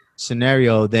different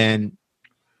scenario than,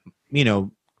 you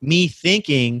know, me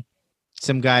thinking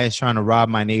some guy is trying to rob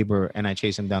my neighbor and I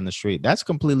chase him down the street. That's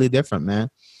completely different, man.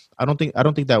 I don't think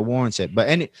that warrants it.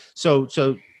 But so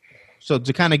to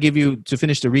kind of to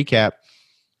finish the recap,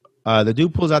 the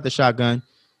dude pulls out the shotgun,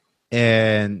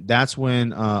 and that's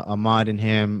when Ahmad and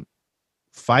him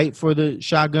fight for the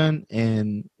shotgun,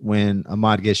 and when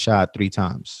Ahmad gets shot 3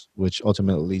 times, which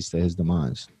ultimately leads to his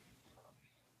demise.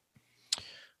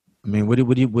 I mean, what do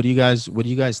you guys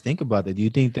think about that? Do you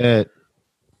think that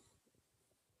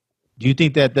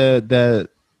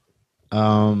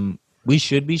we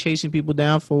should be chasing people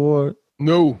down for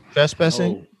No,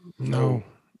 trespassing? no.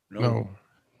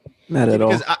 Not at all.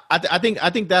 Because I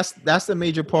think that's the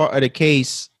major part of the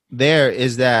case. There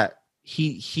is that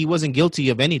he wasn't guilty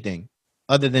of anything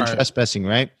other than Right. trespassing,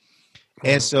 right?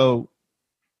 And so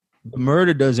the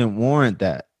murder doesn't warrant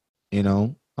that, you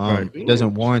know. It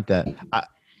doesn't warrant that.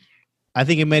 I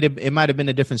think it might have been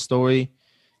a different story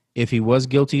if he was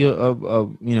guilty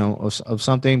of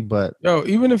something, but Yo,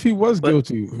 even if he was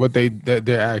guilty, what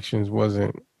their actions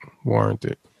wasn't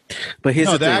warranted. But here's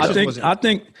No, the thing.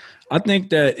 that I think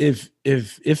that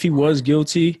if he was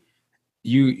guilty,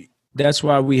 that's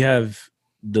why we have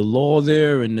the law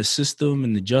there and the system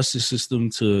and the justice system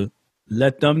to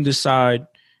let them decide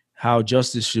how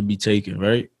justice should be taken,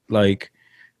 right? Like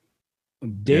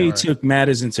they took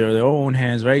matters into their own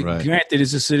hands, right? Granted,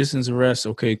 it's a citizen's arrest.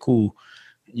 Okay, cool.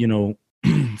 You know,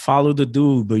 follow the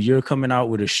dude, but you're coming out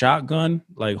with a shotgun,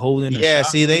 like holding. yeah.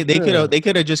 See, they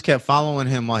could have just kept following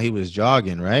him while he was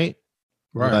jogging, right?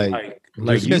 Right.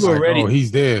 Like Just you already. oh,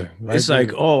 he's there. Right It's there.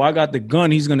 like, oh, I got the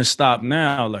gun. He's gonna stop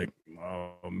now. Like,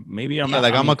 maybe I'm not.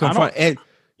 Like I'm gonna confront. And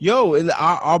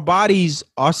our bodies,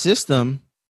 our system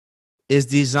is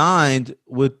designed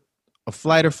with a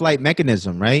fight or flight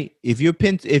mechanism, right? If you're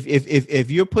if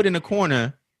you're put in a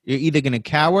corner, you're either gonna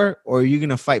cower or you're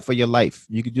gonna fight for your life.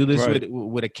 You could do this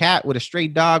with a cat, with a stray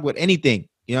dog, with anything.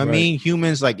 You know what I mean?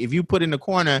 Humans, like if you put in a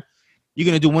corner, you're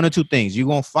gonna do one or two things. You're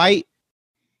gonna fight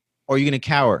or you're gonna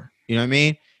cower. You know what I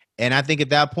mean? And I think at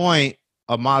that point,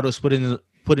 Ahmad was put in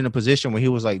a position where he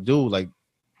was like, dude, like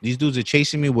these dudes are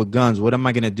chasing me with guns. What am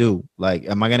I gonna do? Like,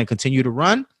 am I gonna continue to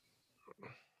run?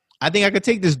 I think I could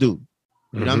take this dude.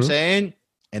 You know what I'm saying?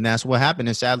 And that's what happened.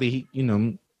 And sadly,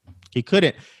 he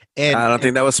couldn't. And I don't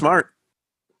think that was smart.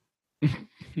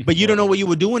 But you don't know what you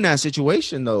would do in that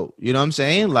situation, though. You know what I'm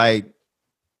saying? Like,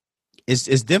 it's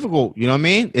difficult. You know what I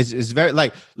mean? It's very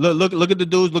like look at the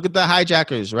dudes. Look at the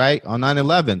hijackers, right? On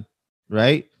 9/11,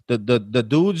 right? The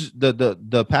dudes,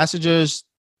 the passengers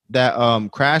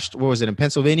that crashed. What was it in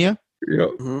Pennsylvania?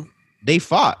 Yeah. They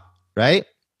fought, right?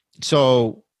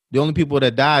 So the only people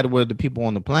that died were the people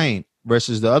on the plane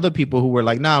versus the other people who were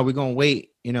like, nah, we're gonna wait,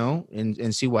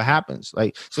 and see what happens.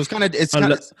 Like, so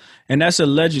and that's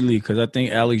allegedly because I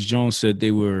think Alex Jones said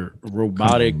they were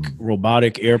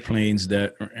robotic airplanes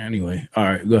that. Anyway, all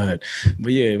right, go ahead.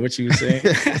 But yeah, what you were saying?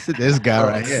 This guy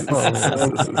right here.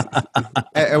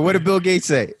 And what did Bill Gates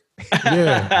say?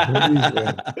 Yeah.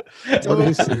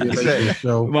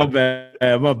 My bad.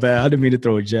 I didn't mean to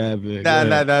throw a jab in.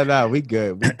 Nah. We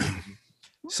good.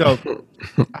 So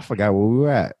I forgot where we were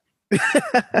at.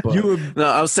 No,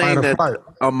 I was saying that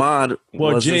Ahmad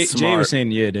wasn't Jay smart. was saying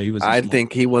that he was. I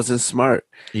think he wasn't smart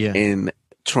in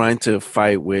trying to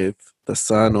fight with the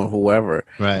son or whoever.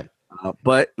 Right.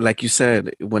 But like you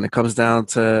said, when it comes down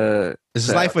to it's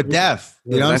life or death.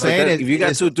 You know what I'm saying? If you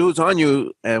got two dudes on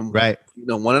you and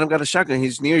one of them got a shotgun,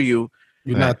 he's near you.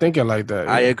 You're not thinking like that.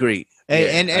 I agree.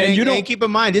 And you don't keep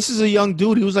in mind, this is a young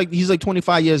dude. He's like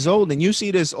 25 years old, and you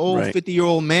see this old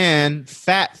 50-year-old man,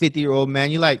 fat 50-year-old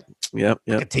man. You're like, I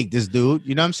can take this dude.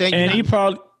 You know what I'm saying? And he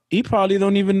probably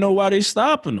don't even know why they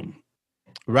stopping him.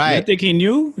 Right? I think he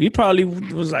knew. He probably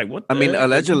was like, "What?" I mean,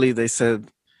 allegedly they said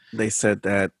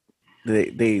that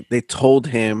they told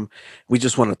him, we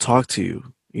just want to talk to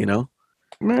you.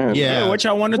 Man, Yeah. What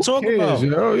y'all want to talk about?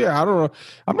 Yo? Yeah, I don't know.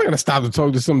 I'm not gonna stop to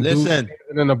talk to some Listen,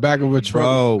 dude in the back of a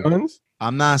truck with guns.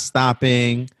 I'm not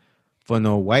stopping for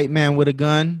no white man with a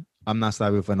gun. I'm not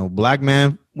stopping for no black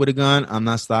man with a gun. I'm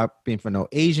not stopping for no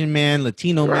Asian man,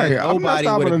 Latino man, nobody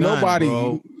with a gun. Nobody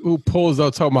bro. who pulls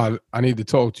up talking about, I need to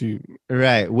talk to you.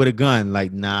 Right, with a gun.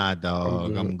 Like, nah,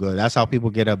 dog, I'm good. That's how people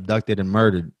get abducted and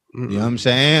murdered. You know what I'm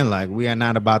saying? Like, we are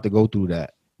not about to go through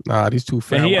that. Nah, these two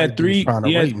fat he white had three. dudes trying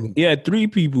to rape me. He had three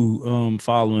people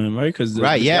following him, right? Because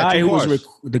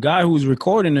the guy who was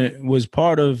recording it was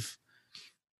part of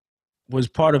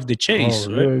the chase,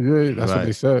 right? Yeah, that's what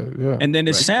they said. Yeah, and then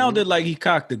it sounded like he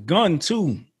cocked the gun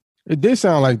too. It did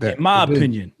sound like that. In my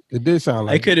opinion, it did sound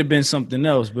like it could have been something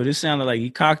else, but it sounded like he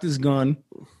cocked his gun.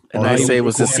 And I say it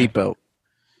was a seatbelt.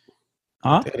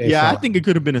 Huh? Yeah, I think it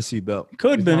could have been a seatbelt.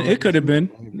 Could have been. It could have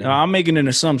been. I'm making an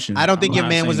assumption. I don't think your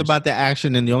man was about the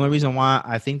action, and the only reason why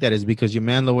I think that is because your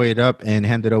man lowered up and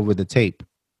handed over the tape.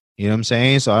 You know what I'm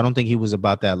saying? So I don't think he was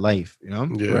about that life. You know?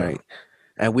 Yeah. Right.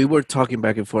 And we were talking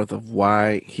back and forth of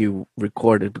why he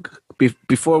recorded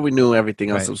before we knew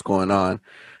everything else that was going on.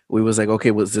 We was like,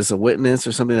 okay, was this a witness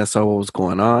or something that saw what was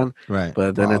going on? Right.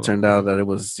 But then it turned out that it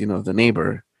was, the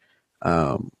neighbor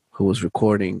who was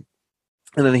recording.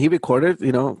 And then he recorded,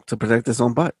 to protect his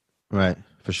own butt. Right.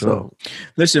 For sure. So,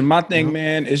 listen, my thing,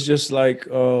 man, is just like,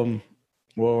 I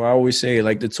always say,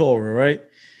 like the Torah, right?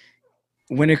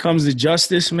 When it comes to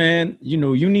justice, man, you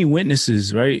need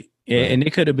witnesses, right? And they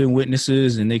could have been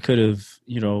witnesses, and they could have,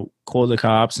 called the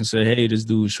cops and said, hey, this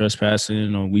dude's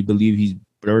trespassing, or we believe he's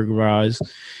burglarized.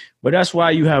 But that's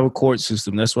why you have a court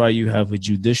system. That's why you have a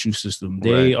judicial system.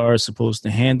 They are supposed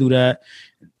to handle that.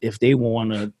 If they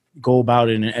want to go about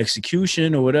it in an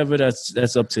execution or whatever,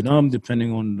 that's up to them,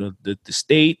 depending on the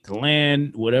state, the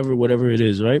land, whatever it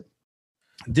is, right?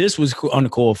 This was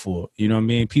uncalled for. You know what I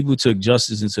mean? People took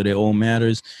justice into their own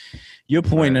matters. You're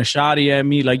pointing a shotty at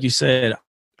me, like you said.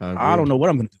 I don't know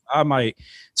what I'm gonna do. I might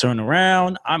turn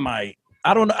around. I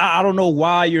don't know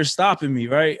why you're stopping me,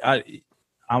 right?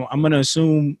 I'm gonna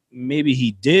assume maybe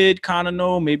he did kind of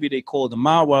know. Maybe they called him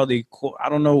out while they called. I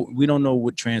don't know. We don't know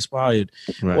what transpired.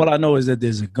 Right. All I know is that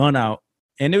there's a gun out,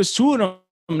 and there was two of them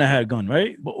that had a gun,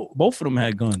 right? Both of them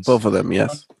had guns. Both of them,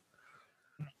 yes.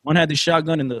 One had the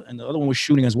shotgun, and the other one was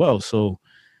shooting as well. So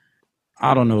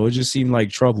I don't know. It just seemed like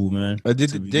trouble, man.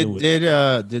 Did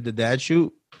the dad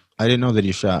shoot? I didn't know that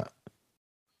he shot.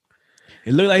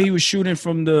 It looked like he was shooting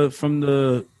from the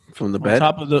bed,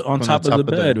 on top of the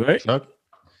bed, right? Truck?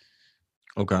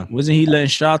 Okay. Wasn't he letting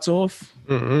shots off?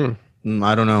 I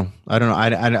don't know. I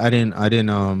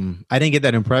didn't get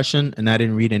that impression, and I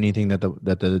didn't read anything that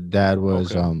the dad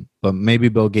was. Okay. But maybe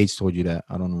Bill Gates told you that.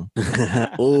 I don't know.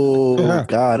 Oh,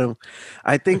 got him.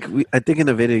 I think in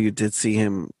the video you did see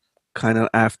him kind of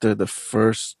after the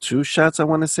first two shots. I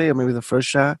want to say, or maybe the first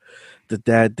shot. The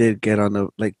dad did get on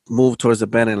move towards the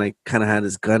bed and kind of had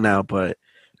his gun out, but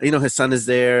his son is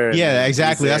there. Yeah,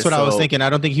 exactly. That's what I was thinking. I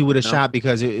don't think he would have shot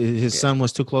because his son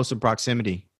was too close in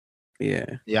proximity.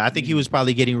 Yeah. I think he was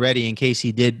probably getting ready in case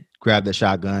he did grab the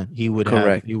shotgun. He would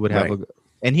have.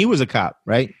 And he was a cop,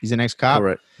 right? He's an ex-cop.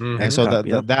 Correct. Mm-hmm. And so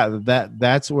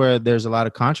that's where there's a lot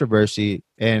of controversy.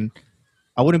 And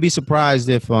I wouldn't be surprised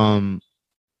if all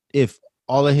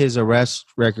of his arrest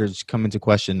records come into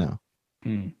question now.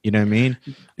 You know what I mean?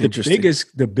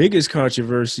 The biggest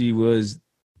controversy was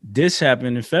this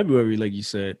happened in February, like you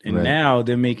said, and now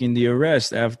they're making the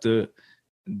arrest after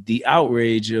the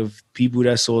outrage of people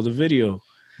that saw the video.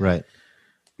 Right.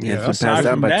 Yeah, it's passed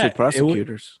down by two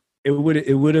prosecutors. It would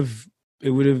have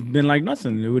been like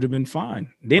nothing. It would have been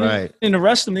fine. They didn't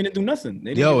arrest them. They didn't do nothing.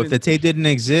 If the tape didn't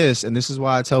exist, and this is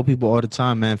why I tell people all the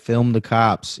time, man, film the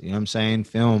cops. You know what I'm saying?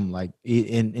 Film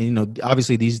and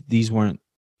obviously these weren't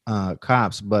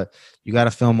cops, but you got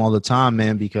to film all the time,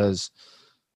 man, because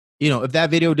if that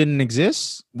video didn't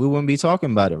exist, we wouldn't be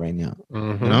talking about it right now.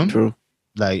 Mm-hmm. True.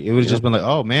 Like it would just been like,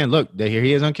 oh man, look, here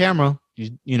he is on camera.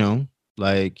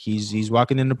 Like he's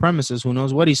walking in the premises. Who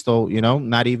knows what he stole?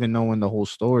 Not even knowing the whole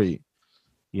story.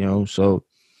 So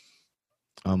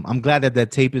I'm glad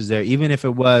that tape is there, even if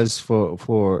it was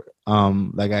for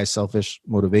that guy's selfish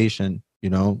motivation.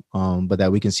 But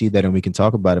that we can see that and we can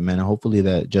talk about it, man. And hopefully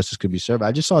that justice could be served.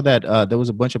 I just saw that there was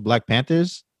a bunch of Black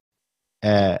Panthers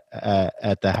at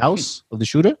the house of the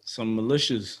shooter. Some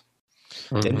militias.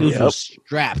 Them dudes were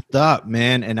strapped up,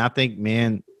 man. And I think,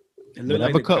 man,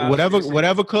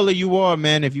 whatever color you are,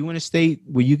 man, if you in a state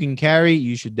where you can carry,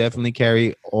 you should definitely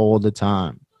carry all the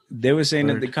time. They were saying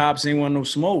that the cops ain't want no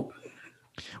smoke.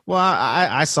 Well,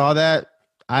 I saw that.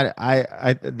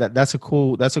 That's a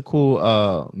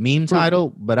cool meme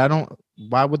title, but I don't.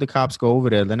 Why would the cops go over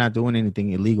there? They're not doing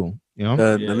anything illegal. You know?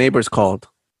 The neighbors called.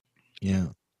 Yeah.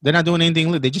 They're not doing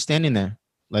anything. They're just standing there.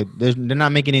 Like they're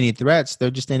not making any threats. They're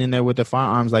just standing there with their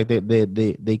firearms, like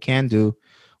they can do,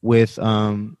 with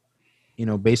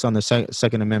based on the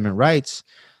Second Amendment rights.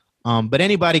 But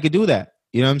anybody could do that.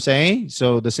 You know what I'm saying?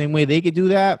 So the same way they could do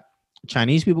that,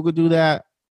 Chinese people could do that,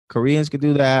 Koreans could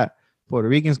do that, Puerto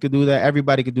Ricans could do that.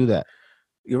 Everybody could do that.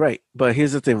 You're right. But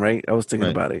here's the thing, right? I was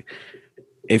thinking about it.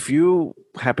 If you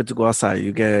happen to go outside,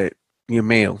 you get your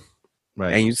mail,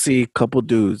 right, and you see a couple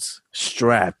dudes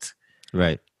strapped,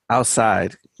 right,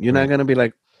 outside, you're not gonna be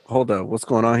like, hold up, what's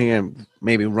going on here? And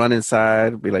maybe run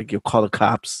inside, be like, you'll call the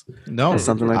cops. No, or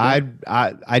something like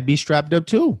that. I'd be strapped up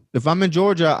too. If I'm in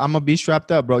Georgia, I'm gonna be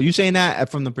strapped up, bro. You saying that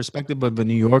from the perspective of a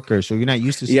New Yorker, so you're not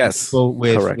used to seeing people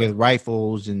with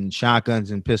rifles and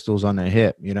shotguns and pistols on their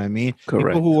hip. You know what I mean?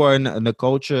 Correct. People who are in the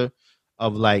culture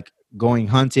of like going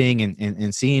hunting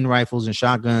and seeing rifles and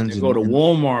shotguns. They go to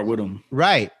Walmart with them.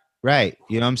 Right.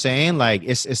 You know what I'm saying? Like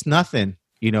it's nothing.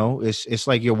 You know, it's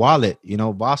like your wallet. You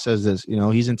know, boss says this. You know,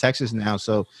 he's in Texas now,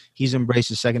 so he's embraced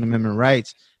the Second Amendment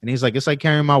rights, and he's like, it's like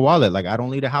carrying my wallet. Like I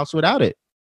don't leave the house without it.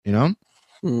 You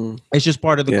know, it's just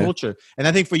part of the culture. And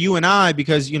I think for you and I,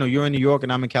 because you're in New York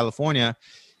and I'm in California,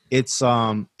 it's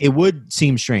it would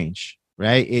seem strange,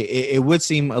 right? It would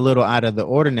seem a little out of the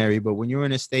ordinary. But when you're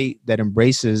in a state that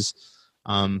embraces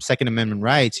Second Amendment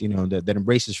rights, that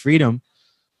embraces freedom,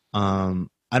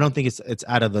 I don't think it's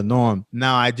out of the norm.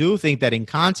 Now, I do think that in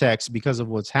context, because of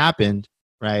what's happened,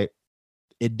 right,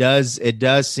 it does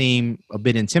seem a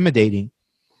bit intimidating,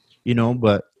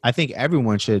 but I think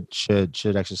everyone should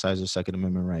exercise their Second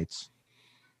Amendment rights.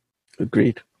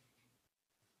 Agreed.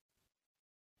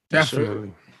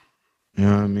 Definitely. You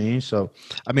know what I mean? So,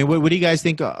 I mean, what do you guys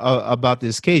think about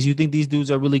this case? You think these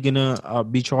dudes are really gonna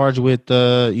be charged with?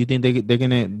 You think they're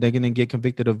gonna get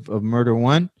convicted of murder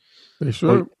one? They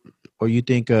should. Or you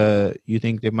think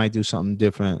they might do something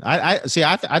different? I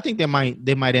think they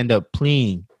might end up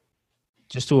pleading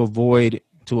just to avoid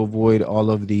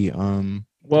all of the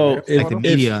the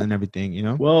media and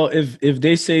everything, Well, if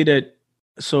they say that,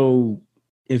 so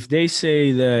if they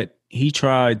say that he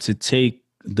tried to take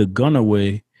the gun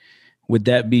away, would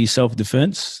that be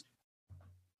self-defense?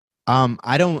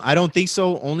 I don't think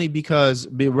so. Only because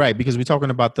we're talking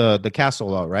about the castle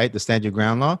law, right? The stand your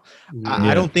ground law.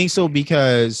 I don't think so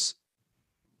because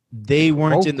they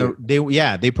weren't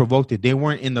they provoked it. They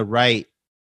weren't in the right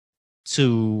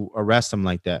to arrest him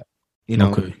like that,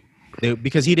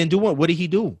 because he didn't do what did he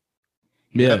do?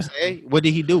 What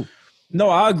did he do? No,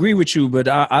 I agree with you, but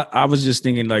I was just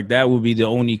thinking like that would be the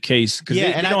only case because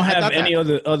they don't have any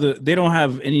other they don't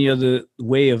have any other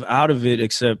way of out of it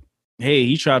except, hey,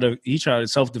 he tried to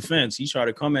self-defense. He tried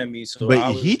to come at me. So,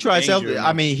 but he tried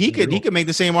I mean, he could make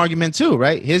the same argument too,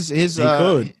 right? He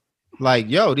could. Like,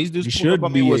 yo, these dudes pulled up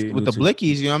on me with the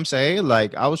blickies. You know what I'm saying?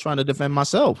 Like, I was trying to defend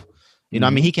myself. I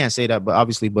mean, he can't say that, but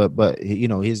obviously, but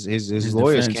his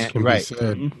lawyers can't. Right.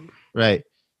 Right.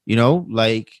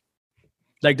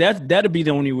 Like that'd be the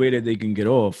only way that they can get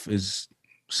off is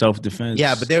self-defense.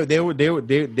 Yeah, but they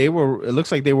were. It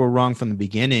looks like they were wrong from the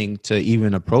beginning to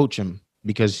even approach him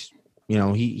because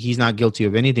he's not guilty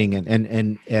of anything,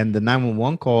 and the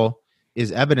 911 call is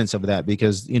evidence of that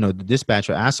because the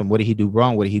dispatcher asked him, what did he do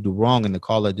wrong, and the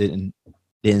caller didn't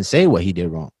say what he did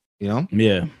wrong.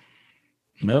 Yep.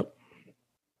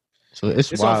 So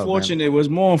it's wild, unfortunate. Man. It was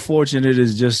more unfortunate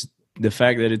is just the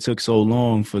fact that it took so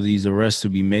long for these arrests to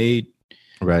be made,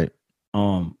 right?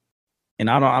 And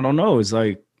I don't know, it's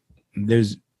like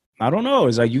it's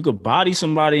like you could body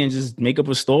somebody and just make up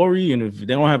a story, and if they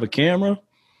don't have a camera,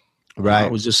 right,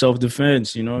 it was just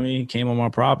self-defense. You know what I mean? He came on my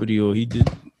property, or he did.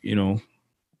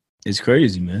 It's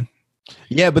crazy, man.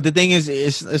 Yeah, but the thing is,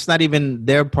 it's not even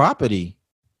their property.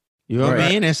 You know what I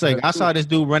mean? It's like I saw this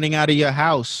dude running out of your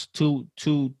house,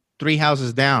 3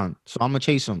 houses down, so I'm gonna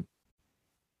chase him.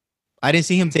 I didn't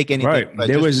see him take anything. Right.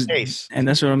 There was, and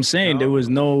that's what I'm saying. There was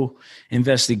no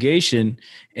investigation,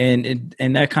 and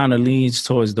that kind of leans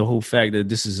towards the whole fact that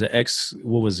this is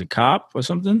a cop or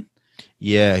something.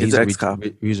 Yeah, he's an ex-cop.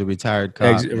 He's a retired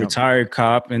cop. Retired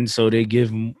cop, and so they give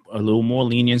him a little more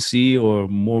leniency or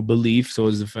more belief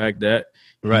towards the fact that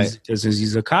because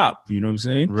he's a cop. You know what I'm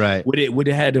saying? Right. Would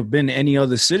it have been any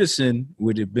other citizen?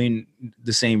 Would it have been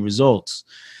the same results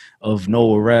of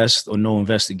no arrest or no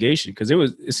investigation? Because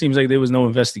it seems like there was no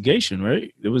investigation,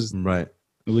 right? It was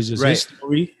just his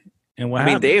story. And what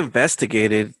happened? They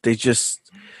investigated. They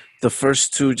just the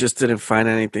first two just didn't find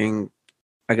anything,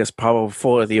 I guess, probable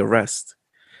for the arrest,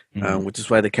 which is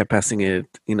why they kept passing it,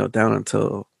 down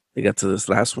until they got to this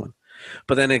last one.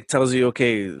 But then it tells you,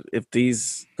 okay, if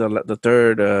the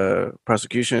third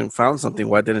prosecution found something,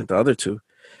 why didn't the other two?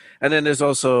 And then there's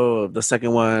also the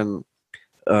second one.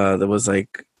 That was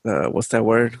like, what's that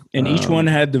word? And each one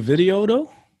had the video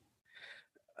though.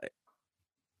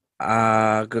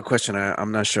 Good question.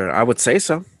 I'm not sure. I would say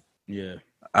so. Yeah,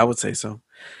 I would say so.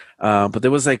 But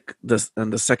there was like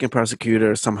and the second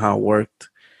prosecutor somehow worked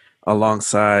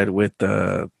alongside with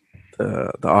the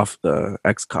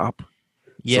ex cop.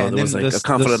 Yeah, so and there was then like a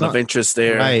conflict of interest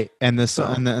there, right? And the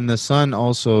son, and the son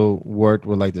also worked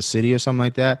with like the city or something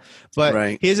like that. But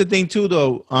Right. here's the thing too,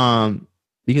 though,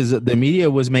 because the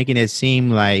media was making it seem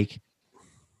like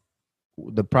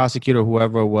the prosecutor,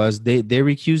 whoever it was, they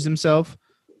recused themselves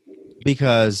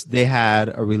because they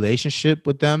had a relationship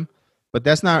with them, but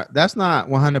that's not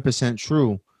 100%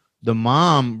 true. The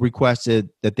mom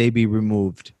requested that they be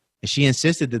removed, and she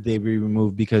insisted that they be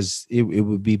removed because it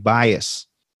would be bias.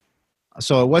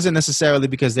 So it wasn't necessarily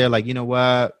because they're like, you know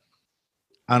what,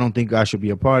 I don't think I should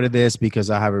be a part of this because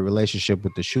I have a relationship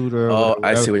with the shooter. Oh, whatever.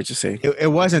 I see what you're saying. It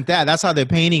wasn't that. That's how they're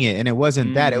painting it, and it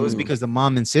wasn't that. It was because the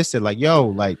mom insisted, like, yo,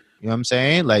 like, you know what I'm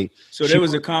saying, like. So there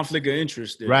was a conflict of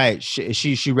interest there, right?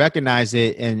 She recognized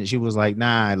it, and she was like,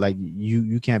 nah, like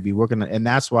you can't be working, and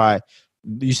that's why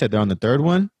you said they're on the third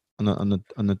one, on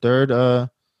the third. The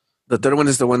third one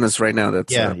is the one that's right now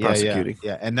that's prosecuting.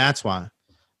 Yeah, and that's why.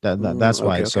 That's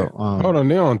why. Okay. So hold on,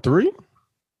 they're on 3.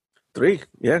 3,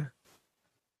 yeah.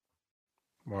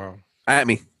 Wow. At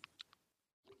me.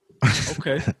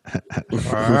 Okay.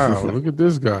 Wow, look at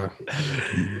this guy.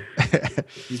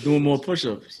 He's doing more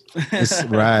push-ups.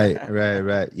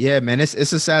 right. Yeah, man, it's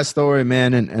a sad story,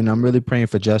 man, and I'm really praying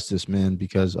for justice, man,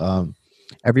 because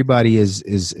everybody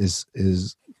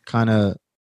is kind of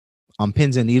on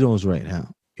pins and needles right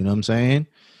now. You know what I'm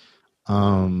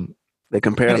saying? They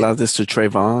compare a lot of this to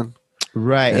Trayvon,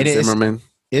 right? And Zimmerman.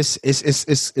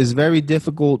 It's very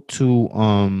difficult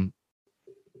to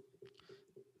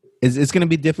It's going to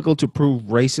be difficult to prove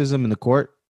racism in the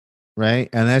court, right?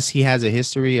 Unless he has a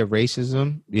history of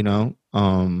racism, you know.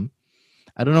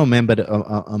 I don't know, man, but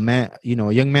a man, you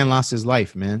know, a young man lost his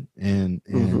life, man, and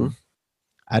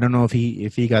I don't know if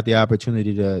he got the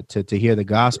opportunity to hear the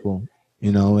gospel,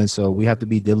 you know, and so we have to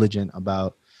be diligent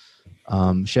about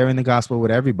sharing the gospel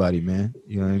with everybody, man.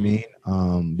 You know what I mean?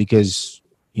 Because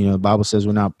you know, the Bible says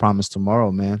we're not promised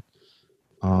tomorrow, man.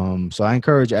 So I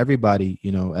encourage everybody,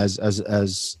 you know, as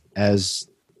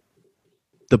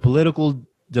the political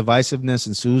divisiveness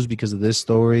ensues because of this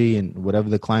story and whatever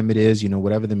the climate is, you know,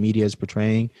 whatever the media is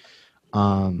portraying,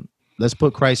 let's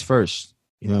put Christ first.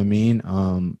 You know what I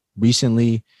mean?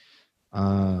 Recently,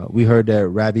 we heard that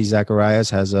Ravi Zacharias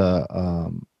has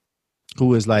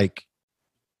who is like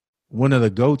one of the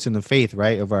goats in the faith,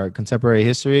 right, of our contemporary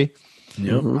history.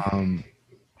 Yep.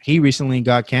 He recently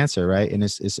got cancer, right, and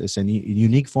it's a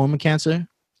unique form of cancer,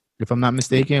 if I'm not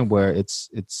mistaken, where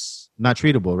it's not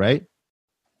treatable, right?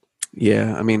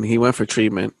 Yeah, I mean, he went for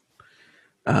treatment,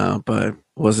 but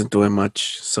wasn't doing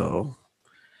much. So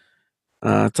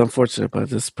it's unfortunate, but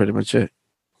that's pretty much it.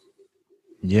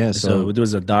 Yeah. So there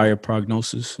was a dire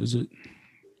prognosis. Is it?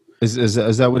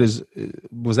 Is that what is?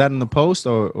 Was that in the post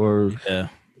or yeah?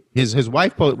 His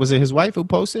wife was it his wife who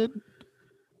posted?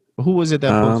 Who was it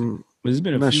that posted? There's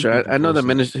been I'm not sure. I know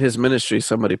his ministry.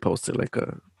 Somebody posted like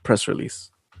a press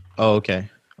release. Oh, okay.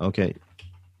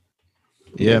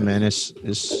 Yeah, man. It's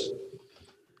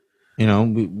you know,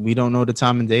 we don't know the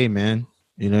time and day, man.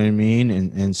 You know what I mean?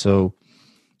 And so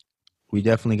we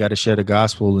definitely got to share the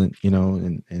gospel and, you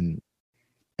know,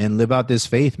 and live out this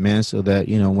faith, man, so that,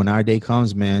 you know, when our day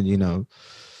comes, man, you know,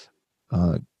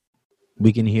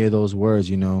 we can hear those words,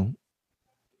 you know.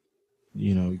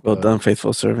 Well done,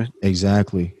 faithful servant.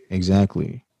 Exactly.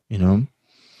 You know.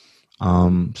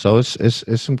 So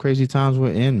it's some crazy times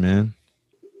we're in, man.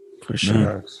 For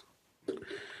sure.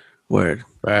 Word.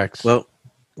 Facts. Well,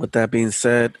 with that being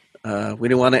said, we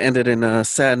didn't want to end it in a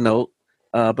sad note.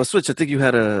 But Switch, I think you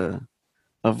had a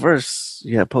verse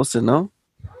you had posted, no?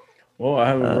 Oh, I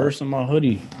have a verse on my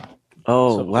hoodie.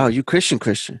 Oh, so, wow, you Christian.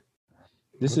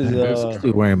 This is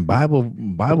wearing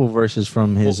Bible verses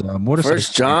from his motorcycle. 1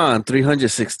 John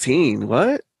 3:16.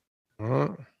 What?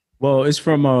 Well, it's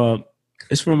from a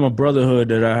brotherhood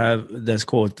that I have that's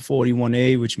called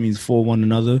 41A, which means for one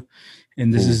another.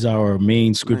 And this is our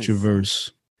main scripture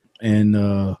verse. And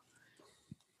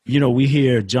you know, we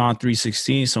hear John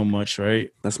 3:16 so much, right?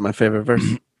 That's my favorite verse.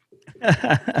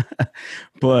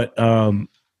 But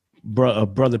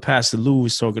brother Pastor Lou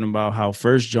was talking about how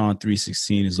 1 John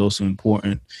 3:16 is also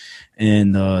important.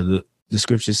 And the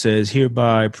scripture says,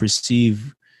 hereby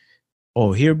perceive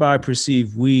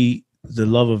we the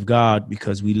love of God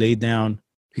because he laid down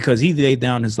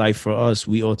his life for us.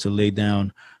 We ought to lay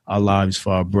down our lives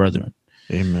for our brethren.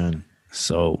 Amen.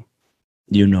 So,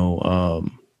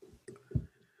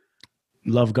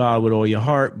 love God with all your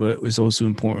heart, but it's also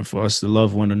important for us to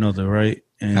love one another, right?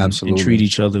 And Absolutely. treat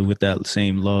each other with that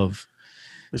same love,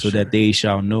 so that they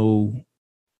shall know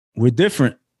we're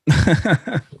different.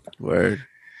 Word.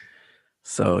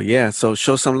 So so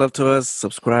show some love to us.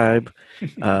 Subscribe.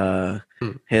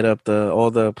 Hit up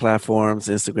all the platforms.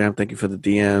 Instagram. Thank you for the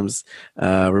DMs.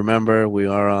 Remember, we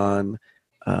are on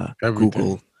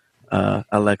Google,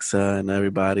 Alexa, and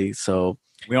everybody. So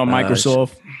we on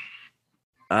Microsoft.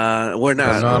 We're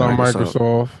not on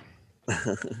Microsoft.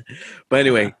 But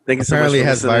anyway, thank you so much. Apparently, for it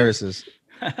has viruses.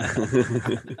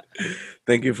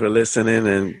 Thank you for listening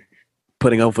and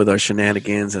putting up with our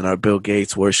shenanigans and our Bill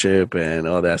Gates worship and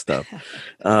all that stuff.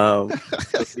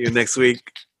 See you next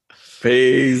week.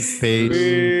 Peace.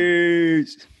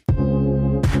 Peace.